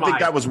I don't even think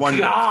that was one.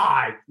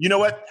 God. You know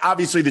what?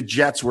 Obviously the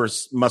jets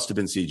must have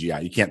been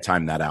CGI. You can't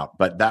time that out,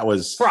 but that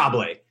was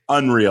probably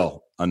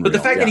unreal. But the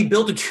fact that he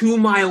built a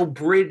 2-mile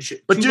bridge.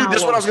 But dude, this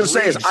is what I was going to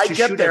say is I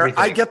get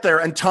there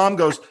and Tom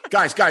goes,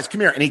 guys,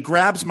 come here. And he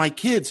grabs my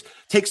kids,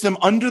 takes them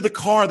under the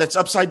car that's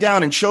upside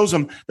down and shows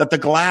them that the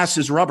glass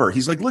is rubber.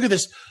 He's like, look at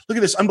this,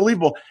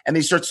 unbelievable. And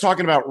he starts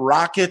talking about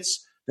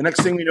rockets. The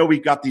next thing we know,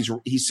 we've got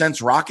he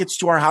sends rockets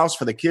to our house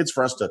for the kids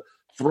for us to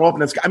throw up in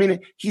the sky. I mean,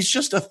 he's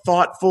just a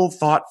thoughtful,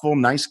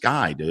 nice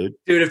guy, dude.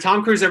 Dude, if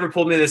Tom Cruise ever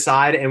pulled me to the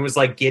side and was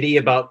giddy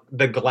about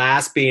the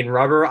glass being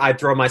rubber, I'd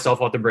throw myself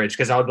off the bridge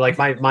because I would be like,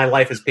 my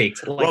life has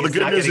peaked. Well, the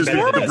good news is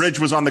the bridge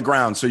was on the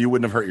ground, so you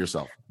wouldn't have hurt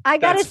yourself. I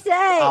gotta say,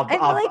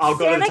 I'll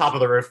go to the top of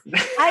the roof.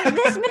 This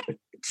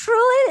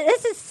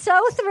is so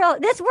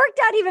thrilling. This worked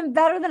out even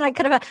better than I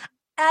could have.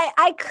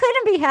 I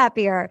couldn't be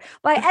happier.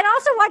 And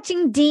also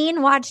watching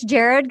Dean watch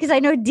Jared, because I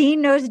know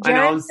Dean knows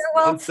Jared so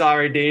well. I'm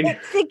sorry, Dean.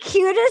 It's the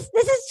cutest.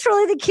 This is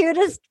truly the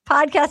cutest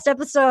podcast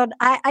episode.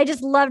 I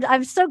just loved.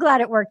 I'm so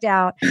glad it worked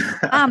out.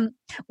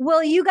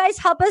 Will you guys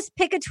help us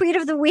pick a tweet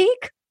of the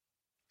week?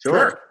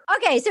 Sure.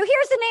 Okay, so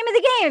here's the name of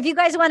the game. If you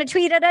guys want to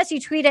tweet at us, you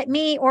tweet at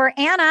me or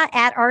Anna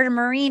at Arden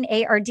Marine,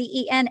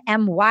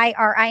 ARDENMYRIN,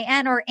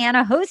 or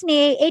Anna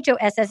Hosnier,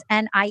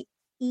 HOSSNIEH.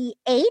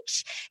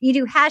 You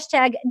do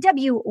hashtag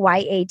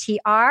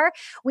WYATR.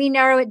 We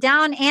narrow it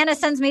down. Anna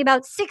sends me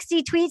about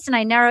 60 tweets, and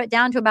I narrow it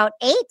down to about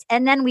 8,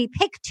 and then we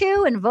pick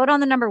 2 and vote on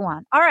the number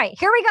 1. All right,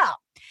 here we go.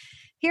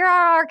 Here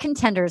are our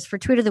contenders for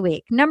Tweet of the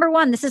Week. Number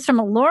 1, this is from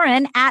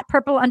Lauren at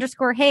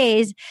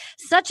 _Haze.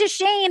 Such a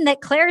shame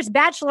that Claire's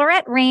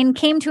bachelorette reign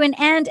came to an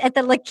end at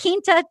the La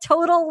Quinta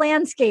Total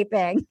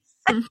Landscaping.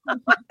 Made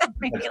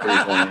me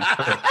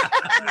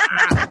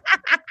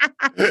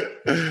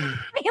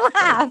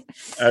laugh.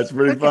 That's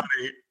pretty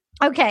funny.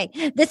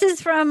 Okay. This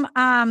is from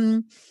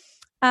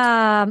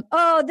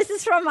this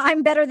is from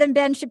I'm Better Than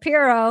Ben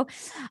Shapiro,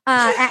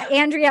 at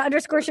Andrea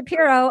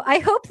 _Shapiro. I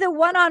hope the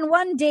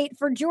one-on-one date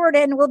for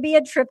Jordan will be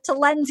a trip to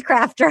Lens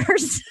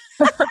Crafters.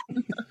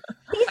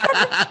 He's such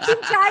a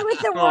cute guy with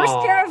the worst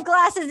pair of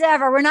glasses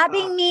ever. We're not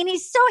being mean.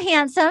 He's so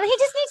handsome. He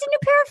just needs a new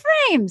pair of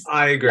frames.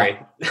 I agree.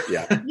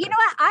 Yeah. You know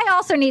what? I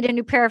also need a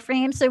new pair of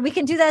frames, so we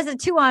can do that as a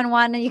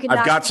 2-on-1, and you can.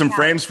 I've got some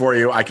frames for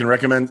you. I can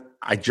recommend.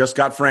 I just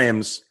got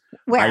frames.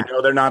 Where? I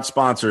know they're not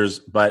sponsors,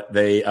 but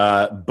they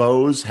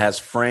Bose has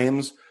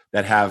frames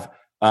that have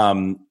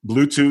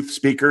Bluetooth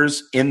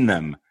speakers in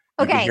them.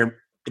 Okay.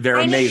 They're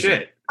amazing.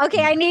 Shit.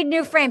 Okay, I need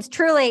new frames,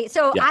 truly.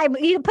 So Yeah.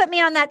 you put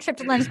me on that trip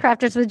to Lens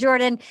Crafters with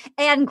Jordan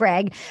and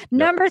Greg.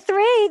 Number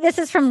 3, this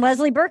is from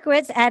Leslie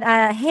Berkowitz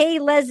at Hey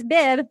Les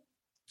Bib.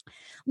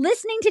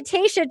 Listening to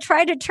Tasha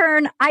try to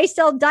turn I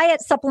sell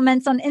diet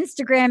supplements on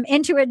Instagram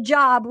into a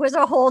job was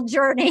a whole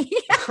journey.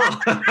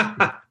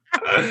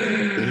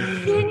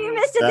 You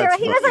missed it there.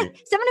 That's He was funny. like,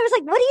 somebody was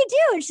like, what do you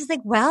do? And she's like,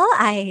 well,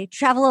 I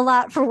travel a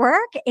lot for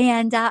work,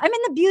 and I'm in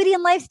the beauty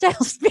and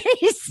lifestyle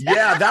space.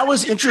 Yeah, that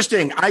was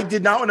interesting. I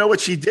did not know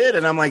what she did,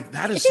 and I'm like,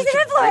 that is. She's such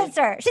an a great-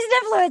 influencer. She's an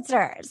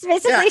influencer. So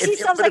basically, Yeah, she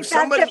sells but like if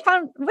somebody- fat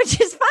fun, which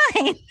is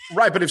fine.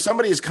 Right, but if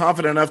somebody is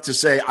confident enough to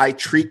say I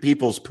treat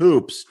people's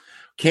poops,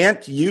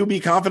 can't you be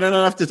confident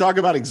enough to talk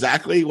about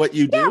exactly what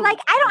you do? Yeah, like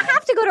I don't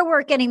have to go to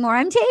work anymore.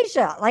 I'm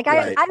Tasha. Like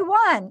Right. I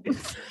won.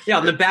 Yeah,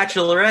 I'm the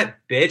Bachelorette,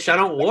 bitch. I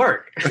don't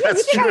work. You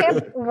That's think I true.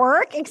 have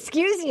work?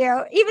 Excuse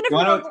you. Even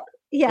if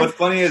yes. What's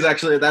funny is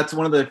actually that's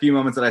one of the few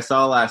moments that I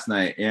saw last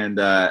night, and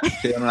Taylor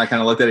and I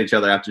kind of looked at each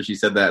other after she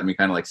said that, and we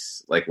kind of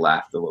like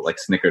laughed a little, like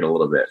snickered a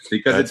little bit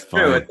because That's it's true.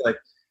 funny. It's like,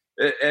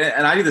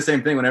 and I do the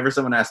same thing. Whenever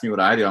someone asks me what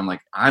I do, I'm like,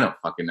 I don't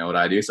fucking know what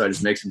I do, so I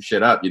just make some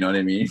shit up. You know what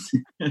I mean?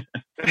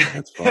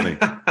 That's funny.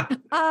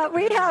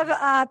 We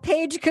have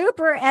Paige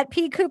Cooper at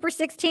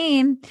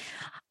PCooper16.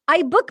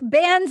 I book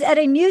bands at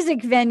a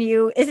music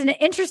venue is an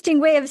interesting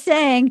way of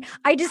saying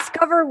I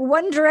discover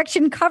One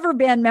Direction cover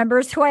band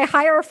members who I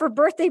hire for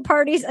birthday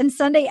parties and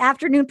Sunday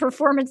afternoon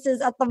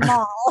performances at the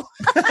mall.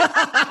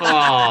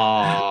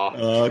 Aww.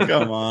 Oh,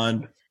 come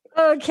on.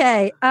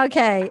 Okay. Oh,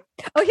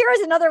 here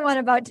is another one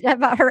about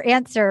her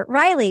answer.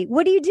 Riley,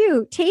 what do you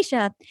do?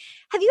 Tasha,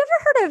 have you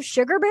ever heard of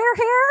sugar bear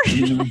hair?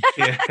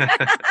 Yeah.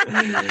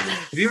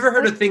 Have you ever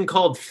heard of a thing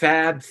called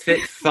Fab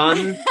Fit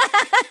Fun?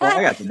 Well,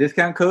 I got the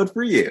discount code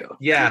for you.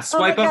 Yeah,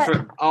 swipe my up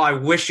God. for. Oh, I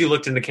wish you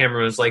looked in the camera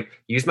and was like,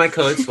 use my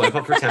code, swipe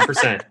up for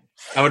 10%.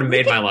 That would have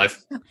made my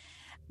life.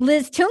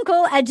 Liz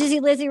Tunkel at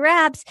Jizzy Lizzy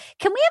Raps.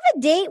 Can we have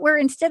a date where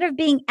instead of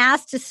being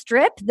asked to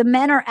strip, the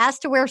men are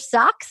asked to wear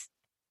socks?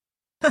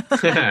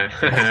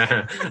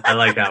 I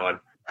like that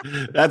one.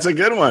 That's a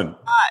good one.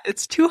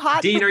 It's too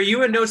hot. Dean, are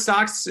you a no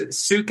socks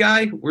suit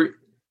guy?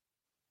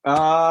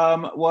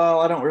 Well,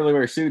 I don't really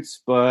wear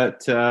suits,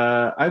 but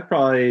I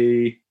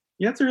probably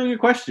that's a really good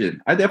question.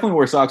 I definitely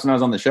wore socks when I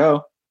was on the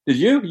show. Did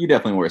you? You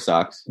definitely wore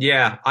socks.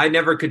 Yeah, I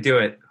never could do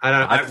it.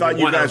 I thought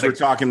you guys were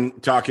talking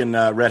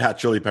Red Hot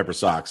Chili Pepper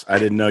socks. I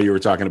didn't know you were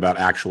talking about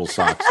actual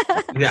socks.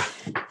 Yeah.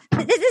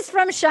 This is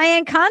from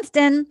Cheyenne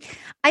Constant.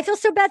 I feel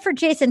so bad for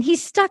Jason.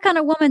 He's stuck on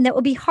a woman that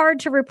will be hard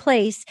to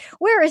replace.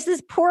 Where is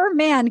this poor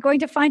man going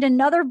to find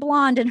another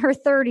blonde in her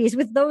 30s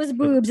with those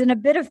boobs and a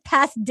bit of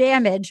past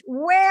damage?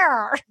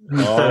 Where?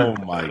 Oh,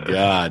 my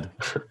God.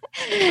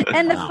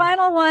 And the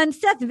final one,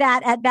 Seth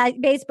Vatt at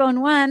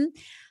Basebone 1.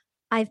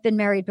 I've been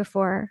married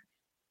before.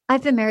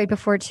 I've been married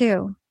before,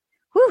 too.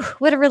 Whew,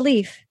 what a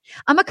relief.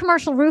 I'm a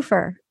commercial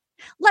roofer.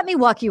 Let me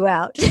walk you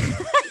out.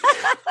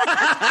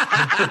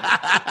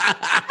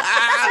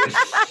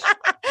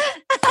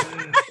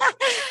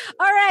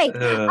 All right.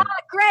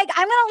 Greg,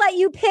 I'm going to let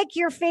you pick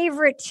your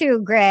favorite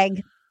 2,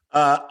 Greg.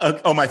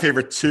 My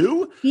favorite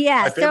 2?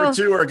 Yeah. My favorite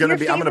 2 are going to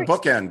be, I'm going to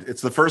bookend.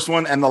 It's the first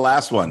one and the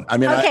last one. I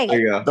mean,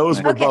 Okay.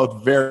 those were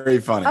both very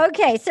funny.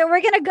 Okay, so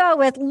we're going to go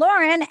with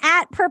Lauren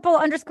at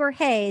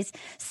 _Haze.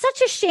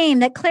 Such a shame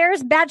that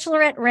Claire's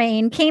bachelorette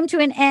reign came to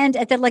an end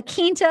at the La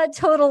Quinta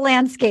Total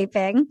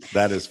Landscaping.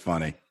 That is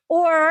funny.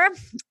 Or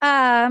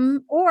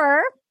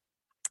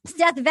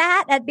Seth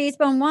Vatt at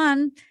Basebone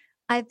 1.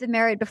 I've been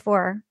married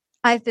before.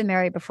 I've been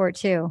married before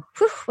too.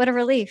 Whew, what a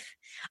relief.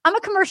 I'm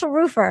a commercial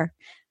roofer.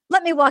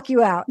 Let me walk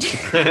you out.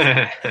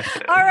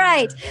 All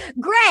right.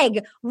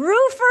 Greg,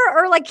 roofer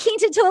or La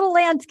Quinta Total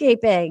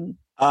Landscaping?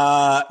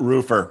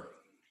 Roofer.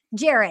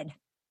 Jared.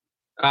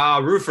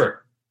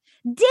 Roofer.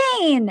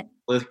 Dean.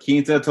 La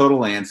Quinta Total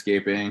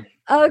Landscaping.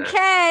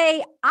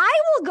 Okay,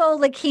 I will go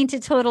La Quinta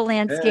Total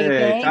Landscaping.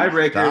 Hey,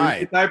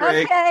 tiebreaker.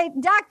 Tiebreak. Okay,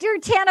 Dr.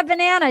 Tana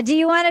Banana, do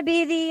you want to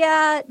be the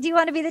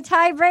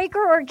tiebreaker,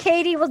 or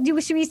Katie will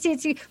do? Should we see?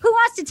 Who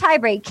wants to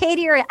tiebreak,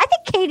 Katie or I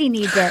think Katie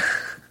needs it.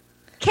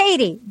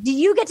 Katie, do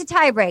you get to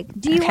tiebreak?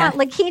 Do you want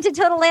La Quinta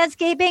Total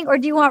Landscaping, or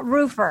do you want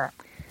Roofer?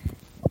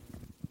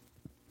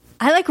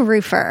 I like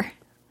Roofer,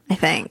 I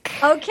think.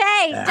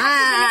 Okay, Dr.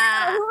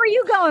 Banana, who are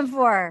you going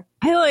for?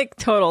 I like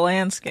Total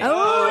Landscape.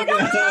 Oh, it's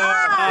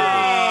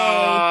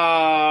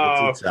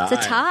a tie. It's a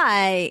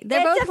tie.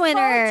 They're both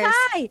winners.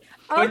 Tie. Okay.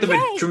 Quite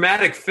the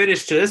dramatic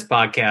finish to this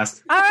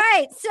podcast. All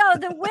right. So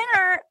the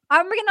winner,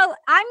 I'm gonna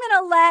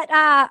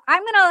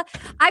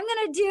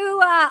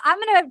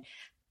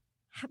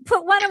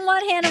put one in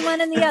one hand and one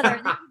in the other.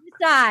 And then you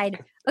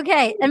decide.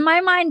 Okay. In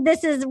my mind,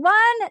 this is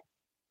one.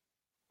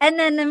 And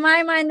then in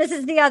my mind, this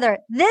is the other.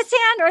 This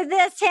hand or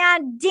this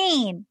hand,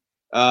 Dean?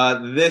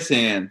 This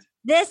hand.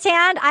 This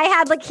hand, I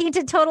had La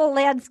Quinta Total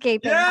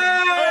Landscaping.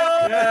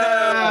 Yeah!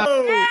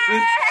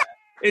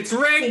 It's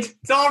rigged.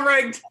 It's all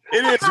rigged.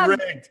 It is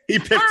rigged. He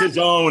picked his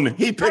own.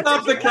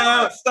 Stop the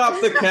count.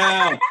 Stop the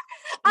count.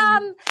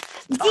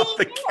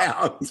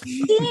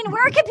 Dean,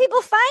 where can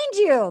people find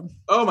you?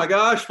 Oh my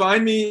gosh,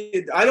 find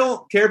me. I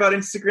don't care about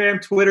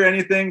Instagram, Twitter,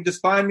 anything.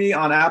 Just find me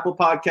on Apple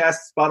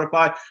Podcasts,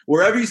 Spotify,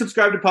 wherever you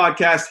subscribe to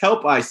podcasts.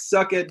 Help, I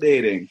suck at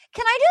dating.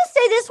 Can I just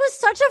say this was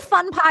such a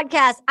fun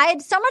podcast? I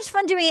had so much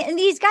fun doing it, and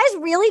these guys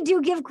really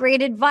do give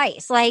great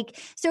advice. Like,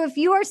 so if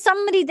you are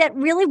somebody that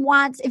really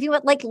wants, if you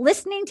want, like,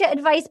 listening to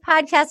advice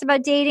podcasts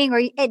about dating, or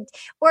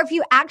if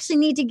you actually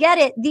need to get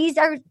it, these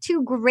are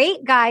two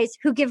great guys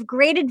who give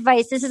great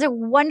advice. This is a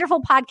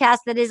wonderful podcast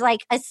that is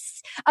like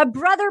a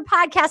brother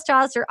podcast to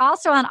us. They're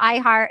also on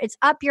iHeart. It's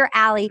up your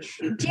alley.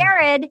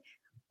 Jared, I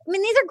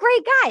mean, these are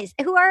great guys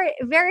who are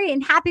very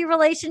in happy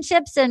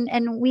relationships, and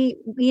we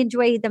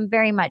enjoy them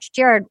very much.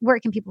 Jared, where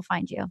can people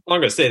find you? I'm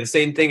going to say the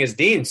same thing as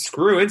Dean.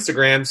 Screw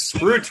Instagram.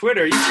 Screw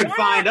Twitter. You can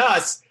find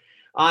us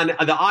on the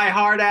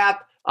iHeart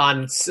app,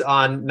 on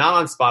not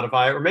on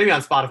Spotify, or maybe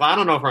on Spotify. I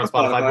don't know if we're on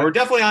Spotify, but we're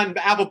definitely on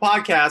Apple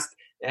Podcast.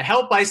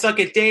 Help, I Suck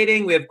at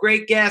Dating. We have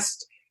great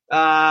guests.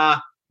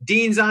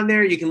 Dean's on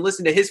there. You can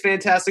listen to his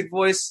fantastic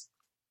voice.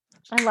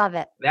 I love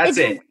it.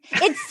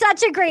 It's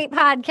such a great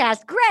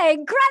podcast. Greg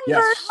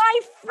Grunberg, my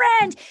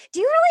friend.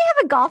 Do you really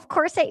have a golf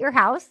course at your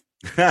house?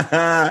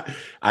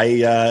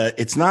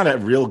 It's not a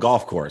real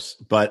golf course,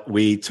 but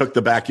we took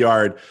the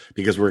backyard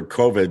because we're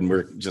COVID and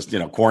we're just,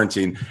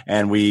 quarantine.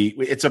 And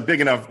it's a big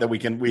enough that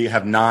we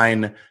have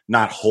 9,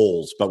 not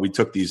holes, but we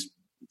took these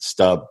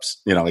stubs,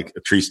 like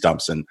tree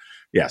stumps. And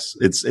yes,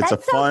 it's a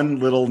fun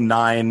little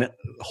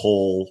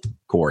 9-hole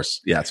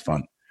course. Yeah, it's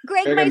fun.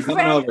 Greg, my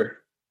friend. Over.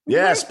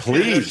 Yes,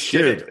 please,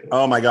 dude.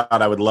 Oh my God,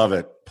 I would love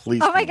it.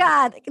 Please. Oh my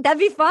God, that'd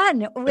be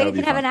fun. We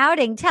can have an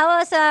outing. Tell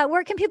us,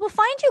 where can people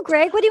find you,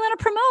 Greg? What do you want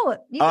to promote?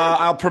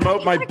 I'll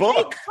promote my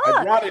book.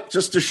 I brought it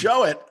just to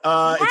show it.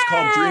 It's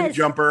called Dream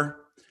Jumper.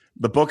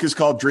 The book is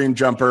called Dream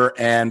Jumper,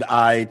 and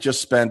I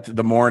just spent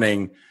the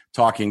morning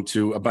talking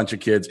to a bunch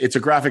of kids. It's a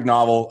graphic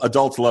novel.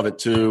 Adults love it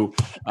too.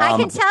 I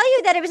can tell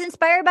you that it was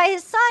inspired by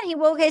his son.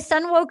 His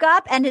son woke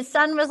up, and his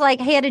son was like,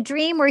 he had a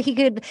dream where he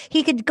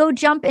could go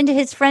jump into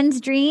his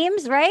friend's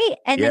dreams, right?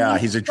 And then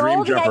he's a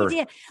dream jumper.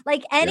 Idea,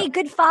 like any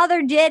good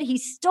father did. He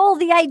stole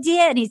the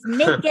idea, and he's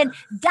making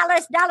 $dollar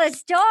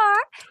store.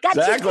 Got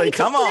exactly.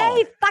 Come on,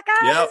 today,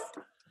 fuckers. Yep.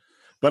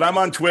 But I'm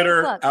on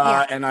Twitter,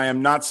 and I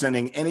am not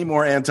sending any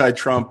more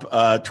anti-Trump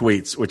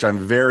tweets, which I'm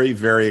very,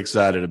 very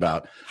excited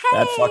about. Hey.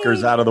 That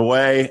fucker's out of the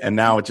way, and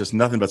now it's just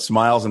nothing but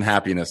smiles and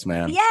happiness,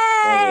 man. Yay!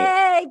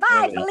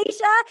 Bye,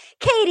 Felicia.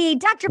 Katie,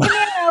 Dr.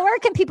 Banana, where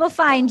can people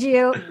find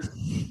you?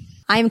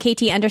 I'm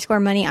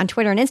KT_money on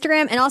Twitter and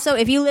Instagram. And also,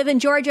 if you live in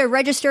Georgia,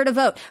 register to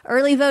vote.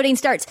 Early voting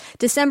starts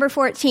December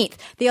 14th.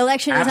 The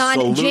election is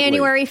on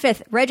January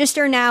 5th.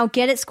 Register now.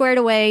 Get it squared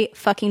away.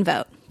 Fucking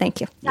vote.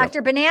 Thank you.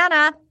 Dr.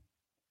 Banana.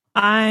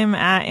 I'm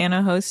at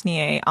Anna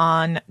Hosnier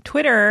on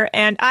Twitter,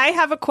 and I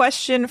have a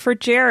question for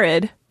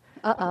Jared.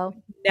 Uh-oh.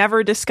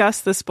 Never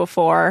discussed this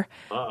before,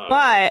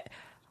 but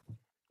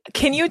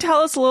can you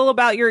tell us a little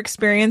about your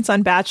experience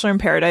on Bachelor in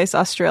Paradise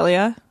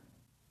Australia?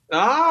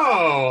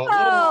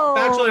 Oh,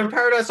 Bachelor in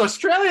Paradise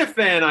Australia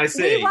fan, I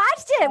see. We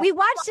watched it. We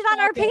watched it on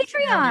our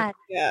Patreon.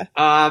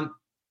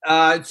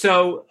 Yeah.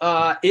 So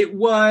it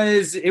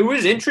was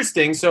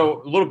interesting.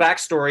 So a little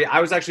backstory. I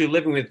was actually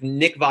living with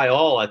Nick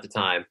Viall at the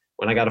time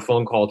when I got a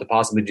phone call to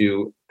possibly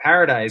do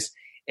Paradise.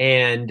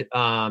 And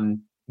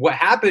what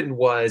happened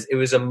was it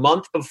was a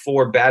month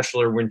before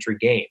Bachelor Winter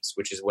Games,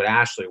 which is what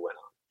Ashley went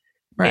on.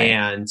 Right.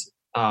 And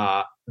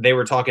they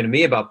were talking to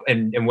me about,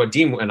 and what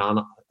Dean went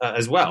on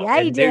as well. Yeah,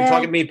 and they were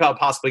talking to me about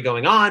possibly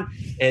going on.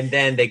 And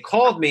then they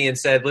called me and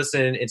said,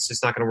 listen, it's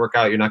just not going to work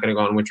out. You're not going to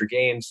go on Winter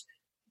Games.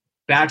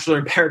 Bachelor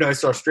in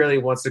Paradise Australia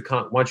wants you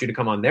to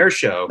come on their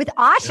show. With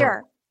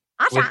Asher.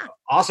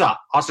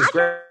 Asha's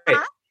great.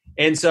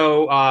 And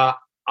so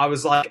I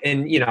was like,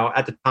 and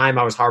at the time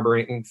I was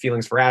harboring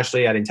feelings for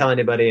Ashley. I didn't tell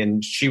anybody,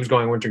 and she was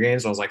going Winter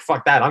Games. So I was like,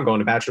 fuck that. I'm going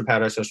to Bachelor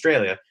Paradise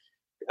Australia.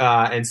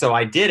 And so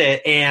I did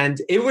it, and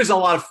it was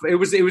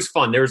it was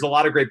fun. There was a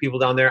lot of great people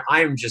down there.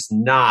 I am just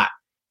not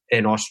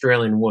an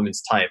Australian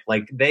woman's type.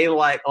 Like they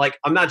like,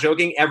 I'm not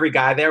joking. Every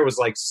guy there was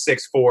like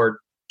 6'4",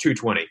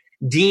 220.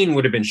 Dean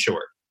would have been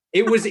short.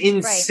 It was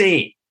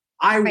insane.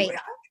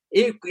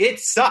 It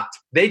sucked.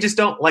 They just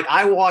don't like.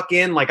 I walk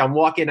in like I'm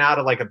walking out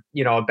of like a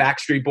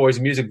Backstreet Boys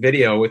music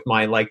video with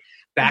my like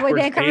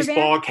backwards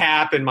baseball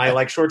cap and my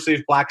like short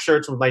sleeve black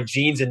shirts with my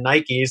jeans and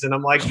Nikes, and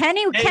I'm like,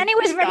 Kenny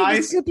was ready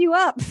to scoop you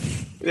up.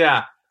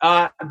 Yeah,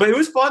 but it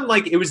was fun.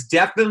 Like it was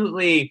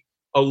definitely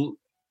like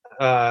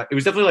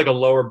a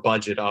lower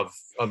budget of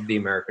the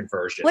American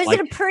version. Was it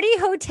a pretty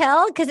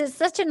hotel? Because it's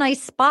such a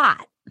nice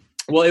spot.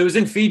 Well, it was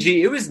in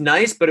Fiji. It was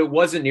nice, but it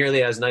wasn't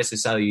nearly as nice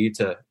as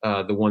Salyuta,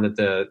 the one that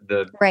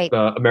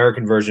the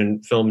American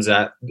version films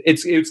at.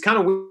 It's kind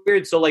of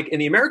weird. So, like in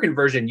the American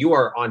version, you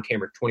are on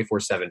camera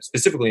 24/7,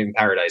 specifically in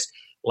Paradise.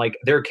 Like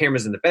there are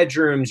cameras in the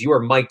bedrooms. You are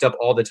mic'd up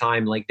all the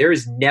time. Like there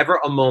is never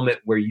a moment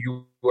where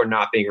you are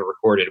not being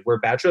recorded. Where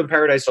Bachelor in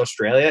Paradise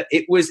Australia,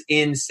 it was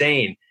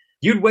insane.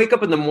 You'd wake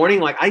up in the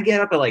morning, like I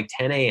get up at like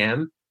 10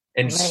 a.m.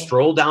 and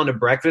stroll down to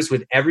breakfast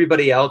with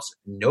everybody else.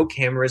 No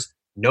cameras.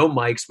 No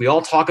mics. We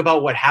all talk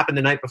about what happened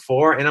the night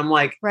before, and I'm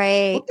like,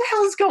 what the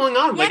hell is going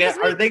on? Yeah, like,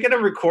 are they going to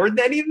record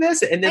any of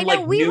this? And then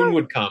noon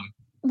would come.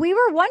 We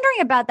were wondering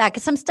about that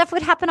because some stuff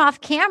would happen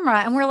off camera,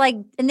 and we're like,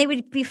 and they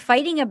would be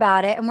fighting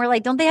about it, and we're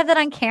like, don't they have that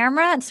on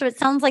camera? And so it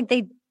sounds like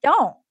they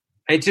don't.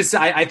 I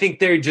think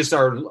they just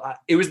are.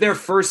 It was their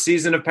first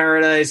season of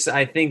Paradise.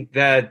 I think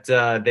that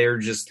they're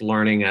just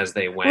learning as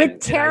they went.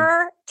 With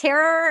Terror,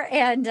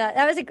 and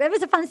it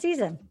was a fun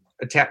season.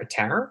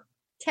 Terror.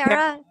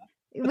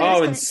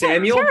 And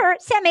Samuel?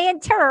 Sammy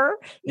and Tur.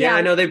 Yeah,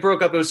 I know they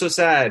broke up. It was so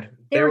sad.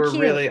 They were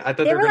cute. Really. I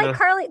thought they were like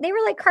Carly. They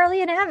were like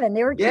Carly and Evan.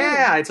 They were cute.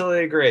 Yeah, I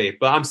totally agree.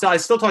 But I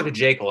still talk to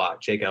Jake a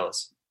lot. Jake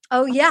Ellis.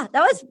 Oh yeah,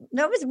 that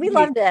was. We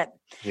loved it.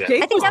 Yeah.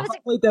 Jake was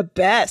probably the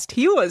best.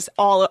 He was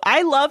all.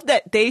 I love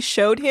that they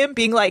showed him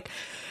being like,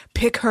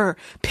 pick her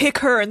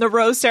in the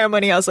rose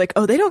ceremony. I was like,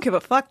 oh, they don't give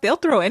a fuck. They'll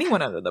throw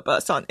anyone under the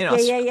bus on. Yeah.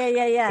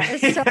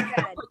 It's so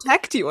good.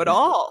 Protect you at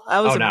all.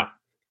 No.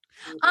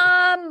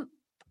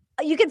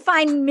 You can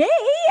find me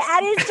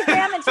at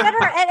Instagram and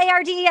Twitter at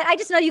ARD. I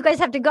just know you guys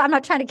have to go. I'm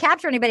not trying to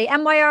capture anybody.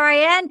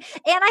 MYRIN. And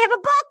I have a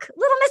book,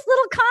 Little Miss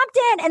Little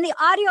Compton. And the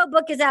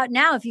audiobook is out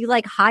now. If you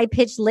like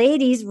high-pitched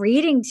ladies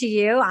reading to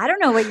you, I don't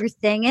know what your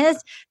thing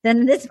is,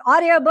 then this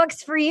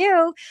audiobook's for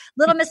you.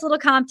 Little Miss Little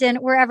Compton,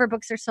 wherever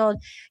books are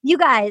sold. You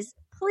guys,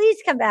 please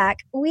come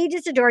back. We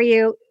just adore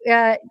you.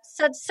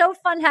 So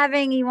fun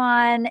having you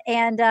on.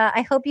 And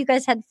I hope you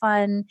guys had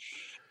fun.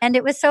 And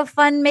it was so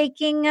fun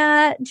making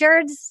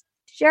Jared's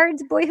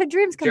boyhood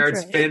dreams come true.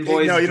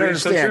 Fanboys. No, you don't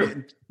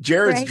understand.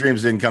 Jared's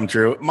dreams didn't come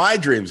true. My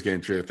dreams came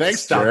true.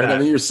 Thanks, Jared. I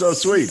mean, you're so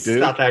sweet, dude.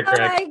 Stop that, Greg.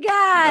 Oh my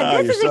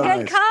God. This is a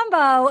good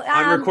combo.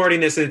 I'm recording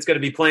this and it's going to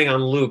be playing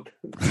on loop.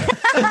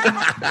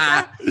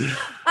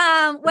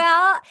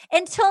 Well,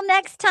 until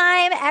next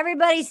time,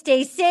 everybody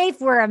stay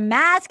safe, wear a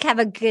mask, have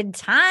a good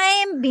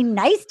time, be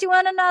nice to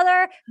one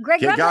another.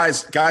 Greg, okay,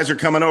 guys are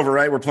coming over,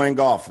 right? We're playing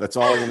golf. That's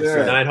all I'm going to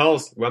say. 9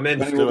 holes. Well, man,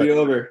 We'll be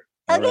over.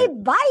 Okay,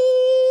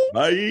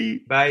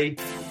 right. Bye.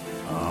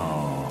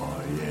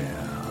 Oh,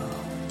 yeah.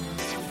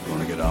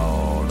 Gonna get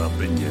all up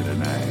in you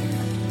tonight.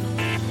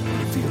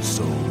 Gonna feel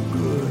so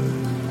good.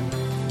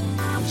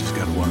 I just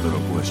got one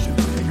little question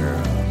for you,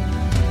 girl.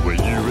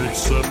 Will you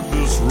accept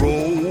this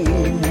rose?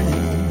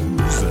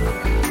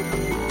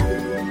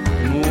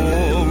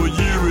 Oh, will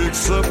you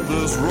accept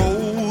this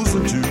rose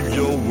into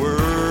your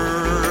world?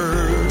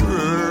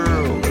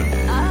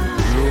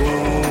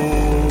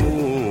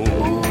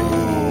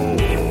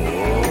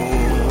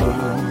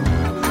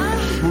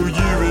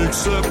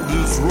 Accept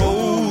this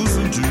rose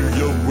into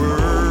your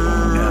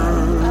world.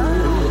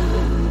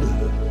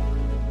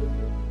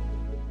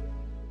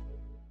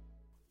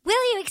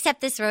 Will You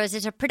Accept This Rose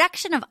is a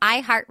production of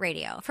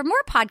iHeartRadio. For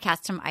more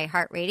podcasts from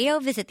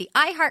iHeartRadio, visit the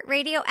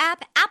iHeartRadio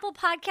app, Apple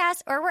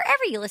Podcasts, or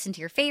wherever you listen to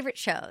your favorite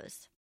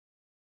shows.